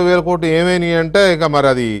 7,90,000 కోట్లు ఏమైనాయి అంటే ఇక మరి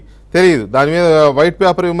అది తెలియదు. దాని మీద వైట్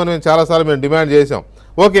పేపర్ ఇవ్వమని మేము చాలాసార్లు మేము డిమాండ్ చేసాం.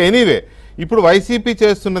 ఓకే, ఎనీవే ఇప్పుడు వైసీపీ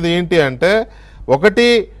చేస్తున్నది ఏంటి అంటే, ఒకటి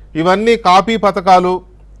ఇవన్నీ కాపీ పథకాలు,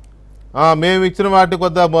 మేము ఇచ్చిన వాటిని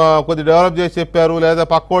కొద్ది డెవలప్ చేసి చెప్పారు, లేదా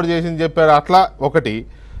పక్కోడు చేసింది చెప్పారు, అట్లా ఒకటి.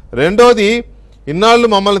 రెండోది, ఇన్నాళ్ళు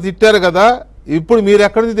మమ్మల్ని తిట్టారు కదా, ఇప్పుడు మీరు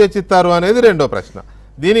ఎక్కడి నుంచి తెచ్చిస్తారు అనేది రెండో ప్రశ్న.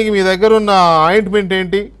 దీనికి మీ దగ్గర ఉన్న ఆయింట్మెంట్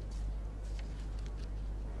ఏంటి?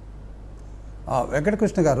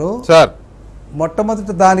 వెంకటకృష్ణ గారు సార్,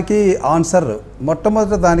 మొట్టమొదటి దానికి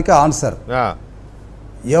ఆన్సర్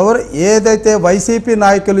ఎవరు ఏదైతే వైసీపీ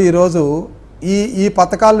నాయకులు ఈరోజు ఈ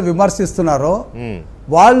పథకాలను విమర్శిస్తున్నారో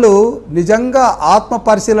వాళ్ళు నిజంగా ఆత్మ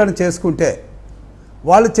పరిశీలన చేసుకుంటే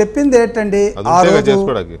వాళ్ళు చెప్పింది ఏంటండి,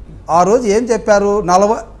 ఆ రోజు ఏం చెప్పారు?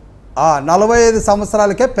 45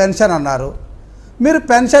 సంవత్సరాలకే పెన్షన్ అన్నారు. మీరు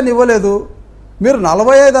పెన్షన్ ఇవ్వలేదు, మీరు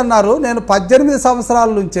 45 అన్నారు. నేను 18 సంవత్సరాల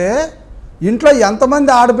నుంచే ఇంట్లో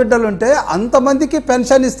ఎంతమంది ఆడబిడ్డలు ఉంటే అంతమందికి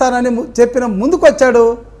పెన్షన్ ఇస్తానని చెప్పిన ముందుకు వచ్చాడు.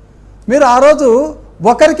 మీరు ఆ రోజు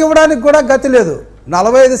ఒకరికి ఇవ్వడానికి కూడా గతి లేదు.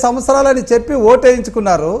 45 సంవత్సరాలని చెప్పి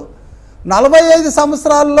ఓటేయించుకున్నారు. 45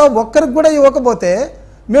 సంవత్సరాల్లో ఒక్కరికి కూడా ఇవ్వకపోతే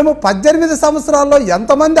మేము 18 సంవత్సరాల్లో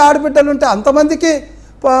ఎంతమంది ఆడబిడ్డలు ఉంటే అంతమందికి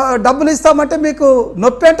డబ్బులు ఇస్తామంటే మీకు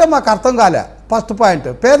నొప్పి అంటే మాకు అర్థం కాలే. First point.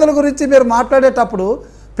 పేదల గురించి మీరు మాట్లాడేటప్పుడు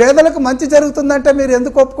పేదలకు మంచి జరుగుతుందంటే మీరు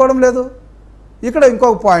ఎందుకు ఒప్పుకోవడం లేదు? ఇక్కడ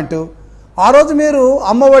ఇంకొక పాయింట్. ఆ రోజు మీరు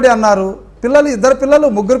అమ్మఒడి అన్నారు. పిల్లలు 2 పిల్లలు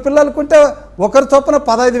 3 పిల్లలకుంటే ఒకరి చొప్పున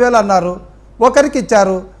 15,000 అన్నారు. ఒకరికి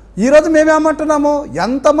ఇచ్చారు. ఈరోజు మేమేమంటున్నాము,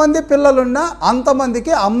 ఎంతమంది పిల్లలున్నా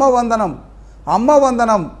అంతమందికి అమ్మ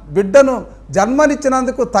వందనం బిడ్డను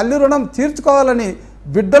జన్మనిచ్చినందుకు తల్లి రుణం తీర్చుకోవాలని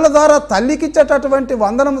బిడ్డల ద్వారా తల్లికి ఇచ్చేటటువంటి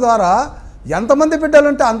వందనం ద్వారా ఎంతమంది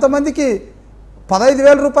బిడ్డలుంటే అంతమందికి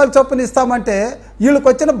 15,000 రూపాయలు చొప్పున ఇస్తామంటే వీళ్ళకి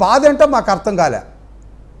వచ్చిన బాధ ఏంటో మాకు అర్థం కాలే.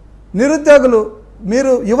 నిరుద్యోగులు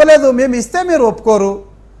మీరు ఇవ్వలేదు, మేము ఇస్తే మీరు ఒప్పుకోరు.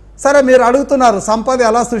 సరే, మీరు అడుగుతున్నారు సంపద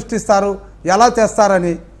ఎలా సృష్టిస్తారు, ఎలా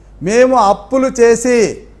తెస్తారని. మేము అప్పులు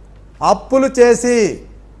చేసి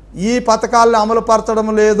ఈ పథకాలను అమలుపరచడం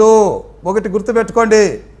లేదు. ఒకటి గుర్తుపెట్టుకోండి,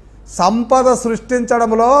 సంపద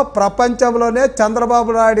సృష్టించడంలో ప్రపంచంలోనే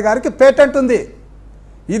చంద్రబాబు నాయుడు గారికి పేటెంట్ ఉంది.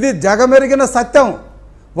 ఇది జగమెరిగిన సత్యం.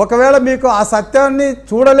 ఒకవేళ మీకు ఆ సత్యాన్ని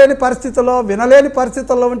చూడలేని పరిస్థితుల్లో, వినలేని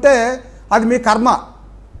పరిస్థితుల్లో ఉంటే అది మీ కర్మ.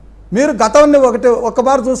 మీరు గతాన్ని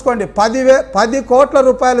ఒకబారు చూసుకోండి. 10 కోట్ల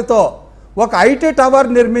రూపాయలతో ఒక ఐటీ టవర్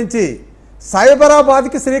నిర్మించి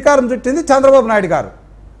సైబరాబాద్కి శ్రీకారం చుట్టింది చంద్రబాబు నాయుడు గారు.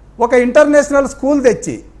 ఒక ఇంటర్నేషనల్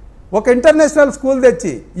స్కూల్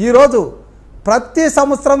తెచ్చి ఈరోజు ప్రతి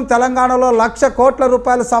సంవత్సరం తెలంగాణలో 1,00,000 కోట్ల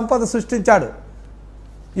రూపాయల సంపద సృష్టించాడు.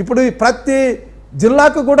 ఇప్పుడు ప్రతి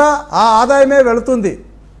జిల్లాకు కూడా ఆ ఆదాయమే వెళుతుంది.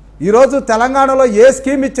 ఈరోజు తెలంగాణలో ఏ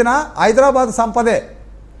స్కీమ్ ఇచ్చినా హైదరాబాద్ సంపదే.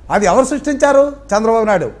 అది ఎవరు సృష్టించారు? చంద్రబాబు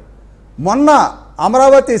నాయుడు. మొన్న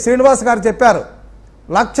అమరావతి శ్రీనివాస్ గారు చెప్పారు,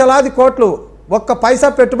 లక్షలాది కోట్లు, ఒక్క పైసా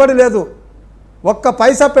పెట్టుబడి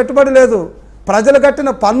లేదు. ప్రజలు కట్టిన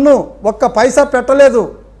పన్ను ఒక్క పైసా పెట్టలేదు.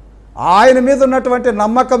 ఆయన మీద ఉన్నటువంటి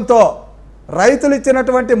నమ్మకంతో రైతులు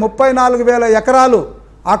ఇచ్చినటువంటి 34,000 ఎకరాలు,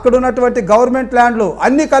 అక్కడున్నటువంటి గవర్నమెంట్ ల్యాండ్లు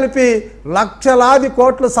అన్నీ కలిపి లక్షలాది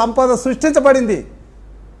కోట్లు సంపద సృష్టించబడింది.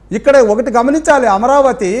 ఇక్కడ ఒకటి గమనించాలి,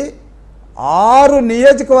 అమరావతి 6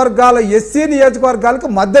 నియోజకవర్గాల ఎస్సీ నియోజకవర్గాలకు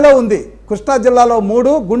మధ్యలో ఉంది. కృష్ణా జిల్లాలో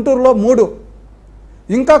 3, గుంటూరులో 3,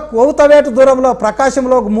 ఇంకా కోతవేట దూరంలో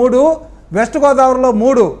ప్రకాశంలో 3, వెస్ట్ గోదావరిలో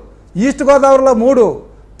 3, ఈస్ట్ గోదావరిలో 3,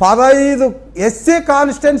 15 ఎస్సీ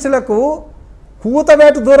కాన్స్టిట్యున్సీలకు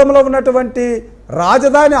కూతవేట దూరంలో ఉన్నటువంటి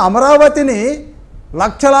రాజధాని అమరావతిని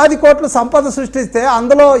లక్షలాది కోట్లు సంపద సృష్టిస్తే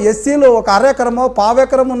అందులో ఎస్సీలు ఒక అరెకరమో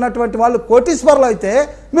పావెకరం ఉన్నటువంటి వాళ్ళు కోటీశ్వరులు అయితే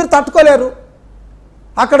మీరు తట్టుకోలేరు.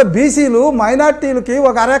 అక్కడ బీసీలు మైనార్టీలకి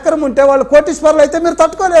ఒక అరెకరం ఉంటే వాళ్ళు కోటీశ్వరులు అయితే మీరు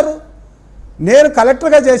తట్టుకోలేరు. నేను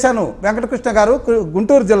కలెక్టర్గా చేశాను వెంకటకృష్ణ గారు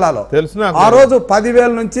గుంటూరు జిల్లాలో. ఆ రోజు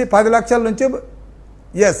 10,000 నుంచి 10 లక్షల నుంచి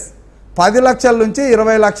 10 లక్షల నుంచి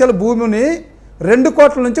 20 లక్షల భూమిని 2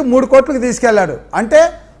 కోట్ల నుంచి 3 కోట్లకు తీసుకెళ్లాడు. అంటే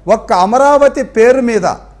ఒక్క అమరావతి పేరు మీద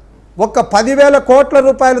ఒక్క 10,000 కోట్ల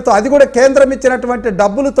రూపాయలతో, అది కూడా కేంద్రం ఇచ్చినటువంటి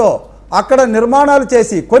డబ్బులతో అక్కడ నిర్మాణాలు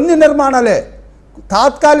చేసి, కొన్ని నిర్మాణాలే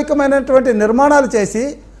తాత్కాలికమైనటువంటి నిర్మాణాలు చేసి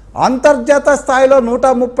అంతర్జాతీయ స్థాయిలో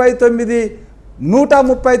 139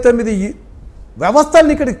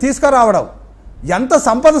 వ్యవస్థల్ని ఇక్కడికి తీసుకురావడం ఎంత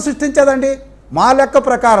సంపద సృష్టించదండి. మా లెక్క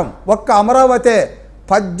ప్రకారం ఒక్క అమరావతి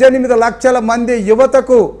 18 లక్షల మంది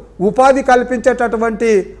యువతకు ఉపాధి కల్పించేటటువంటి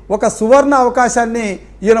ఒక సువర్ణ అవకాశాన్ని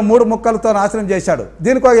ఈయన 3 ముక్కలతో నాశనం చేశాడు.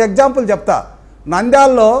 దీనికి ఒక ఎగ్జాంపుల్ చెప్తా.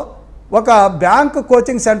 నంద్యాలలో ఒక బ్యాంక్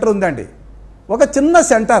కోచింగ్ సెంటర్ ఉందండి, ఒక చిన్న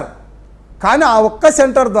సెంటర్. కానీ ఆ ఒక్క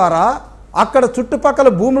సెంటర్ ద్వారా అక్కడ చుట్టుపక్కల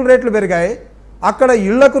భూముల రేట్లు పెరిగాయి, అక్కడ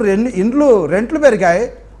ఇండ్లు రెంట్లు పెరిగాయి,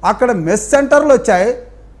 అక్కడ మెస్ సెంటర్లు వచ్చాయి,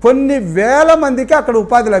 కొన్ని వేల మందికి అక్కడ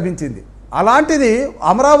ఉపాధి లభించింది. అలాంటిది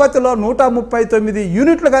అమరావతిలో 139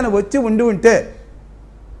 యూనిట్లు కానీ వచ్చి ఉంటే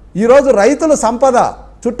ఈరోజు రైతుల సంపద,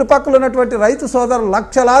 చుట్టుపక్కల ఉన్నటువంటి రైతు సోదరులు,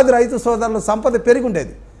 లక్షలాది రైతు సోదరుల సంపద పెరిగి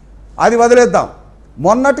ఉండేది. అది వదిలేద్దాం.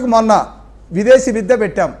 మొన్నటికి మొన్న విదేశీ విద్య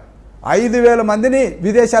పెట్టాం, 5,000 మందిని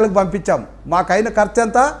విదేశాలకు పంపించాం. మాకైన ఖర్చు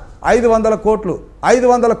ఎంత? 500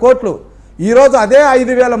 కోట్లు. ఈరోజు అదే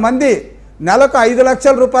 5,000 మంది నెలకు 5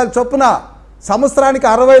 లక్షల రూపాయల చొప్పున సంవత్సరానికి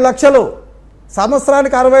 60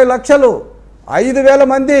 లక్షలు, 5,000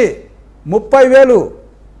 మంది 30,000,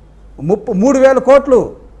 3,000 కోట్లు.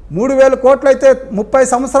 3,000 కోట్లు అయితే 30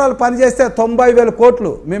 సంవత్సరాలు పనిచేస్తే 90,000 కోట్లు.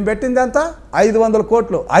 మేము పెట్టింది ఎంత? 500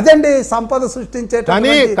 కోట్లు. అదండి సంపద సృష్టించే.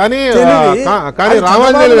 కానీ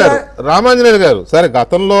రామాంజనేయులు గారు సరే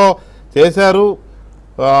గతంలో చేశారు,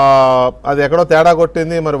 అది ఎక్కడో తేడా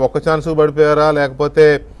కొట్టింది. మరి ఒక్క ఛాన్స్ పడిపోయారా, లేకపోతే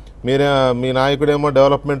మీ నాయకుడేమో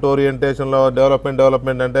డెవలప్మెంట్ ఓరియంటేషన్లో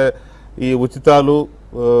డెవలప్మెంట్ అంటే ఈ ఉచితాలు,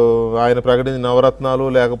 ఆయన ప్రకటించిన నవరత్నాలు,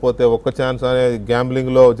 లేకపోతే ఒక్క ఛాన్స్ అనే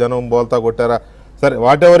గ్యాంబ్లింగ్లో జనం బోల్తా కొట్టారా? సరే,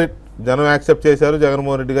 వాట్ ఎవర్ ఇట్, జనం యాక్సెప్ట్ చేశారు,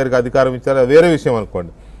 జగన్మోహన్ రెడ్డి గారికి అధికారం ఇచ్చారు, అది వేరే విషయం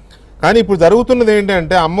అనుకోండి. కానీ ఇప్పుడు జరుగుతున్నది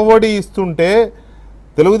ఏంటంటే అమ్మఒడి ఇస్తుంటే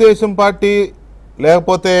తెలుగుదేశం పార్టీ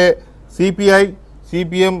లేకపోతే సిపిఐ,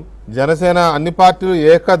 సిపిఎం, జనసేన అన్ని పార్టీలు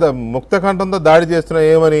ముక్తకంఠంతో దాడి చేస్తున్నాయి.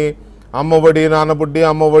 ఏమని? అమ్మఒడి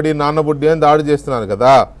నాన్నబుడ్డి అని దాడి చేస్తున్నారు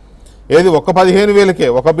కదా. ఏది ఒక్క 15,000కే,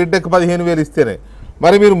 ఒక బిడ్డకి 15,000 ఇస్తేనే.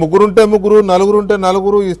 మరి మీరు ముగ్గురుంటే ముగ్గురు, నలుగురుంటే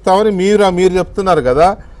నలుగురు ఇస్తామని మీరు చెప్తున్నారు కదా.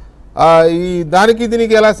 ఈ దానికి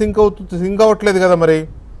దీనికి ఎలా సింక్ అవ్వట్లేదు కదా మరి.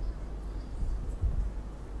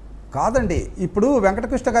 కాదండి, ఇప్పుడు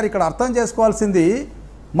వెంకటకృష్ణ గారు ఇక్కడ అర్థం చేసుకోవాల్సింది,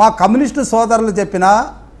 మా కమ్యూనిస్టు సోదరులు చెప్పినా,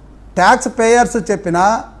 ట్యాక్స్ పేయర్స్ చెప్పినా,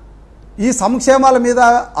 ఈ సంక్షేమాల మీద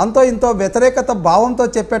అంతో ఇంతో వ్యతిరేకత భావంతో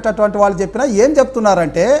చెప్పేటటువంటి వాళ్ళు చెప్పినా ఏం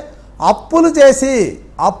చెప్తున్నారంటే అప్పులు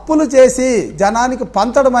చేసి జనానికి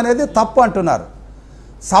పంచడం అనేది తప్పు అంటున్నారు.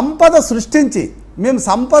 మేము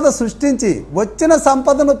సంపద సృష్టించి వచ్చిన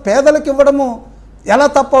సంపదను పేదలకు ఇవ్వడము ఎలా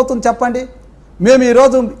తప్పు అవుతుంది చెప్పండి. మేము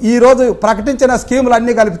ఈరోజు ప్రకటించిన స్కీములు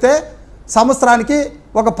అన్నీ కలిపితే సంవత్సరానికి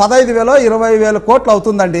ఒక 15,000 20,000 కోట్లు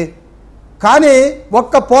అవుతుందండి. కానీ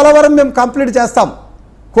ఒక్క పోలవరం మేము కంప్లీట్ చేస్తాం. 1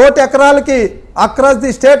 కోటి ఎకరాలకి అక్రాస్ ది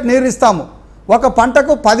స్టేట్ నీరు ఇస్తాము. ఒక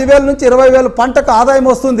పంటకు 10,000 నుంచి 20,000 పంటకు ఆదాయం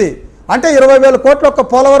వస్తుంది. అంటే 20,000 కోట్లు ఒక్క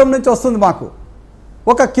పోలవరం నుంచి వస్తుంది మాకు.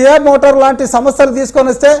 ఒక కియా మోటార్ లాంటి సంస్థలు తీసుకొని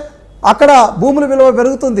వస్తే అక్కడ భూముల విలువ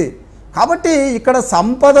పెరుగుతుంది. కాబట్టి ఇక్కడ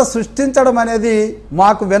సంపద సృష్టించడం అనేది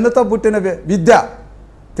మాకు వెన్నతో పుట్టిన విద్య.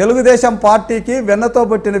 తెలుగుదేశం పార్టీకి వెన్నతో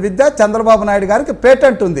పుట్టిన విద్య చంద్రబాబు నాయుడు గారికి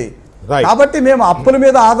పేటెంట్ ఉంది. కాబట్టి మేము అప్పుల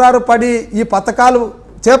మీద ఆధారపడి ఈ పథకాలు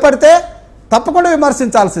చేపడితే తప్పకుండా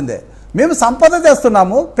విమర్శించాల్సిందే. మేము సంపద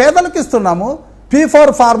తెస్తున్నాము, పేదలకు ఇస్తున్నాము. P4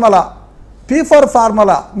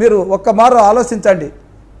 ఫార్ములా మీరు ఒక్కమారు ఆలోచించండి.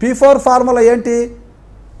 P4 ఫార్ములా ఏంటి?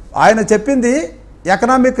 ఆయన చెప్పింది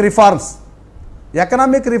ఎకనామిక్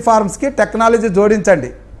రిఫార్మ్స్కి టెక్నాలజీ జోడించండి,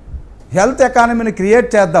 హెల్త్ ఎకానమీని క్రియేట్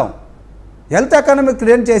చేద్దాం, హెల్త్ ఎకానమీ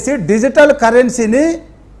క్రియేట్ చేసి డిజిటల్ కరెన్సీని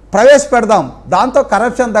ప్రవేశపెడదాం, దాంతో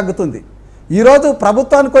కరప్షన్ తగ్గుతుంది. ఈరోజు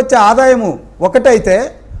ప్రభుత్వానికి వచ్చే ఆదాయము ఒకటైతే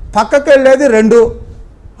పక్కకి వెళ్ళేది 2.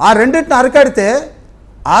 ఆ రెండింటిని అరికడితే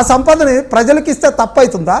ఆ సంపదని ప్రజలకి ఇస్తే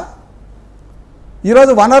తప్పవుతుందా?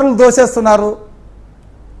 ఈరోజు వనరులు దోసేస్తున్నారు,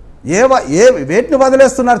 వేటిని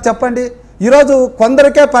వదిలేస్తున్నారు చెప్పండి. ఈరోజు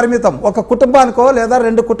కొందరికే పరిమితం, ఒక కుటుంబానికో లేదా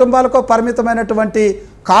 2 కుటుంబాలకో పరిమితమైనటువంటి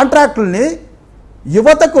కాంట్రాక్టుల్ని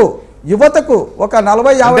యువతకు ఒక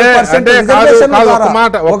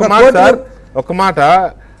 40-50% ఒక మాట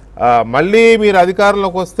మళ్ళీ మీరు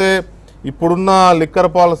అధికారంలోకి వస్తే ఇప్పుడున్న లిక్కర్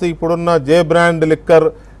పాలసీ, ఇప్పుడున్న జే బ్రాండ్ లిక్కర్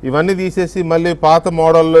ఇవన్నీ తీసేసి మళ్ళీ పాత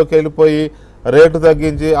మోడల్లోకి వెళ్ళిపోయి రేటు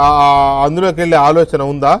తగ్గించి అందులోకి వెళ్ళే ఆలోచన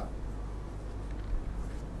ఉందా?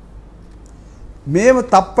 మేము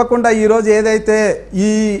తప్పకుండా ఈరోజు ఏదైతే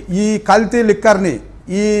ఈ కల్తీ లిక్కర్ని,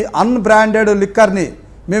 ఈ అన్బ్రాండెడ్ లిక్కర్ని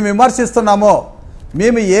మేము విమర్శిస్తున్నామో,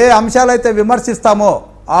 మేము ఏ అంశాలైతే విమర్శిస్తామో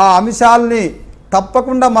ఆ అంశాలని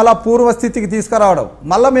తప్పకుండా మళ్ళా పూర్వస్థితికి తీసుకురావడం.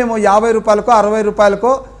 మళ్ళీ మేము 50 రూపాయలకో 60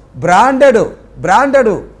 రూపాయలకో బ్రాండెడ్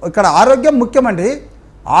ఇక్కడ ఆరోగ్యం ముఖ్యమండి.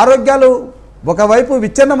 ఆరోగ్యాలు ఒకవైపు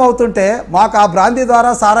విచ్ఛిన్నం అవుతుంటే మాకు ఆ బ్రాందీ ద్వారా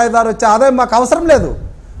సారాయి ద్వారా వచ్చే ఆదాయం మాకు అవసరం లేదు.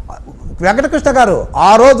 వెంకటకృష్ణ గారు ఆ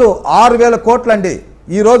రోజు 6,000 కోట్లు అండి,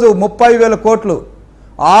 ఈరోజు 30,000 కోట్లు.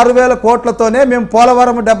 6,000 కోట్లతోనే మేము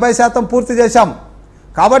పోలవరం 70% పూర్తి చేశాం.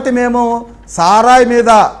 కాబట్టి మేము సారాయి మీద,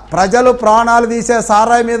 ప్రజలు ప్రాణాలు తీసే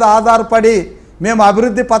సారాయి మీద ఆధారపడి మేము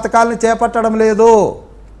అభివృద్ధి పథకాలను చేపట్టడం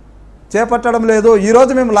లేదు.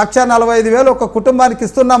 ఈరోజు మేము 1,45,000 ఒక కుటుంబానికి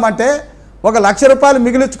ఇస్తున్నామంటే 1,00,000 రూపాయలు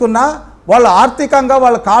మిగిలించుకున్నా వాళ్ళు ఆర్థికంగా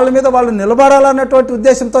వాళ్ళ కాళ్ళ మీద వాళ్ళు నిలబడాలన్నటువంటి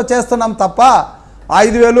ఉద్దేశంతో చేస్తున్నాం తప్ప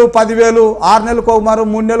 5,000 10,000 6 నెలలకు ఒకమారు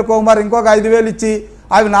 3 నెలలకు ఒకమారు ఇంకొక 5,000 ఇచ్చి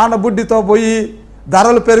అవి నాన్నబుడ్డితో పోయి,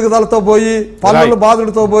 ధరలు పెరుగుదలతో పోయి, పన్నుల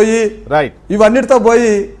బాధలతో పోయి, ఇవన్నిటితో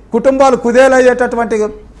పోయి కుటుంబాలు కుదేలయ్యేటటువంటి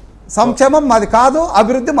సంక్షేమం మాది కాదు,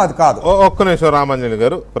 అభివృద్ధి మాది కాదు. ఒక్క నిమిషం రామాంజలి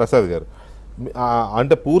గారు, ప్రసాద్ గారు,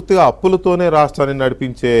 అంటే పూర్తిగా అప్పులతోనే రాష్ట్రాన్ని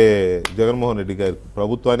నడిపించే జగన్మోహన్ రెడ్డి గారి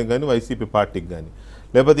ప్రభుత్వానికి కానీ వైసీపీ పార్టీకి కానీ,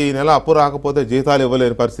 లేకపోతే ఈ నెల అప్పు రాకపోతే జీతాలు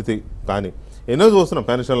ఇవ్వలేని పరిస్థితి కానీ ఎన్నో చూస్తున్నాం.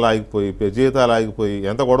 పెన్షన్లు ఆగిపోయి, జీతాలు ఆగిపోయి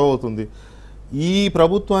ఎంత గొడవ అవుతుంది. ఈ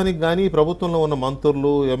ప్రభుత్వానికి కానీ, ప్రభుత్వంలో ఉన్న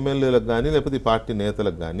మంత్రులు ఎమ్మెల్యేలకు కానీ, లేకపోతే ఈ పార్టీ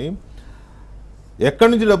నేతలకు కానీ ఎక్కడి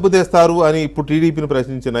నుంచి డబ్బు తెస్తారు అని ఇప్పుడు టీడీపీని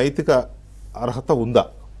ప్రశ్నించే నైతిక అర్హత ఉందా?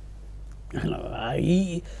 ఈ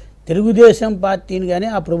తెలుగుదేశం పార్టీని కానీ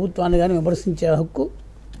ఆ ప్రభుత్వాన్ని కానీ విమర్శించే హక్కు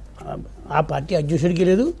ఆ పార్టీ అధ్యక్షుడికి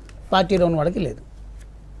లేదు, పార్టీలో ఉన్న వాడికి లేదు.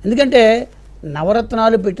 ఎందుకంటే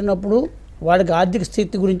నవరత్నాలు పెట్టినప్పుడు వాడికి ఆర్థిక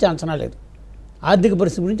స్థితి గురించి అంచనా లేదు, ఆర్థిక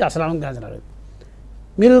పరిస్థితి గురించి అసలు అంచనా లేదు.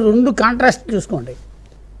 మీరు 2 కాంట్రాస్ట్ చూసుకోండి.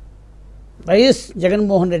 వైఎస్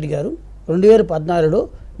జగన్మోహన్ రెడ్డి గారు 2014లో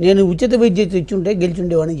నేను ఉచిత విద్యుత్ ఇచ్చుంటే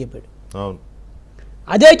గెలిచుండేవాడిని చెప్పాడు.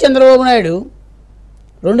 అదే చంద్రబాబు నాయుడు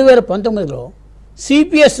 2019లో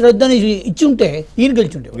సిపిఎస్ రద్దని ఇచ్చుంటే ఈయన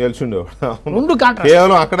గెలిచుండేవాడు. 2 కాంట్రాక్ట్.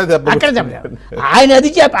 ఆయన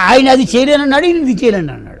అది చేయలేనన్నాడు, ఈయన ఇది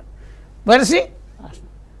చేయలేనన్నాడు. వరసి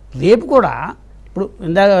రేపు కూడా ఇప్పుడు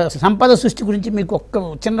ఇందాక సంపద సృష్టి గురించి మీకు ఒక్క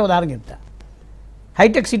చిన్న ఉదాహరణ చెప్తా.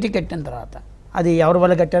 హైటెక్ సిటీ కట్టిన తర్వాత అది ఎవరి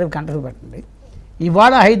వల్ల కట్టారో కంట్రోల్ పెట్టండి.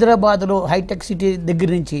 ఇవాళ హైదరాబాద్లో హైటెక్ సిటీ దగ్గర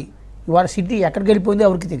నుంచి ఇవాళ సిటీ ఎక్కడికి వెళ్ళిపోయిందో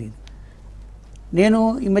ఎవరికి తెలియదు. నేను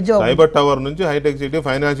ఈ మధ్య సైబర్ టవర్ నుంచి హైటెక్ సిటీ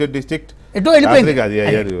ఫైనాన్షియల్ డిస్ట్రిక్ట్ ఎటో వెళ్ళిపోయింది.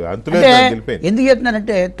 ఎందుకు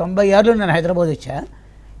చెప్తున్నానంటే 96లో నేను హైదరాబాద్ వచ్చా,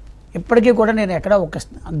 ఇప్పటికీ కూడా నేను ఎక్కడ ఒక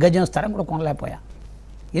గజం స్థలం కూడా కొనలేకపోయా.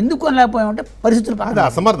 ఎందుకు కొనలేకపోయామంటే పరిస్థితులు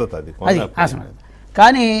అసమర్థత. అది అసమర్థత.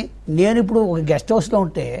 కానీ నేను ఇప్పుడు ఒక గెస్ట్ హౌస్లో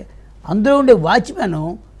ఉంటే అందులో ఉండే వాచ్మెన్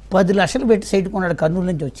 10 లక్షలు పెట్టి సైట్ కొన్నాడు కర్నూలు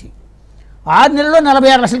నుంచి వచ్చి. 6 నెలల్లో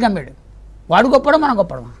 46 లక్షలకి అమ్మాడు. వాడు గొప్పడం మనం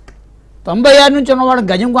గొప్పడమా? 96 నుంచి ఉన్నవాడు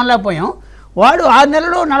గజం కొనలేకపోయాం, వాడు 6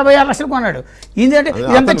 నెలల్లో 46 లక్షలు కొన్నాడు. ఏంటంటే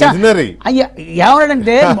ఇదంతా అయ్యా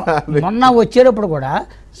ఏమన్నాడంటే మొన్న వచ్చేటప్పుడు కూడా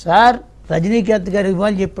సార్ రజనీకాంత్ గారు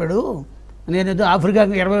ఇవ్వాలి చెప్పాడు, నేను ఏదో ఆఫ్రికా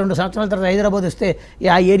 22 సంవత్సరాల తర్వాత హైదరాబాద్ వస్తే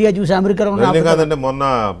ఆ ఏరియా చూసి అమెరికాలో ఉన్న మొన్న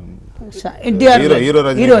ఎన్టీఆర్ హీరో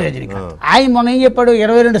రజనీకాంత్ ఆయన మొన్న ఏం చెప్పాడు,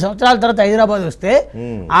 22 సంవత్సరాల తర్వాత హైదరాబాద్ వస్తే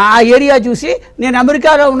ఆ ఏరియా చూసి నేను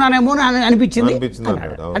అమెరికాలో ఉన్నానేమో అని అనిపించింది.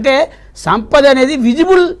 అంటే సంపద అనేది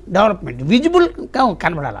విజిబుల్ డెవలప్మెంట్, విజిబుల్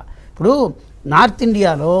కనబడాలి. ఇప్పుడు నార్త్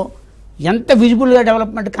ఇండియాలో ఎంత విజిబుల్గా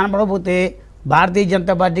డెవలప్మెంట్ కనబడకపోతే భారతీయ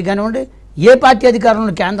జనతా పార్టీ కానివ్వండి, ఏ పార్టీ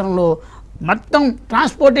అధికారంలో కేంద్రంలో మొత్తం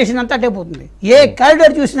ట్రాన్స్పోర్టేషన్ అంతా అటైపోతుంది. ఏ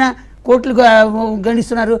కారిడార్ చూసినా కోట్లు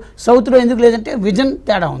గణిస్తున్నారు. సౌత్లో ఎందుకు లేదంటే విజన్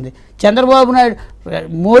తేడా ఉంది. చంద్రబాబు నాయుడు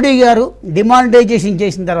మోడీ గారు డిమానిటైజేషన్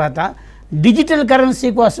చేసిన తర్వాత డిజిటల్ కరెన్సీ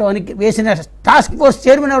కోసం అని వేసిన టాస్క్ ఫోర్స్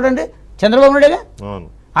చైర్మన్ ఎవరండి? చంద్రబాబు నాయుడుగా.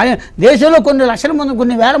 ఆయన దేశంలో కొన్ని లక్షల మంది,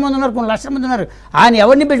 కొన్ని వేల మంది ఉన్నారు, కొన్ని లక్షల మంది ఉన్నారు. ఆయన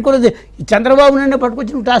ఎవరిని పెట్టుకోలేదు, చంద్రబాబు నాయుడు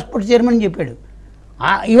పట్టుకొచ్చి నువ్వు టాస్క్ ఫోర్స్ చైర్మన్ అని చెప్పాడు.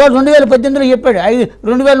 ఇవాళ 2018లో చెప్పాడు,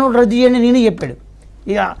 2000 రద్దు చేయండి నేనే చెప్పాడు.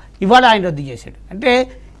 ఇవాళ ఆయన రద్దు చేశాడు. అంటే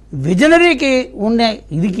విజనరీకి ఉన్న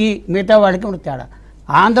ఇదికి మిగతా వాడికి ఉన్న తేడా.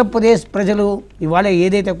 ఆంధ్రప్రదేశ్ ప్రజలు ఇవాళ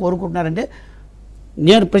ఏదైతే కోరుకుంటున్నారంటే,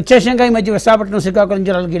 నేను ప్రత్యక్షంగా ఈ మధ్య విశాఖపట్నం శ్రీకాకుళం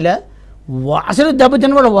జిల్లాలకు వెళ్ళా, అసలు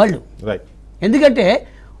దెబ్బతిన్న వాళ్ళు. ఎందుకంటే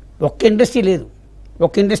ఒక్క ఇండస్ట్రీ లేదు,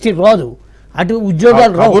 ఒక్క ఇండస్ట్రీ రాదు, అటు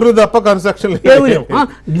ఉద్యోగాలు రావు తప్ప కన్స్ట్రక్షన్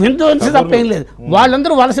తప్ప ఏం లేదు.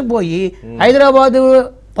 వాళ్ళందరూ వలసపోయి హైదరాబాదు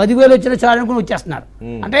 10,000 వచ్చిన చాలనుకుని వచ్చేస్తున్నారు.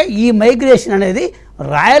 అంటే ఈ మైగ్రేషన్ అనేది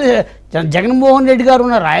జగన్మోహన్ రెడ్డి గారు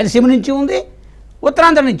ఉన్న రాయలసీమ నుంచి ఉంది,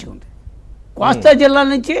 ఉత్తరాంధ్ర నుంచి ఉంది, కోస్తా జిల్లాల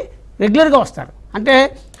నుంచి రెగ్యులర్గా వస్తారు. అంటే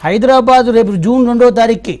హైదరాబాద్ రేపు జూన్ 2వ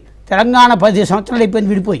తారీఖుకి తెలంగాణ 10 సంవత్సరాలు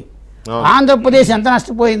అయిపోయింది విడిపోయి. ఆంధ్రప్రదేశ్ ఎంత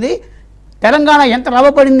నష్టపోయింది, తెలంగాణ ఎంత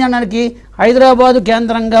లాభపడింది అనడానికి హైదరాబాదు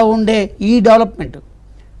కేంద్రంగా ఉండే ఈ డెవలప్మెంట్.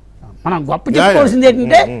 మనం గొప్ప చెప్పుకోవాల్సింది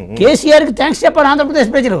ఏంటంటే కేసీఆర్కి థ్యాంక్స్ చెప్పాలి ఆంధ్రప్రదేశ్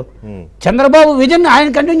ప్రజలు. చంద్రబాబు విజన్ ఆయన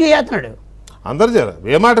కంటిన్యూ చేస్తున్నాడు. అందరు చేయాలి.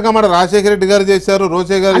 ఏమాట కమాట రాజశేఖర రెడ్డి గారు చేశారు,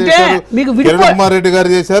 రోసే గారు చేశారు, కిరణ్ కుమార్ రెడ్డి గారు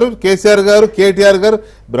చేశారు, కేసీఆర్ గారు, కేటీఆర్ గారు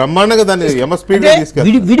బ్రహ్మాండంగా దాన్ని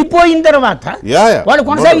విడిపోయిన తర్వాత వాళ్ళు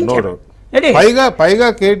కొనసాగించారు. పైగా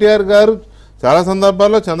కేటీఆర్ గారు చాలా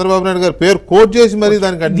సందర్భాల్లో చంద్రబాబు నాయుడు గారు పేరు కోట్ చేసి మరి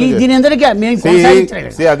దానికి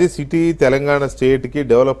అది సిటీ తెలంగాణ స్టేట్ కి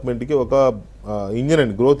డెవలప్మెంట్ కి ఒక ఇంజిన్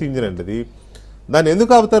అండి, గ్రోత్ ఇంజిన్ అండి. అది దాన్ని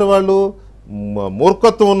ఎందుకు ఆపుతారు వాళ్ళు?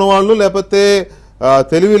 మూర్ఖత్వం ఉన్నవాళ్ళు, లేకపోతే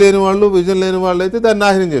తెలివి లేని వాళ్ళు, విజన్ లేని వాళ్ళు అయితే దాన్ని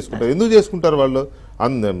నాశనం చేసుకుంటారు. ఎందుకు చేసుకుంటారు వాళ్ళు?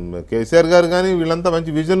 కేసీఆర్ గారు కానీ వీళ్ళంతా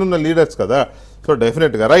మంచి విజన్ ఉన్న లీడర్స్ కదా. సో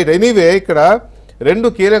డెఫినెట్గా రైట్. ఎనీవే ఇక్కడ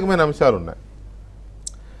 2 కీలకమైన అంశాలు ఉన్నాయి.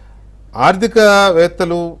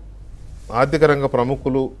 ఆర్థికవేత్తలు, ఆర్థిక రంగ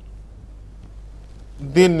ప్రముఖులు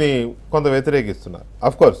దీన్ని కొంత వ్యతిరేకిస్తున్నారు.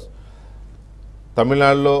 అఫ్కోర్స్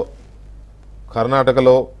తమిళనాడులో,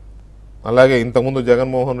 కర్ణాటకలో, అలాగే ఇంతకుముందు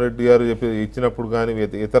జగన్మోహన్ రెడ్డి గారు ఇచ్చినప్పుడు కానీ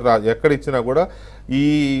ఇతర ఎక్కడ ఇచ్చినా కూడా ఈ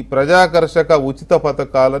ప్రజాకర్షక ఉచిత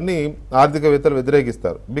పథకాలని ఆర్థికవేత్తలు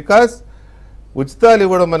వ్యతిరేకిస్తారు. బికాస్ ఉచితాలు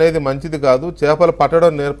ఇవ్వడం అనేది మంచిది కాదు, చేపలు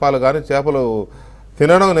పట్టడం నేర్పాలి కానీ చేపలు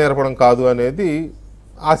తినడం నేర్పడం కాదు అనేది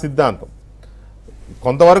ఆ సిద్ధాంతం.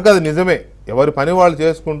 కొంతవరకు అది నిజమే. ఎవరి పని వాళ్ళు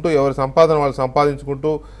చేసుకుంటూ, ఎవరి సంపాదన వాళ్ళు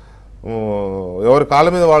సంపాదించుకుంటూ, ఎవరి కాళ్ళ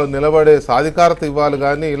మీద వాళ్ళు నిలబడే సాధికారత ఇవ్వాలి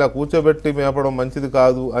కానీ ఇలా కూర్చోబెట్టి మేపడం మంచిది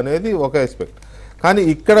కాదు అనేది ఒక ఆస్పెక్ట్. కానీ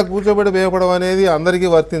ఇక్కడ కూర్చోబెట్టి మేపడం అనేది అందరికీ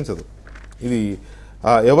వర్తించదు. ఇది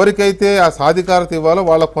ఎవరికైతే ఆ సాధికారత ఇవ్వాలో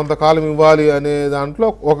వాళ్ళకు కొంతకాలం ఇవ్వాలి అనే దాంట్లో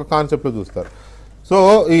ఒక కాన్సెప్ట్లో చూస్తారు. సో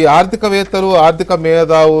ఈ ఆర్థికవేత్తలు, ఆర్థిక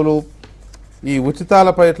మేధావులు ఈ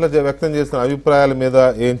ఉచితాలపై ఇట్లా వ్యక్తం చేసిన అభిప్రాయాల మీద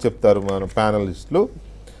ఏం చెప్తారు మన ప్యానలిస్టులు?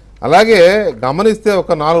 అలాగే గమనిస్తే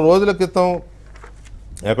ఒక 4 రోజుల క్రితం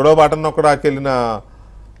ఎక్కడో బటన్ ఒక్కడాకెళ్ళిన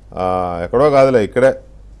ఎక్కడో కాదులే ఇక్కడే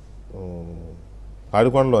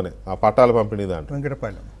ఆడికొండలోనే ఆ పట్టాల పంపిణీ దాంట్లో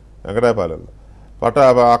వెంకటాయపాలెంలో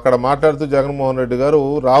అక్కడ మాట్లాడుతూ జగన్మోహన్ రెడ్డి గారు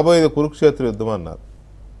రాబోయేది కురుక్షేత్ర యుద్ధం అన్నారు.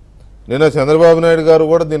 నిన్న చంద్రబాబు నాయుడు గారు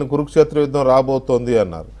కూడా దీని కురుక్షేత్ర యుద్ధం రాబోతోంది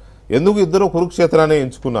అన్నారు. ఎందుకు ఇద్దరు కురుక్షేత్రాన్ని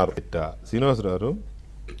ఎంచుకున్నారు? శ్రీనివాసరావు గారు,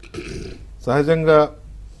 సహజంగా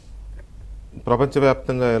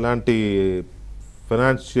ప్రపంచవ్యాప్తంగా ఎలాంటి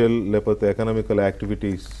ఫైనాన్షియల్ లేకపోతే ఎకనామికల్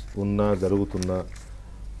యాక్టివిటీస్ ఉన్నా జరుగుతున్నా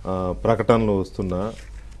ప్రకటనలు వస్తున్నా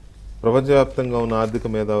ప్రపంచవ్యాప్తంగా ఉన్న ఆర్థిక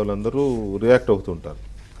మేధావులందరూ రియాక్ట్ అవుతుంటారు.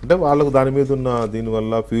 అంటే వాళ్ళకు దాని మీద ఉన్న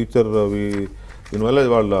దీనివల్ల ఫ్యూచర్ దీనివల్ల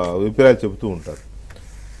వాళ్ళ అభిప్రాయాలు చెబుతూ ఉంటారు.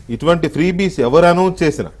 ఇటువంటి ఫ్రీబీస్ ఎవరు అనౌన్స్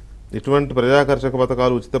చేసినా, ఇటువంటి ప్రజాకర్షక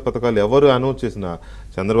పథకాలు ఉచిత పథకాలు ఎవరు అనౌన్స్ చేసినా,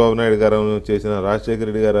 చంద్రబాబు నాయుడు గారు అనౌన్స్ చేసిన, రాజశేఖర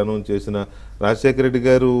రెడ్డి గారు అనౌన్స్ చేసిన, రాజశేఖర రెడ్డి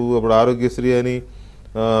గారు అప్పుడు ఆరోగ్యశ్రీ అని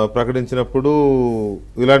ప్రకటించినప్పుడు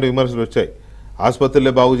ఇలాంటి విమర్శలు వచ్చాయి.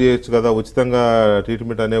 ఆసుపత్రులే బాగు చేయొచ్చు కదా, ఉచితంగా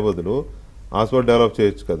ట్రీట్మెంట్ అనే బదులు హాస్పిటల్ డెవలప్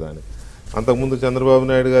చేయొచ్చు కదా అని. అంతకుముందు చంద్రబాబు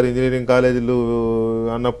నాయుడు గారు ఇంజనీరింగ్ కాలేజీలు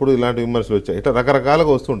అన్నప్పుడు ఇలాంటి విమర్శలు వచ్చాయి. ఇట్లా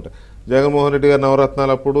రకరకాలుగా వస్తుంటాయి. జగన్మోహన్ రెడ్డి గారు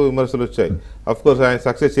నవరత్నాలు అప్పుడు విమర్శలు వచ్చాయి. అఫ్కోర్స్ ఆయన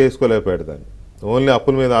సక్సెస్ చేసుకోలేకపోయాడు, దాన్ని ఓన్లీ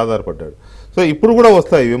అప్పుల మీద ఆధారపడ్డాడు. సో ఇప్పుడు కూడా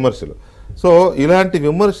వస్తాయి విమర్శలు. సో ఇలాంటి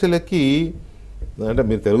విమర్శలకి అంటే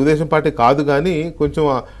మీరు తెలుగుదేశం పార్టీ కాదు కానీ కొంచెం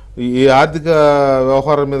ఈ ఆర్థిక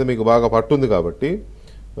వ్యవహారం మీద మీకు బాగా పట్టుంది కాబట్టి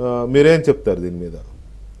మీరేం చెప్తారు దీని మీద?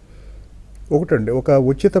 ఒకటండి, ఒక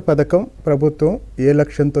ఉచిత పథకం ప్రభుత్వం ఏ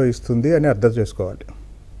లక్ష్యంతో ఇస్తుంది అని అర్థం చేసుకోవాలి.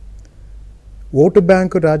 ఓటు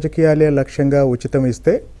బ్యాంకు రాజకీయాలే లక్ష్యంగా ఉచితం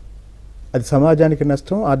ఇస్తే అది సమాజానికి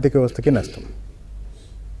నష్టం, ఆర్థిక వ్యవస్థకి నష్టం.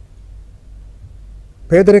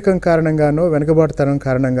 పేదరికం కారణంగానో వెనుకబాటుతనం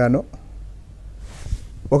కారణంగానో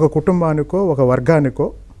ఒక కుటుంబానికో ఒక వర్గానికో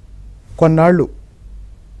కొన్నాళ్ళు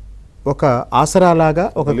ఒక ఆసరాలాగా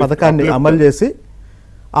ఒక పథకాన్ని అమలు చేసి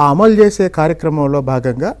ఆ అమలు చేసే కార్యక్రమంలో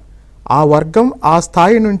భాగంగా ఆ వర్గం ఆ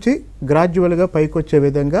స్థాయి నుంచి గ్రాడ్యువల్గా పైకి వచ్చే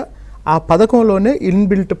విధంగా ఆ పథకంలోనే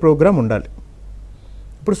ఇన్బిల్ట్ ప్రోగ్రామ్ ఉండాలి.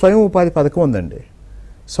 ఇప్పుడు స్వయం ఉపాధి పథకం ఉందండి.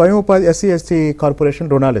 స్వయం ఉపాధి ఎస్సీ ఎస్టీ కార్పొరేషన్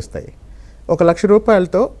రుణాలు ఇస్తాయి. 1,00,000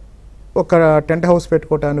 రూపాయలతో ఒక టెంట్ హౌస్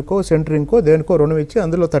పెట్టుకోవటానికో సెంటరింగ్కో దేనికో రుణం ఇచ్చి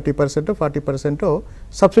అందులో 30% 40%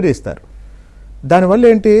 సబ్సిడీ ఇస్తారు. దానివల్ల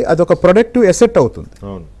ఏంటి, అదొక ప్రొడక్టివ్ ఎసెట్ అవుతుంది.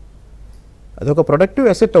 అదొక ప్రొడక్టివ్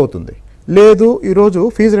ఎసెట్ అవుతుంది. లేదు, ఈరోజు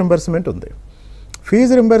ఫీజు రింబర్స్మెంట్ ఉంది.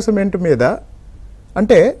 ఫీజు రింబర్స్మెంట్ మీద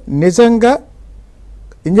అంటే నిజంగా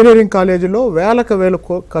ఇంజనీరింగ్ కాలేజీలో వేలకు వేలు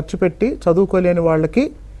ఖర్చు పెట్టి చదువుకోలేని వాళ్ళకి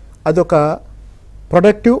అదొక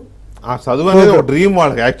ప్రొడక్టివ్ డ్రీమ్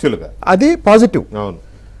వాళ్ళకి యాక్చువల్గా అది పాజిటివ్.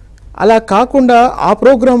 అలా కాకుండా ఆ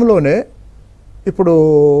ప్రోగ్రాంలోనే ఇప్పుడు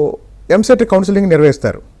ఎంసెట్ కౌన్సిలింగ్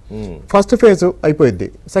నిర్వహిస్తారు. ఫస్ట్ ఫేజ్ అయిపోయింది,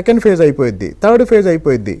 సెకండ్ ఫేజ్ అయిపోయింది, థర్డ్ ఫేజ్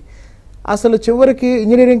అయిపోయింది. అసలు చివరికి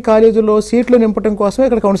ఇంజనీరింగ్ కాలేజీలో సీట్లు నింపడం కోసమే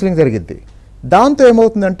ఇక్కడ కౌన్సిలింగ్ జరిగింది. దాంతో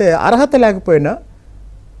ఏమవుతుందంటే అర్హత లేకపోయినా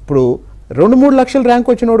ఇప్పుడు 2-3 లక్షల ర్యాంక్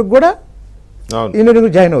వచ్చినోడికి కూడా ఇంజనీరింగ్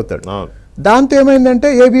జాయిన్ అవుతాడు. దాంతో ఏమైందంటే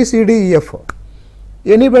ABCDEF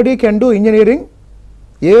anybody can do engineering,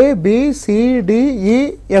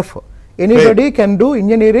 ABCDEF anybody can do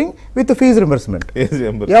engineering with fee reimbursement.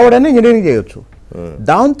 ఎవడైనా ఇంజనీరింగ్ చేయొచ్చు.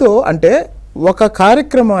 దాంతో అంటే ఒక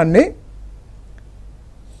కార్యక్రమాన్ని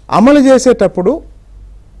అమలు చేసేటప్పుడు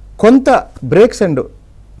కొంత breaks and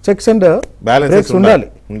checks and breaks ఉండాలి.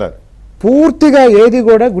 పూర్తిగా ఏది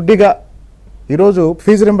కూడా గుడ్డిగా ఈరోజు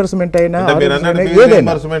ఫీజు రింబర్స్మెంట్ అయినా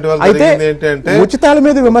ఏదైనా అయితే ఉచితాల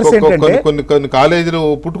మీద విమర్శ ఏంటంటే కొన్ని కాలేజీలు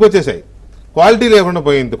పుట్టుకొచ్చేసాయి, క్వాలిటీ లేకుండా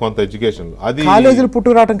పోయింది కొంత ఎడ్యుకేషన్. అది కాలేజీలు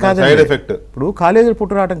పుట్టుకురావటం కాదు, సైడ్ ఎఫెక్ట్. ఇప్పుడు కాలేజీలు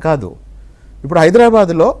పుట్టుకురావటం కాదు. ఇప్పుడు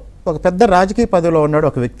హైదరాబాద్లో ఒక పెద్ద రాజకీయ పదవిలో ఉన్నాడు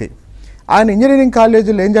ఒక వ్యక్తి. ఆయన ఇంజనీరింగ్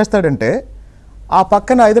కాలేజీలో ఏం చేస్తాడంటే ఆ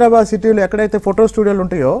పక్కన హైదరాబాద్ సిటీలో ఎక్కడైతే ఫోటో స్టూడియోలు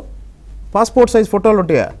ఉంటాయో, పాస్పోర్ట్ సైజ్ ఫోటోలు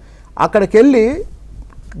ఉంటాయో, అక్కడికి వెళ్ళి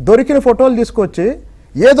దొరికిన ఫోటోలు తీసుకొచ్చి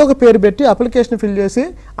ఏదో ఒక పేరు పెట్టి అప్లికేషన్ ఫిల్ చేసి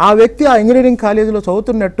ఆ వ్యక్తి ఆ ఇంజనీరింగ్ కాలేజీలో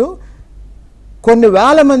చదువుతున్నట్టు కొన్ని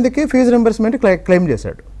వేల మందికి ఫీజు రింబర్స్మెంట్ క్లెయిమ్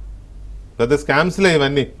చేశాడు.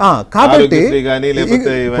 కాబట్టి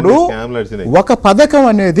ఇప్పుడు ఒక పథకం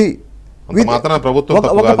అనేది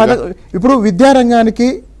ఇప్పుడు విద్యారంగానికి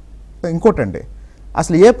ఇంకోటండి,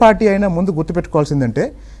 అసలు ఏ పార్టీ అయినా ముందు గుర్తుపెట్టుకోవాల్సిందంటే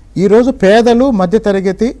ఈరోజు పేదలు,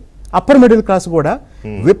 మధ్యతరగతి, అప్పర్ మిడిల్ క్లాస్ కూడా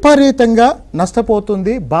విపరీతంగా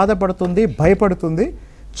నష్టపోతుంది, బాధపడుతుంది, భయపడుతుంది.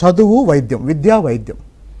 చదువు, వైద్యం, విద్యా వైద్యం.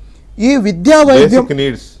 ఈ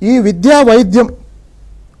విద్యా వైద్యం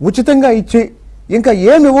ఉచితంగా ఇచ్చి ఇంకా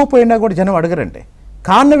ఏమి ఇవ్వకపోయినా కూడా జనం అడగరండి.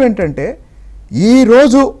 కారణం ఏంటంటే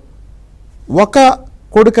ఈరోజు ఒక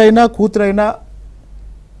కొడుకైనా కూతురైనా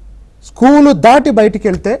స్కూలు దాటి బయటికి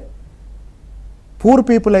వెళ్తే పూర్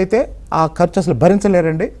పీపుల్ అయితే ఆ ఖర్చు అసలు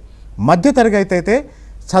భరించలేరండి. మధ్యతరగతి అయితే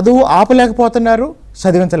చదువు ఆపలేకపోతున్నారు,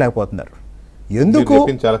 చదివించలేకపోతున్నారు. ఎందుకు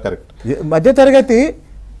చాలా కరెక్ట్. మధ్యతరగతి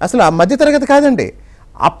అసలు ఆ మధ్యతరగతి కాదండి,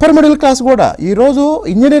 అప్పర్ మిడిల్ క్లాస్ కూడా ఈరోజు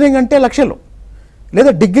ఇంజనీరింగ్ అంటే లక్షలు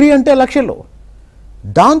లేదా డిగ్రీ అంటే లక్షలు.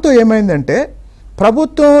 దాంతో ఏమైందంటే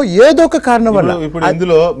ప్రభుత్వం ఏదో ఒక కారణం వల్ల ఇప్పుడు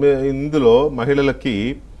ఇందులో మహిళలకి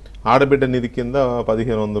ఆడబిడ్డ నిధి కింద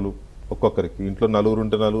 1500 ఒక్కొక్కరికి, ఇంట్లో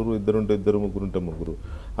నలుగురుంటే నలుగురు, ఇద్దరుంటే ఇద్దరు, ముగ్గురుంటే ముగ్గురు.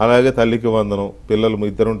 అలాగే తల్లికి వందనం, పిల్లలు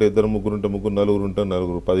ఇద్దరుంటే ఇద్దరు, ముగ్గురుంటే ముగ్గురు, నలుగురుంటే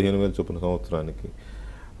నలుగురు, 15,000 చొప్పున సంవత్సరానికి.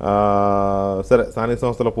 సరే, స్థానిక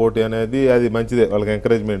సంస్థల పోటీ అనేది అది మంచిదే, వాళ్ళకి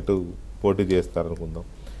ఎంకరేజ్మెంట్, పోటీ చేస్తారనుకుందాం.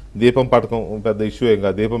 దీపం పథకం పెద్ద ఇష్యూ ఏం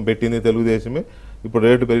కాదు, దీపం పెట్టింది తెలుగుదేశమే, ఇప్పుడు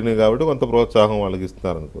రేటు పెరిగినాయి కాబట్టి కొంత ప్రోత్సాహం వాళ్ళకి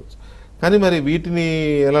ఇస్తున్నారనుకోవచ్చు. కానీ మరి వీటిని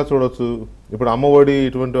ఎలా చూడవచ్చు? ఇప్పుడు అమ్మఒడి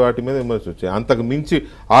ఇటువంటి వాటి మీద విమర్శ వచ్చాయి. అంతకు మించి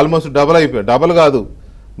ఆల్మోస్ట్ డబల్ అయిపోయాయి. డబల్ కాదు,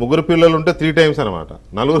 3 పిల్లలు ఉంటే 3 times అనమాట.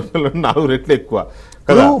 4 పిల్లలు 4 రెట్లు ఎక్కువ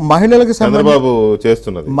కదా మహిళలకు చంద్రబాబు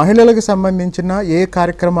చేస్తున్నది. మహిళలకు సంబంధించిన ఏ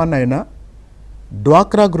కార్యక్రమాన్నైనా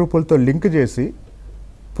డ్వాక్రా గ్రూపులతో లింక్ చేసి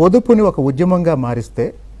పొదుపుని ఒక ఉద్యమంగా మారిస్తే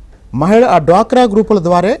ఆ డ్వాక్రా గ్రూపుల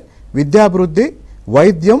ద్వారా విద్యాభివృద్ధి,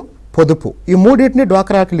 వైద్యం, పొదుపు ఈ మూడింటిని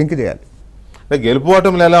డ్వాక్రాకి లింక్ చేయాలి. గెలుపు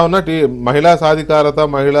ఓటములు ఎలా ఉన్నా మహిళా సాధికారత,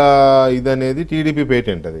 మహిళా ఇదనేది టీడీపీ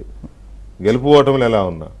పేటెంట్. అది గెలుపు ఓటములు ఎలా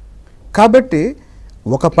ఉన్నా కాబట్టి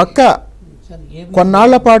ఒక పక్క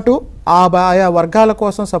కొన్నాళ్ల పాటు ఆయా వర్గాల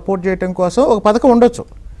కోసం సపోర్ట్ చేయడం కోసం ఒక పథకం ఉండొచ్చు,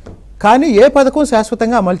 కానీ ఏ పథకం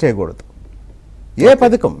శాశ్వతంగా అమలు చేయకూడదు. ఏ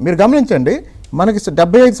పథకం మీరు గమనించండి, మనకి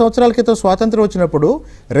 75 సంవత్సరాల క్రితం స్వాతంత్రం వచ్చినప్పుడు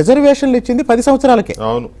రిజర్వేషన్లు ఇచ్చింది 10 సంవత్సరాలకే.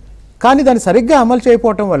 అవును. కానీ దాన్ని సరిగ్గా అమలు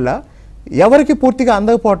చేయకపోవటం వల్ల, ఎవరికి పూర్తిగా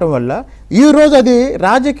అందకపోవటం వల్ల ఈరోజు అది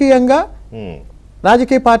రాజకీయంగా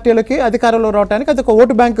రాజకీయ పార్టీలకి అధికారంలో రావడానికి అది ఒక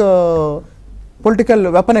ఓటు బ్యాంక్ పొలిటికల్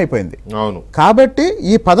వెపన్ అయిపోయింది. అవును. కాబట్టి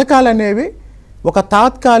ఈ పథకాలు అనేవి ఒక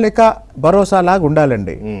తాత్కాలిక భరోసాలాగా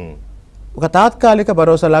ఉండాలండి, ఒక తాత్కాలిక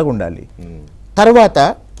భరోసాలాగా ఉండాలి. తర్వాత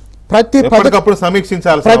ప్రతి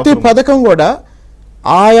పథకం కూడా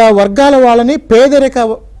ఆయా వర్గాల వాళ్ళని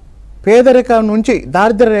పేదరికం నుంచి,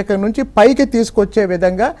 దారిద్ర్య రేఖ నుంచి పైకి తీసుకొచ్చే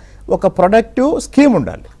విధంగా ఒక ప్రొడక్టివ్ స్కీమ్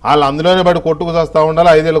ఉండాలి. వాళ్ళు అందులోనే బట్టి కొట్టుకు వస్తూ ఉండాలి,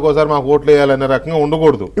 5 ఏళ్ళకోసారి మాకు ఓట్లు వేయాలనే రకంగా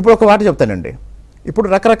ఉండకూడదు. ఇప్పుడు ఒక మాట చెప్తానండి, ఇప్పుడు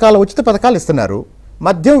రకరకాల ఉచిత పథకాలు ఇస్తున్నారు,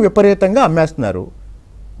 మద్యం విపరీతంగా అమ్మేస్తున్నారు.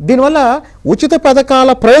 దీనివల్ల ఉచిత పథకాల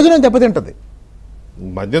ప్రయోజనం దెబ్బతింటది,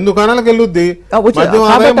 మద్యం దుకాణాలకు వెళ్ళొద్ది.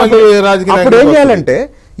 అప్పుడు ఏం చేయాలంటే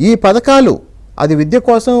ఈ పథకాలు అది విద్య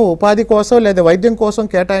కోసం, ఉపాధి కోసం లేదా వైద్యం కోసం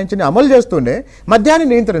కేటాయించి అమలు చేస్తూనే మద్యాన్ని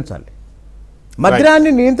నియంత్రించాలి.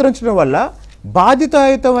 మద్యాన్ని నియంత్రించడం వల్ల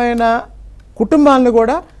బాధితయుతమైన కుటుంబాలను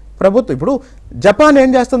కూడా ప్రభుత్వం, ఇప్పుడు జపాన్ ఏం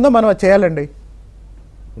చేస్తుందో మనం అది చేయాలండి.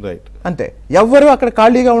 రైట్. అంతే, ఎవ్వరు అక్కడ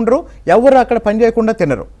ఖాళీగా ఉండరు, ఎవ్వరు అక్కడ పని చేయకుండా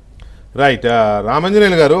తినరు. రైట్.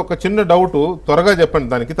 రామాంజనేయులు గారు, ఒక చిన్న డౌట్ త్వరగా చెప్పండి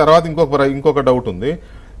దానికి, తర్వాత ఇంకొక డౌట్ ఉంది.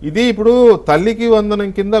 ఇది ఇప్పుడు తల్లికి వందనం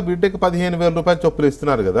కింద బిడ్డకి 15,000 రూపాయలు చొప్పులు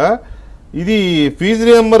ఇస్తున్నారు కదా, ఇది ఫీజు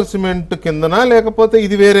రియంబర్స్మెంట్ కిందనా లేకపోతే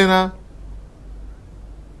ఇది వేరేనా?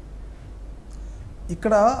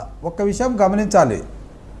 ఇక్కడ ఒక విషయం గమనించాలి.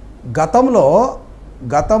 గతంలో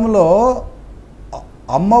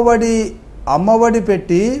అమ్మఒడి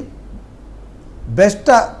పెట్టి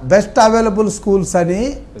బెస్ట్ అవైలబుల్ స్కూల్స్ అని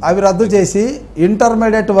అవి రద్దు చేసి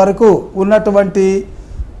ఇంటర్మీడియట్ వరకు ఉన్నటువంటి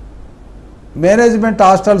మేనేజ్మెంట్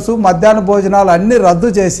హాస్టల్స్, మధ్యాహ్న భోజనాలు అన్నీ రద్దు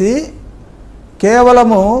చేసి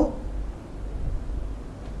కేవలము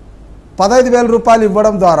 15,000 రూపాయలు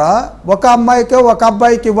ఇవ్వడం ద్వారా, ఒక అమ్మాయికి ఒక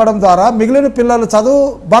అబ్బాయికి ఇవ్వడం ద్వారా మిగిలిన పిల్లల చదువు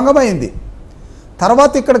భంగమైంది.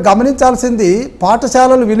 తర్వాత ఇక్కడ గమనించాల్సింది,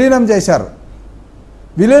 పాఠశాలలు విలీనం చేశారు.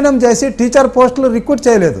 విలీనం చేసి టీచర్ పోస్టులు రిక్రూట్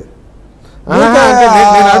చేయలేదు.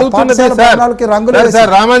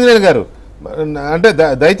 రామాంజనేయులు గారు, అంటే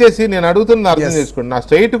దయచేసి నేను అడుగుతున్న అర్థం చేసుకోండి. నా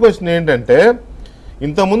స్ట్రైట్ క్వశ్చన్ ఏంటంటే,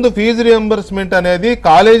 ఇంతకుముందు ఫీజు రియంబర్స్మెంట్ అనేది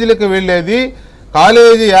కాలేజీలకు వెళ్ళేది,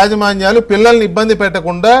 కాలేజీ యాజమాన్యాలు పిల్లల్ని ఇబ్బంది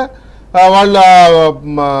పెట్టకుండా వాళ్ళ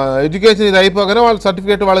ఎడ్యుకేషన్ ఇది అయిపోగానే వాళ్ళ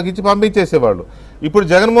సర్టిఫికేట్ వాళ్ళకి ఇచ్చి పంపించేసేవాళ్ళు. ఇప్పుడు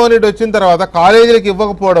జగన్మోహన్ రెడ్డి వచ్చిన తర్వాత కాలేజీలకు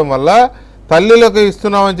ఇవ్వకపోవడం వల్ల, తల్లులకు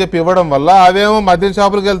ఇస్తున్నామని చెప్పి ఇవ్వడం వల్ల, అవేమో మద్యం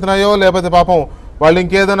షాపులకు వెళ్తున్నాయో లేకపోతే పాపం వాళ్ళు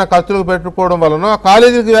ఇంకేదైనా ఖర్చులకు పెట్టుకోవడం వలన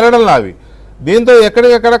కాలేజీకి వెళ్ళడం లావి. దీంతో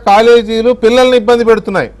ఎక్కడికెక్కడ కాలేజీలు పిల్లల్ని ఇబ్బంది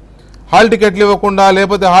పెడుతున్నాయి. హాల్ టికెట్లు ఇవ్వకుండా,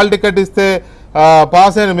 లేకపోతే హాల్ టికెట్ ఇస్తే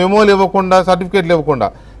పాస్ అయిన మెమోలు ఇవ్వకుండా, సర్టిఫికేట్లు ఇవ్వకుండా.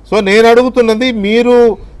 సో నేను అడుగుతున్నది, మీరు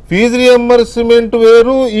ఫీజు రియంబర్స్మెంట్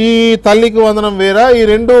వేరు, ఈ తల్లికి వందనం వేరా, ఈ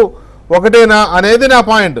రెండు ఒకటేనా అనేది నా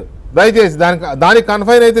పాయింట్. దయచేసి దానికి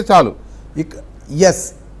కన్ఫైన్ అయితే చాలు. ఎస్,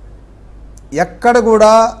 ఎక్కడ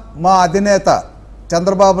కూడా మా అధినేత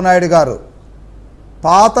చంద్రబాబు నాయుడు గారు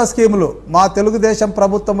పాత స్కీములు, మా తెలుగుదేశం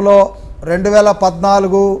ప్రభుత్వంలో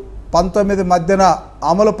 2014-19 మధ్యన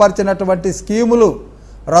అమలుపరిచినటువంటి స్కీములు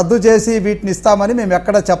రద్దు చేసి వీటిని ఇస్తామని మేము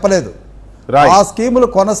ఎక్కడ చెప్పలేదు. ఆ స్కీములు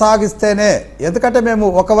కొనసాగిస్తేనే, ఎందుకంటే మేము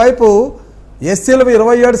ఒకవైపు ఎస్సీలు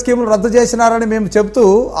 27 స్కీములు రద్దు చేసినారని మేము చెబుతూ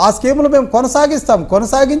ఆ స్కీములు మేము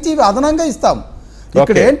కొనసాగించి ఇవి అదనంగా ఇస్తాం.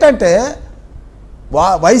 ఇక్కడ ఏంటంటే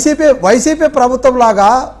వైసీపీ ప్రభుత్వం లాగా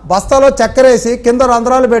బస్తాలో చక్కెర వేసి కింద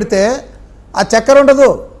రంధ్రాలు పెడితే ఆ చక్కెర ఉండదు,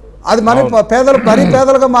 అది మరీ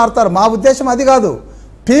పేదలుగా మారుతారు. మా ఉద్దేశం అది కాదు.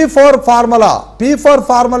 P4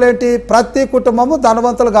 ఫార్ములా ఏంటి? ప్రతి కుటుంబము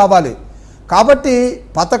ధనవంతులు కావాలి. కాబట్టి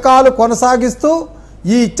పథకాలు కొనసాగిస్తూ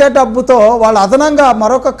ఈ ఇచ్చే డబ్బుతో వాళ్ళు అదనంగా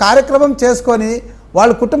మరొక కార్యక్రమం చేసుకొని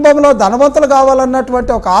వాళ్ళ కుటుంబంలో ధనవంతులు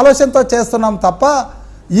కావాలన్నటువంటి ఒక ఆలోచనతో చేస్తున్నాం తప్ప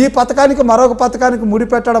ఈ పథకానికి మరొక పథకానికి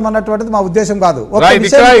ముడిపెట్టడం అన్నటువంటిది మా ఉద్దేశం కాదు.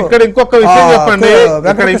 ఇక్కడ ఇంకొక విషయం చెప్పండి.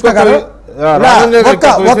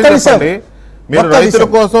 మీరు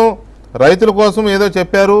రైతుల కోసం ఏదో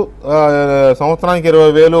చెప్పారు, సంవత్సరానికి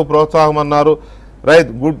 20,000 ప్రోత్సాహం అన్నారు.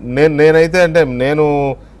 గుడ్. నేనైతే అంటే నేను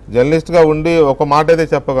జర్నలిస్ట్గా ఉండి ఒక మాట అయితే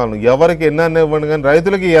చెప్పగలను, ఎవరికి ఎన్ని ఇవ్వండి కానీ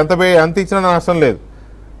రైతులకి ఎంత ఇచ్చినా నష్టం లేదు.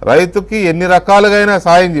 రైతుకి ఎన్ని రకాలుగా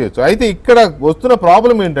సాయం చేయొచ్చు. అయితే ఇక్కడ వస్తున్న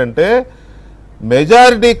ప్రాబ్లం ఏంటంటే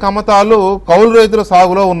మెజారిటీ కమతాలు కౌలు రైతుల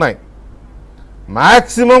సాగులో ఉన్నాయి.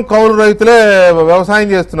 మ్యాక్సిమం కౌలు రైతులే వ్యవసాయం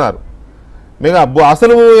చేస్తున్నారు. మీకు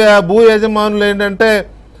అసలు భూ యజమానులు ఏంటంటే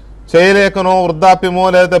చేయలేకనో వృద్ధాప్యమో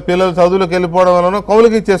లేదా పిల్లలు చదువులకు వెళ్ళిపోవడం వలన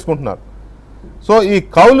కౌలుకి ఇచ్చేసుకుంటున్నారు. సో ఈ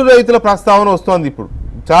కౌలు రైతుల ప్రస్తావన వస్తుంది. ఇప్పుడు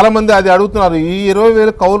చాలామంది అది అడుగుతున్నారు, ఈ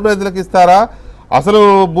 20,000 కౌలు రైతులకు ఇస్తారా, అసలు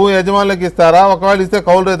భూ యజమానులకు ఇస్తారా, ఒకవేళ ఇస్తే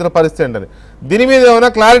కౌలు రైతుల పరిస్థితి ఏంటని దీని మీద ఏమైనా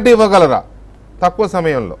క్లారిటీ ఇవ్వగలరా తక్కువ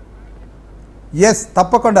సమయంలో? ఎస్,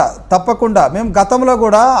 తప్పకుండా. మేము గతంలో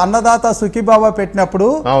కూడా అన్నదాత సుఖీబాబా పెట్టినప్పుడు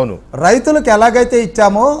అవును రైతులకు ఎలాగైతే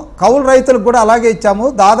ఇచ్చామో కౌలు రైతులకు కూడా అలాగే ఇచ్చాము.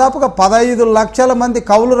 దాదాపుగా 15 లక్షల మంది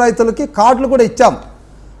కౌలు రైతులకి కార్డులు కూడా ఇచ్చాము.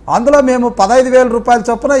 అందులో మేము 15,000 రూపాయల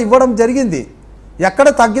చొప్పున ఇవ్వడం జరిగింది. ఎక్కడ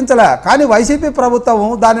తగ్గించలే. కానీ వైసీపీ ప్రభుత్వం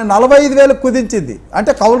దాన్ని 45,000 కుదించింది.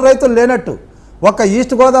 అంటే కౌలు రైతులు లేనట్టు. ఒక్క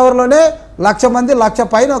ఈస్ట్ గోదావరిలోనే 1,00,000 మంది, 1,00,000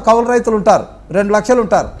 పైన కౌలు రైతులు ఉంటారు, 2 లక్షలు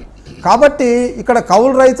ఉంటారు. కాబట్టి ఇక్కడ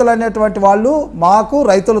కౌలు రైతులు అనేటువంటి వాళ్ళు మాకు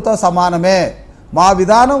రైతులతో సమానమే. మా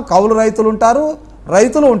విధానం కౌలు రైతులు ఉంటారు,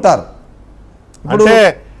 రైతులు ఉంటారు.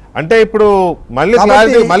 ఇప్పుడు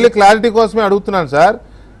మళ్ళీ క్లారిటీ కోసమే అడుగుతున్నాను సార్.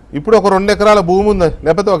 ఇప్పుడు ఒక 2 ఎకరాల భూమి ఉంది,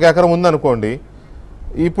 లేకపోతే 1 ఎకరం ఉందనుకోండి.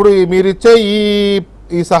 ఇప్పుడు మీరు ఇచ్చే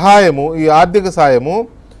ఈ సహాయము, ఈ ఆర్థిక సాయము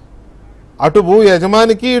అటు భూ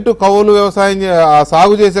యజమానికి ఇటు కౌలు వ్యవసాయం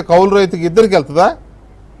సాగు చేసే కౌలు రైతుకి ఇద్దరికి వెళ్తుందా?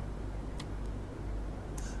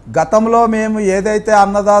 గతంలో మేము ఏదైతే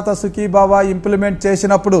అన్నదాత సుఖీబాబా ఇంప్లిమెంట్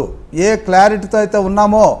చేసినప్పుడు ఏ క్లారిటీతో అయితే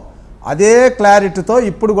ఉన్నామో అదే క్లారిటీతో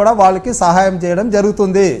ఇప్పుడు కూడా వాళ్ళకి సహాయం చేయడం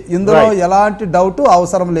జరుగుతుంది. ఇందులో ఎలాంటి డౌట్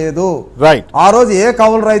అవసరం లేదు. ఆ రోజు ఏ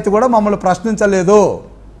కౌలు రైతు కూడా మమ్మల్ని ప్రశ్నించలేదు.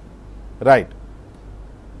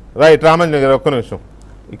 రైట్ రామంజన్ గారు, ఒక్క నిమిషం.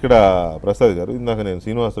 ఇక్కడ ప్రసాద్ గారు, ఇందాక నేను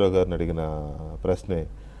శ్రీనివాసరావు గారిని అడిగిన ప్రశ్నే,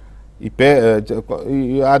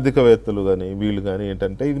 ఈ ఆర్థికవేత్తలు కానీ వీళ్ళు కానీ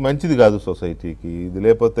ఏంటంటే ఇది మంచిది కాదు సొసైటీకి, ఇది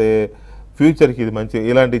లేకపోతే ఫ్యూచర్కి ఇది మంచి,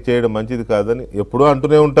 ఇలాంటివి చేయడం మంచిది కాదని ఎప్పుడూ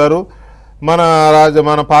అంటూనే ఉంటారు.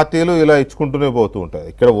 మన పార్టీలు ఇలా ఇచ్చుకుంటూనే పోతూ ఉంటాయి.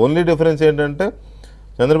 ఇక్కడ ఓన్లీ డిఫరెన్స్ ఏంటంటే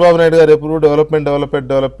చంద్రబాబు నాయుడు గారు ఎప్పుడు డెవలప్మెంట్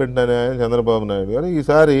అనే చంద్రబాబు నాయుడు గారు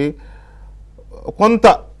ఈసారి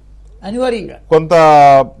కొంత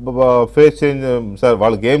ఫేస్ చేంజ్ సార్,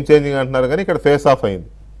 వాళ్ళు గేమ్ చేంజింగ్ అంటున్నారు కానీ ఇక్కడ ఫేస్ ఆఫ్ అయింది.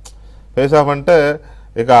 ఫేస్ ఆఫ్ అంటే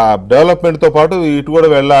ఇక డెవలప్మెంట్తో పాటు ఇటు కూడా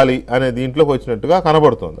వెళ్ళాలి అనే దీంట్లోకి వచ్చినట్టుగా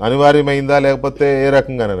కనబడుతుంది. అనివార్యమైందా లేకపోతే ఏ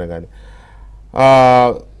రకంగానైనా కానీ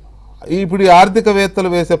ఇప్పుడు ఈ ఆర్థికవేత్తలు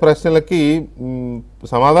వేసే ప్రశ్నలకి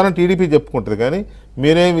సమాధానం టీడీపీ చెప్పుకుంటుంది, కానీ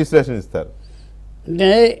మీరేం విశ్లేషణ ఇస్తారు?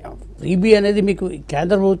 అంటే ఈబీ అనేది మీకు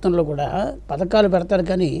కేంద్ర ప్రభుత్వంలో కూడా పథకాలు పెడతారు,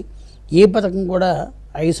 కానీ ఏ పథకం కూడా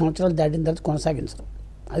 5 సంవత్సరాలు దాటిన తర్వాత కొనసాగించరు.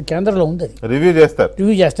 అది కేంద్రంలో ఉంది, అది రివ్యూ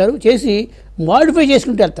చేస్తారు, చేసి మాడిఫై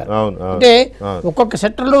చేసుకుంటూ వెళ్తారు. అంటే ఒక్కొక్క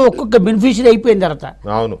సెక్టర్లో ఒక్కొక్క బెనిఫిషియరీ అయిపోయిన తర్వాత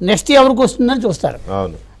నెక్స్ట్ ఎవరికి వస్తుందని చూస్తారు.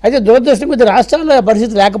 అయితే దురదృష్టం కొద్ది రాష్ట్రాల్లో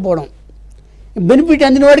పరిస్థితి లేకపోవడం, బెనిఫిట్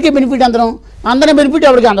అందిన వాడికి బెనిఫిట్ అందరం బెనిఫిట్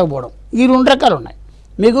ఎవరికి అందకపోవడం, ఈ 2 రకాలు ఉన్నాయి.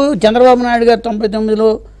 మీకు చంద్రబాబు నాయుడు గారు 99లో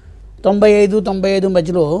 95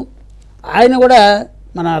 మధ్యలో ఆయన కూడా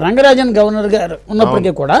మన రంగరాజన్ గవర్నర్ గారు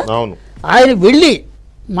ఉన్నప్పటికీ కూడా ఆయన వెళ్ళి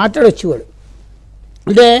మాట్లాడొచ్చేవాడు.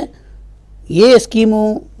 అంటే ఏ స్కీము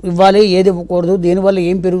ఇవ్వాలి, ఏది ఇవ్వకూడదు, దేనివల్ల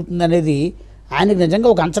ఏం పెరుగుతుంది అనేది ఆయనకు నిజంగా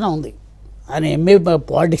ఒక అంచనా ఉంది. ఆయన ఎంఏ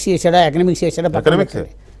పాలిటిక్స్ చేశాడా, ఎకనామిక్స్ చేశాడా,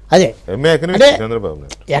 అదే అంటే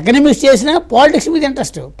ఎకనామిక్స్ చేసినా పాలిటిక్స్ మీద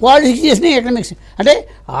ఇంట్రెస్ట్, పాలిటిక్స్ చేసినా ఎకనామిక్స్, అంటే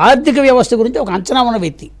ఆర్థిక వ్యవస్థ గురించి ఒక అంచనా ఉన్న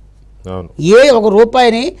వ్యక్తి. ఒక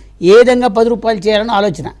రూపాయిని ఏ విధంగా 10 రూపాయలు చేయాలని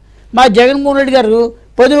ఆలోచన. మా జగన్మోహన్ రెడ్డి గారు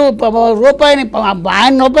 10 రూపాయలు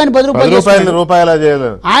ఆయన రూపాయలు 10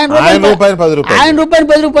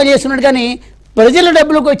 రూపాయలు చేస్తున్నాడు, కానీ ప్రజల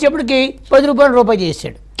డబ్బులకు వచ్చేప్పటికి 10 రూపాయలు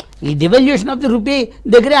చేశాడు. ఈ డివల్యూషన్ ఆఫ్ ది రూపీ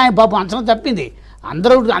దగ్గరే ఆయన పాపం అంచనా తప్పింది.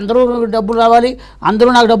 అందరూ డబ్బులు రావాలి, అందరూ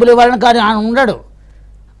నాకు డబ్బులు ఇవ్వాలని కానీ ఆయన ఉన్నాడు.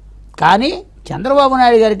 కానీ చంద్రబాబు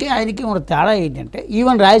నాయుడు గారికి ఆయనకి ఉన్న తేడా ఏంటంటే,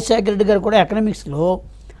 ఈవెన్ రాజశేఖర రెడ్డి గారు కూడా ఎకనామిక్స్లో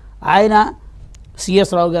ఆయన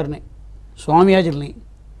సిఎస్ రావు గారిని, స్వామియాజుల్ని,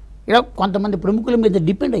 ఇలా కొంతమంది ప్రముఖుల మీద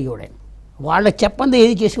డిపెండ్ అయ్యేవాడు. ఆయన వాళ్ళకి చెప్పంది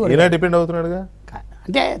ఏది చేసేవాడు. డిపెండ్ అవుతున్నాడుగా,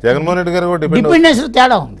 అంటే జగన్మోహన్ రెడ్డి గారు కూడా డిపెండెన్స్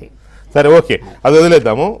తేడా ఉంది. సరే, ఓకే, అది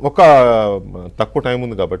వదిలేద్దాము. ఒక తక్కువ టైం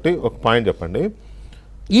ఉంది కాబట్టి ఒక పాయింట్ చెప్పండి.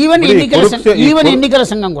 ఈవెన్ ఎన్నికల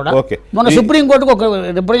సంఘం కూడా మన సుప్రీంకోర్టుకు ఒక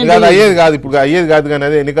అయ్యేది కాదు, ఇప్పుడు అయ్యేది కాదు. కానీ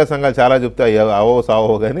అదే ఎన్నికల సంఘాలు చాలా చెప్తే అవో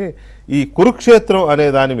సావో. కానీ ఈ కురుక్షేత్రం అనే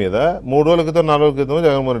దాని మీద 3 రోజుల క్రితం 4 రోజుల క్రితం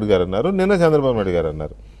జగన్మోహన్ రెడ్డి గారు అన్నారు, నిన్న చంద్రబాబు నాయుడు గారు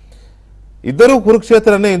అన్నారు. ఇద్దరు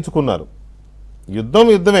కురుక్షేత్రాన్ని ఎంచుకున్నారు.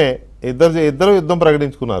 యుద్ధమే, ఇద్దరు యుద్ధం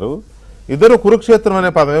ప్రకటించుకున్నారు. ఇద్దరు కురుక్షేత్రం అనే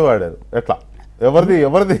పదమే వాడారు. ఎట్లా, ఎవరిది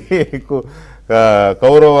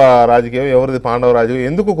కౌరవ రాజకీయం, ఎవరిది పాండవ రాజకీయం,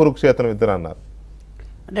 ఎందుకు కురుక్షేత్రం ఇద్దరు అన్నారు?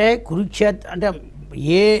 అంటే కురుక్షేత్రం అంటే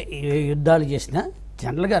ఏ యుద్ధాలు చేసినా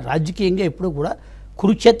జనరల్గా రాజకీయంగా ఎప్పుడూ కూడా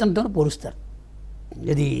కురుక్షేత్రంతో పోలుస్తారు.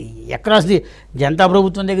 ఇది ఎక్కడాది జనతా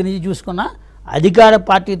ప్రభుత్వం దగ్గర నుంచి చూసుకున్నా అధికార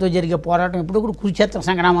పార్టీతో జరిగే పోరాటం ఎప్పుడు కూడా కురుక్షేత్ర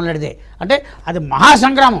సంగ్రామం లాంటిదే. అంటే అది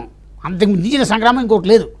మహాసంగ్రామం, అంతకు మించిన సంగ్రామం ఇంకోటి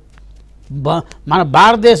లేదు. మన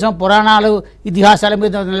భారతదేశం పురాణాలు ఇతిహాసాల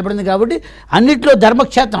మీద నిలబడింది కాబట్టి అన్నిట్లో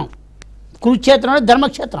ధర్మక్షేత్రం, కురుక్షేత్రం అనేది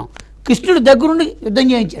ధర్మక్షేత్రం. కృష్ణుడు దగ్గరుండి యుద్ధం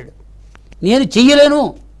చేయించాడు. నేను చెయ్యలేను,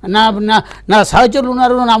 నా సహచరులు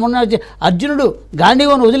ఉన్నారు, నా మొన్న అర్జునుడు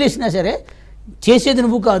గాంధీవని వదిలేసినా సరే చేసేది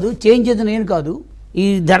నువ్వు కాదు, చేయించేది నేను కాదు, ఈ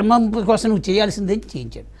ధర్మం కోసం నువ్వు చేయాల్సిందే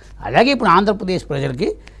చేయించాడు. అలాగే ఇప్పుడు ఆంధ్రప్రదేశ్ ప్రజలకి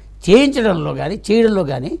చేయించడంలో కానీ చేయడంలో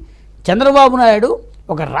కానీ చంద్రబాబు నాయుడు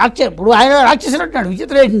ఒక ఇప్పుడు ఆయన రాక్షసుడు అంటున్నాడు.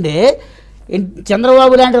 విచిత్రం ఏంటంటే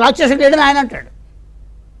చంద్రబాబు లాంటి రాక్షసుడు లేడని ఆయన అంటాడు.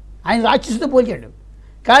 ఆయన రాక్షసుతో పోల్చాడు,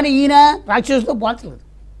 కానీ ఈయన రాక్షసుతో పోల్చలేదు.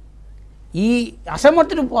 ఈ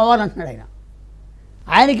అసమర్థుడు పోవాలంటున్నాడు ఆయన.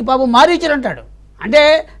 ఆయనకి పాపం మారీచులు అంటాడు. అంటే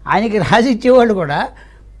ఆయనకి రాసి ఇచ్చేవాళ్ళు కూడా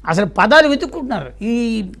అసలు పదాలు వెతుక్కుంటున్నారు. ఈ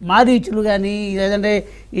మారీచులు కానీ లేదంటే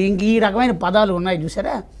ఇంక ఈ రకమైన పదాలు ఉన్నాయి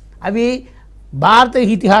చూసారా, అవి భారత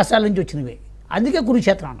ఇతిహాసాల నుంచి వచ్చినవి. అందుకే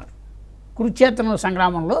కురుక్షేత్రం అన్నారు. కురుక్షేత్రం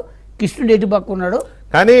సంగ్రామంలో కృష్ణుడు ఎటు పక్క ఉన్నాడు.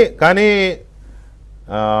 కానీ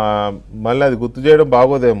మళ్ళీ అది గుర్తు చేయడం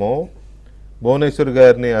బాగోదేమో. భువనేశ్వర్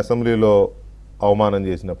గారిని అసెంబ్లీలో అవమానం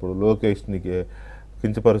చేసినప్పుడు, లోకేష్ని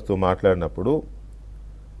కించపరుస్తూ మాట్లాడినప్పుడు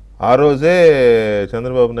ఆ రోజే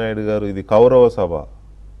చంద్రబాబు నాయుడు గారు ఇది కౌరవ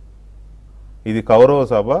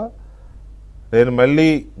సభ, నేను మళ్ళీ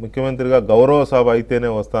ముఖ్యమంత్రిగా గౌరవ సభ అయితేనే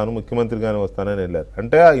వస్తాను, ముఖ్యమంత్రిగానే వస్తానని వెళ్ళారు.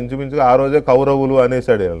 అంటే ఇంచుమించుగా ఆ రోజే కౌరవులు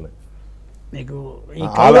అనేసాడు వీళ్ళని.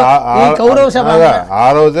 ఆ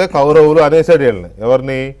రోజే కౌరవులు అనేసాడు వీళ్ళని.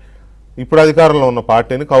 ఎవరిని? ఇప్పుడు అధికారంలో ఉన్న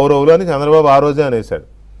పార్టీని కౌరవులు అని చంద్రబాబు ఆ రోజే అనేసాడు.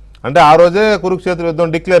 అంటే ఆ రోజే కురుక్షేత్ర యుద్ధం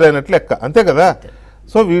డిక్లేర్ అయినట్లు లెక్క, అంతే కదా.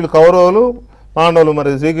 సో వీళ్ళు కౌరవులు, పాండవులు, మరి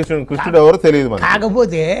కృష్ణుడు ఎవరో తెలియదు మనకి.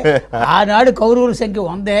 కాకపోతే ఆనాడు కౌరవుల సంఖ్య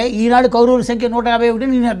 100, ఈనాడు కౌరవుల సంఖ్య 151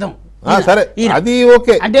 నేను అర్థం. సరే, అది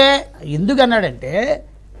ఓకే. అంటే ఎందుకన్నాడంటే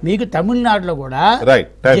మీకు తమిళనాడులో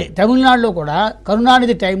కూడా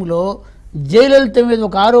కరుణానిధి టైంలో జయలలిత మీద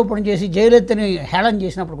ఒక ఆరోపణ చేసి జయలలితని హేళన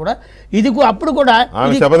చేసినప్పుడు కూడా అప్పుడు కూడా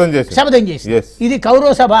శపథం చేసి ఇది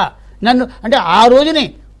కౌరవ సభ నన్ను, అంటే ఆ రోజుని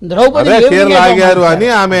ద్రౌపది అని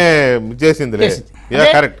ఆమె చేసింది.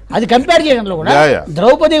 అది కంపేర్ చేయడంలో కూడా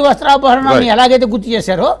ద్రౌపది వస్త్రాభరణాన్ని ఎలాగైతే గుర్తు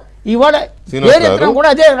చేశారో ఇవాళ కూడా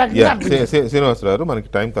అదే. శ్రీనివాసరావు, మనకి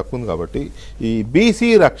టైం తక్కువ ఉంది కాబట్టి ఈ బీసీ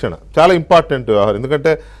రక్షణ చాలా ఇంపార్టెంట్ వ్యవహారం.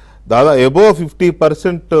 ఎందుకంటే దాదాపు అబోవ్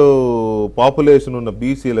 50% పాపులేషన్ ఉన్న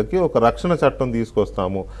బీసీలకి ఒక రక్షణ చట్టం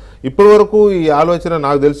తీసుకొస్తాము. ఇప్పటి వరకు ఈ ఆలోచన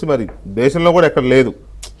నాకు తెలిసి మరి దేశంలో కూడా ఎక్కడ లేదు.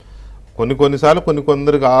 కొన్నిసార్లు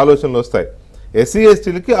కొందరికి ఆలోచనలు వస్తాయి. ఎస్సీ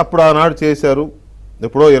ఎస్టీలకి అప్పుడు ఆనాడు చేశారు,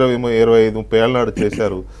 ఎప్పుడో 20-25-30 ఏళ్ళ నాడు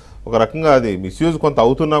చేశారు. ఒక రకంగా అది మిస్యూజ్ కొంత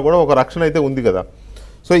అవుతున్నా కూడా ఒక రక్షణ అయితే ఉంది కదా.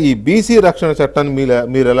 సో ఈ బీసీ రక్షణ చట్టాన్ని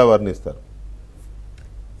మీరు ఎలా వర్ణిస్తారు?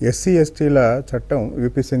 ఎస్సీ ఎస్టీల చట్టం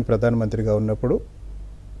యూపీ సింగ్ ప్రధానమంత్రిగా ఉన్నప్పుడు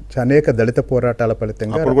అనేక దళిత పోరాటాల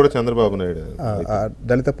ఫలితంగా కూడా చంద్రబాబు నాయుడు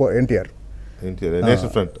ఎన్టీఆర్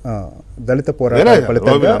దళిత నేషనల్ పోరాటాల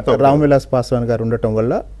ఫలితంగా రామ్విలాస్ పాస్వాన్ గారు ఉండటం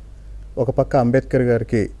వల్ల ఒక పక్క అంబేద్కర్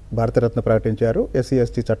గారికి భారతరత్న ప్రకటించారు, ఎస్సీ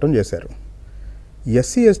ఎస్టీ చట్టం చేశారు.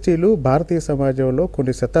 ఎస్సీ ఎస్టీలు భారతీయ సమాజంలో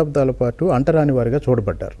కొన్ని శతాబ్దాల పాటు అంటరాని వారిగా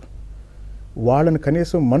చూడబడ్డారు. వాళ్ళని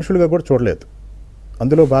కనీసం మనుషులుగా కూడా చూడలేదు.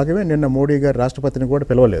 అందులో భాగమే నిన్న మోడీ గారు రాష్ట్రపతిని కూడా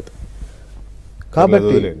పిలవలేదు.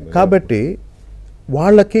 కాబట్టి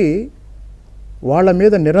వాళ్ళ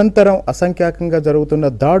మీద నిరంతరం అసంఖ్యాకంగా జరుగుతున్న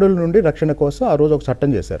దాడుల నుండి రక్షణ కోసం ఆ రోజు ఒక చట్టం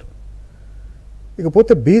చేశారు.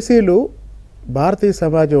 ఇకపోతే బీసీలు భారతీయ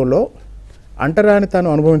సమాజంలో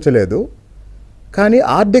అంటరానితనం అనుభవించలేదు, కానీ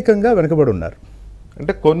ఆర్థికంగా వెనుకబడి ఉన్నారు.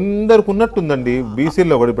 అంటే కొందరికి ఉన్నట్టుందండి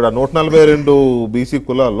బీసీలో కూడా. ఇప్పుడు 142 బీసీ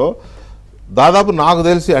కులాల్లో దాదాపు నాకు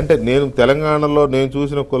తెలిసి అంటే నేను తెలంగాణలో నేను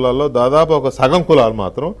చూసిన కులాల్లో దాదాపు ఒక సగం కులాలు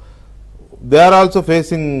మాత్రం దే ఆర్ ఆల్సో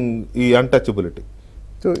ఫేసింగ్ ఈ అన్టచబిలిటీ.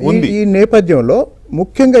 ఈ నేపథ్యంలో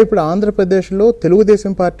ముఖ్యంగా ఇప్పుడు ఆంధ్రప్రదేశ్లో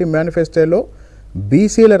తెలుగుదేశం పార్టీ మేనిఫెస్టోలో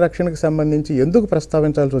బీసీల రక్షణకు సంబంధించి ఎందుకు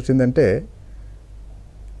ప్రస్తావించాల్సి వచ్చిందంటే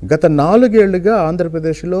గత 4 ఏళ్లుగా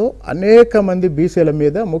ఆంధ్రప్రదేశ్లో అనేక మంది బీసీల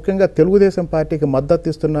మీద ముఖ్యంగా తెలుగుదేశం పార్టీకి మద్దతు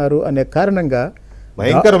ఇస్తున్నారు అనే కారణంగా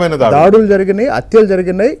భయంకరమైన దాడులు జరిగినాయి, హత్యలు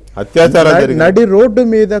జరిగినాయి, అత్యాచారాలు నడి రోడ్డు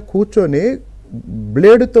మీద కూర్చొని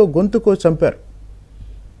బ్లేడుతో గొంతుకో చంపారు.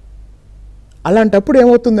 అలాంటప్పుడు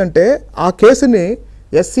ఏమవుతుందంటే ఆ కేసుని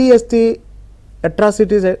ఎస్సీ ఎస్టీ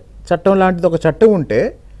అట్రాసిటీస్ చట్టం లాంటిది ఒక చట్టం ఉంటే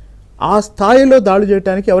ఆ స్థాయిలో దాడులు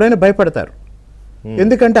చేయడానికి ఎవరైనా భయపడతారు.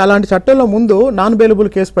 ఎందుకంటే అలాంటి చట్టంలో ముందు నాన్ బెయిలబుల్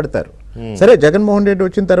కేసు పెడతారు. సరే, జగన్మోహన్ రెడ్డి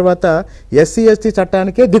వచ్చిన తర్వాత ఎస్సీ ఎస్టీ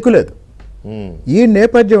చట్టానికే దిక్కులేదు. ఈ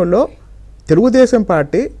నేపథ్యంలో తెలుగుదేశం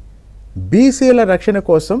పార్టీ బీసీల రక్షణ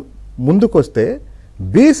కోసం ముందుకొస్తే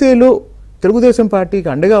బీసీలు తెలుగుదేశం పార్టీకి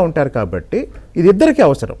అండగా ఉంటారు కాబట్టి ఇది ఇద్దరికీ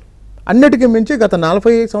అవసరం. అన్నిటికీ మించి గత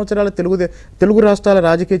 40 సంవత్సరాల తెలుగు రాష్ట్రాల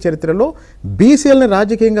రాజకీయ చరిత్రలో బీసీలను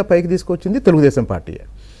రాజకీయంగా పైకి తీసుకొచ్చింది తెలుగుదేశం పార్టీయే.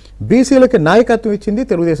 బీసీలకి నాయకత్వం ఇచ్చింది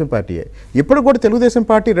తెలుగుదేశం పార్టీయే. ఇప్పుడు కూడా తెలుగుదేశం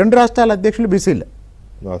పార్టీ 2 రాష్ట్రాల అధ్యక్షులు బీసీలే,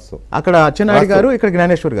 అక్కడ అచ్చెన్నాయుడు గారు, ఇక్కడ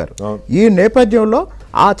జ్ఞానేశ్వర్ గారు. ఈ నేపథ్యంలో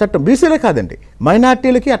ఆ చట్టం బీసీలే కాదండి,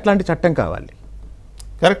 మైనార్టీలకి అట్లాంటి చట్టం కావాలి.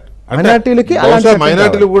 కరెక్ట్.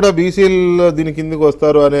 మైనార్టీలు కూడా బీసీలు దీని కిందకి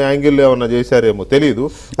వస్తారు అనే యాంగిల్ ఏమన్నా చేశారేమో తెలియదు.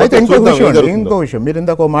 అయితే ఇంకో విషయం మీరు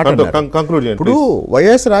ఇందాక మాట కంక్లూడ్ చేయండి. ఇప్పుడు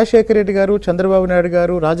వైఎస్ రాజశేఖర రెడ్డి గారు, చంద్రబాబు నాయుడు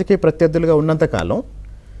గారు రాజకీయ ప్రత్యర్థులుగా ఉన్నంత కాలం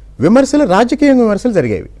విమర్శలు రాజకీయ విమర్శలు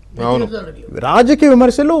జరిగేవి. అవును, రాజకీయ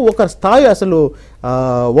విమర్శలు ఒక స్థాయి, అసలు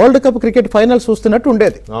వరల్డ్ కప్ క్రికెట్ ఫైనల్స్ చూస్తున్నట్టు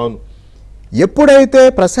ఉండేది. అవును. ఎప్పుడైతే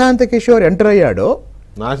ప్రశాంత్ కిషోర్ ఎంటర్ అయ్యాడో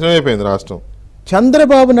నాశనం అయిపోయింది రాష్ట్రం.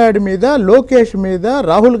 చంద్రబాబు నాయుడు మీద, లోకేష్ మీద,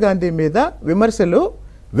 రాహుల్ గాంధీ మీద విమర్శలు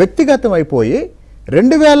వ్యక్తిగతం అయిపోయి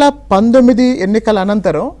 2019 ఎన్నికల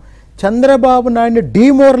అనంతరం చంద్రబాబు నాయుడిని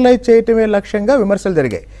డీమోరలైజ్ చేయటమే లక్ష్యంగా విమర్శలు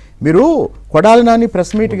జరిగాయి. మీరు కొడాలి నాని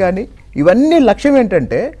ప్రెస్ మీట్ కానీ ఇవన్నీ లక్ష్యం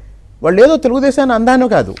ఏంటంటే వాళ్ళు ఏదో తెలుగుదేశాన్ని అందాను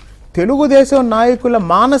కాదు, తెలుగుదేశం నాయకుల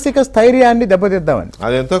మానసిక స్థైర్యాన్ని దెబ్బతిద్దామని.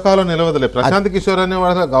 అది ఎంతో కాలం నిలవదలే. ప్రశాంత్ కిషోర్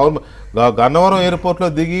అనేవాడు గన్నవరం ఎయిర్పోర్ట్లో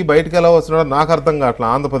దిగి బయటకు ఎలా వస్తున్నాడో నాకు అర్థం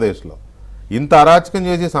కావట్లేదు. ఆంధ్రప్రదేశ్లో ఇంత అరాచకం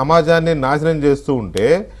చేసి సమాజాన్ని నాశనం చేస్తూ ఉంటే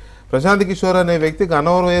ప్రశాంత్ కిషోర్ అనే వ్యక్తి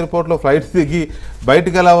గన్నవరం ఎయిర్పోర్ట్లో ఫ్లైట్ దిగి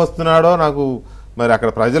బయటకు ఎలా వస్తున్నాడో నాకు మరి అక్కడ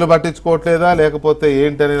ప్రజలు పట్టించుకోవట్లేదా లేకపోతే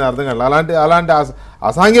ఏంటి అనేది అర్థం కాదు. అలాంటి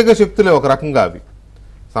అసాంఘిక శక్తులే ఒక రకంగా అవి.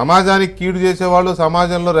 సమాజానికి కీడు చేసేవాళ్ళు,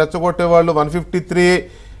 సమాజంలో రెచ్చగొట్టేవాళ్ళు 153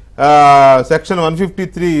 సెక్షన్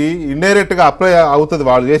 153 ఇండైరెక్ట్గా అప్లై అవుతుంది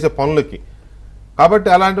వాళ్ళు చేసే పనులకి. కాబట్టి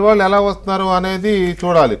అలాంటి వాళ్ళు ఎలా వస్తున్నారు అనేది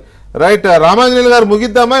చూడాలి. రైట్, రామాంజనేయులు గారు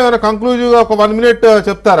ముగిద్దామా? ఏమైనా కంక్లూజివ్గా ఒక 1 minute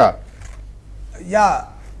చెప్తారా? యా,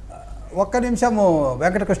 ఒక్క నిమిషము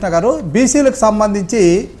వెంకటకృష్ణ గారు. బీసీలకు సంబంధించి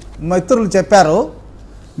మిత్రులు చెప్పారు,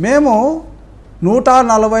 మేము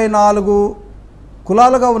 144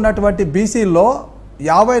 కులాలుగా ఉన్నటువంటి బీసీల్లో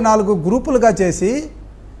 54 గ్రూపులుగా చేసి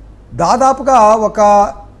దాదాపుగా ఒక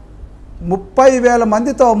 30,000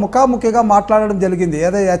 మందితో ముఖాముఖిగా మాట్లాడడం జరిగింది,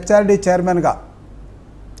 ఏదో హెచ్ఆర్డి చైర్మన్గా.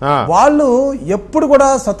 వాళ్ళు ఎప్పుడు కూడా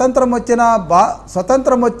స్వతంత్రం వచ్చి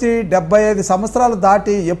 75 సంవత్సరాలు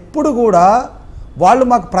దాటి ఎప్పుడు కూడా వాళ్ళు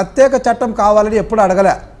మాకు ప్రత్యేక చట్టం కావాలని ఎప్పుడు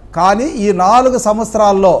అడగలే. కానీ ఈ 4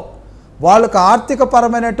 సంవత్సరాల్లో వాళ్ళకు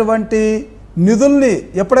ఆర్థికపరమైనటువంటి నిధుల్ని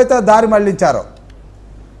ఎప్పుడైతే దారి మళ్లించారో,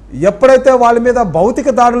 ఎప్పుడైతే వాళ్ళ మీద భౌతిక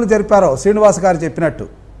దాడులు జరిపారో శ్రీనివాస్ గారు చెప్పినట్టు,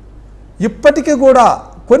 ఇప్పటికీ కూడా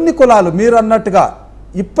కొన్ని కులాలు మీరు అన్నట్టుగా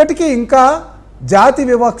ఇప్పటికీ ఇంకా జాతి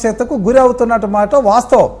వివక్షతకు గురి అవుతున్నట్టు మాట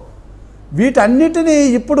వాస్తవం. వీటన్నిటినీ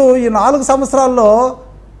ఇప్పుడు ఈ 4 సంవత్సరాల్లో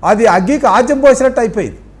అది అగ్గికి ఆజ్యం పోసినట్టు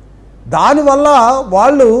అయిపోయింది. దానివల్ల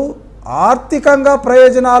వాళ్ళు ఆర్థికంగా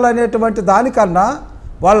ప్రయోజనాలు అనేటువంటి దానికన్నా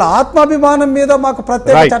వాళ్ళ ఆత్మాభిమానం మీద మాకు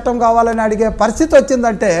ప్రత్యేక చట్టం కావాలని అడిగే పరిస్థితి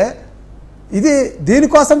వచ్చిందంటే ఇది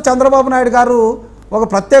దీనికోసం చంద్రబాబు నాయుడు గారు ఒక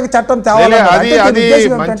ప్రత్యేక చట్టం తేవాలని.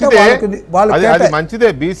 మంచిదే,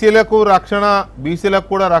 బీసీలకు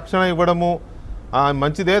కూడా రక్షణ ఇవ్వడము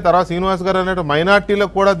మంచిదే. తర్వాత శ్రీనివాస్ గారు అన్నట్టు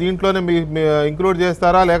మైనార్టీలకు కూడా దీంట్లోనే ఇంక్లూడ్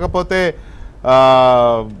చేస్తారా లేకపోతే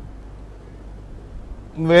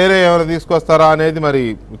వేరే ఏమైనా తీసుకొస్తారా అనేది మరి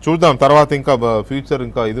చూద్దాం. తర్వాత ఇంకా ఫ్యూచర్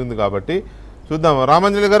ఇంకా ఇది ఉంది కాబట్టి చూద్దాం.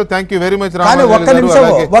 రామాంజలి గారు థ్యాంక్ యూ వెరీ మచ్.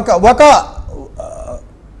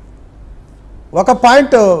 ఒక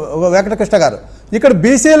పాయింట్ వెంకటకృష్ణ గారు, ఇక్కడ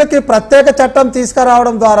బీసీలకి ప్రత్యేక చట్టం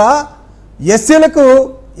తీసుకురావడం ద్వారా ఎస్సీలకు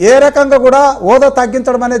ఏ రకంగా కూడా హోదా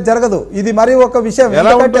తగ్గించడం అనేది జరగదు. ఇది మరి ఒక విషయం.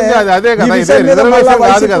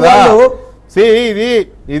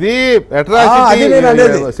 ఇది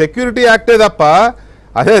సెక్యూరిటీ యాక్టే తప్ప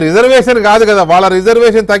అదే రిజర్వేషన్ కాదు కదా. వాళ్ళ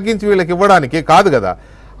రిజర్వేషన్ తగ్గించి వీళ్ళకి ఇవ్వడానికి కాదు కదా.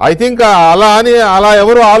 ఐ థింక్ అలా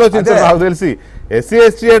ఎవరు ఆలోచించారు నాకు తెలిసి.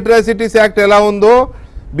 SC/ST అట్రాసిటీస్ యాక్ట్ ఎలా ఉందో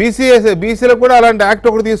బీసీలకు కూడా అలాంటి యాక్ట్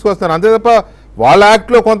ఒకటి తీసుకొస్తారు, అంతే తప్ప వాళ్ళ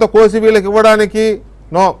యాక్ట్లో కొంత కోసి వీళ్ళకి ఇవ్వడానికి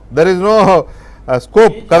దర్ ఇస్ నో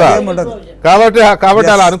స్కోప్ కదా. కాబట్టి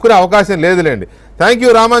అలా అనుకునే అవకాశం లేదులేండి. థ్యాంక్ యూ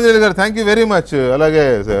రామాంజలి గారు, థ్యాంక్ యూ వెరీ మచ్. అలాగే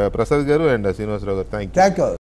ప్రసాద్ గారు అండ్ శ్రీనివాసరావు గారు, థ్యాంక్ యూ.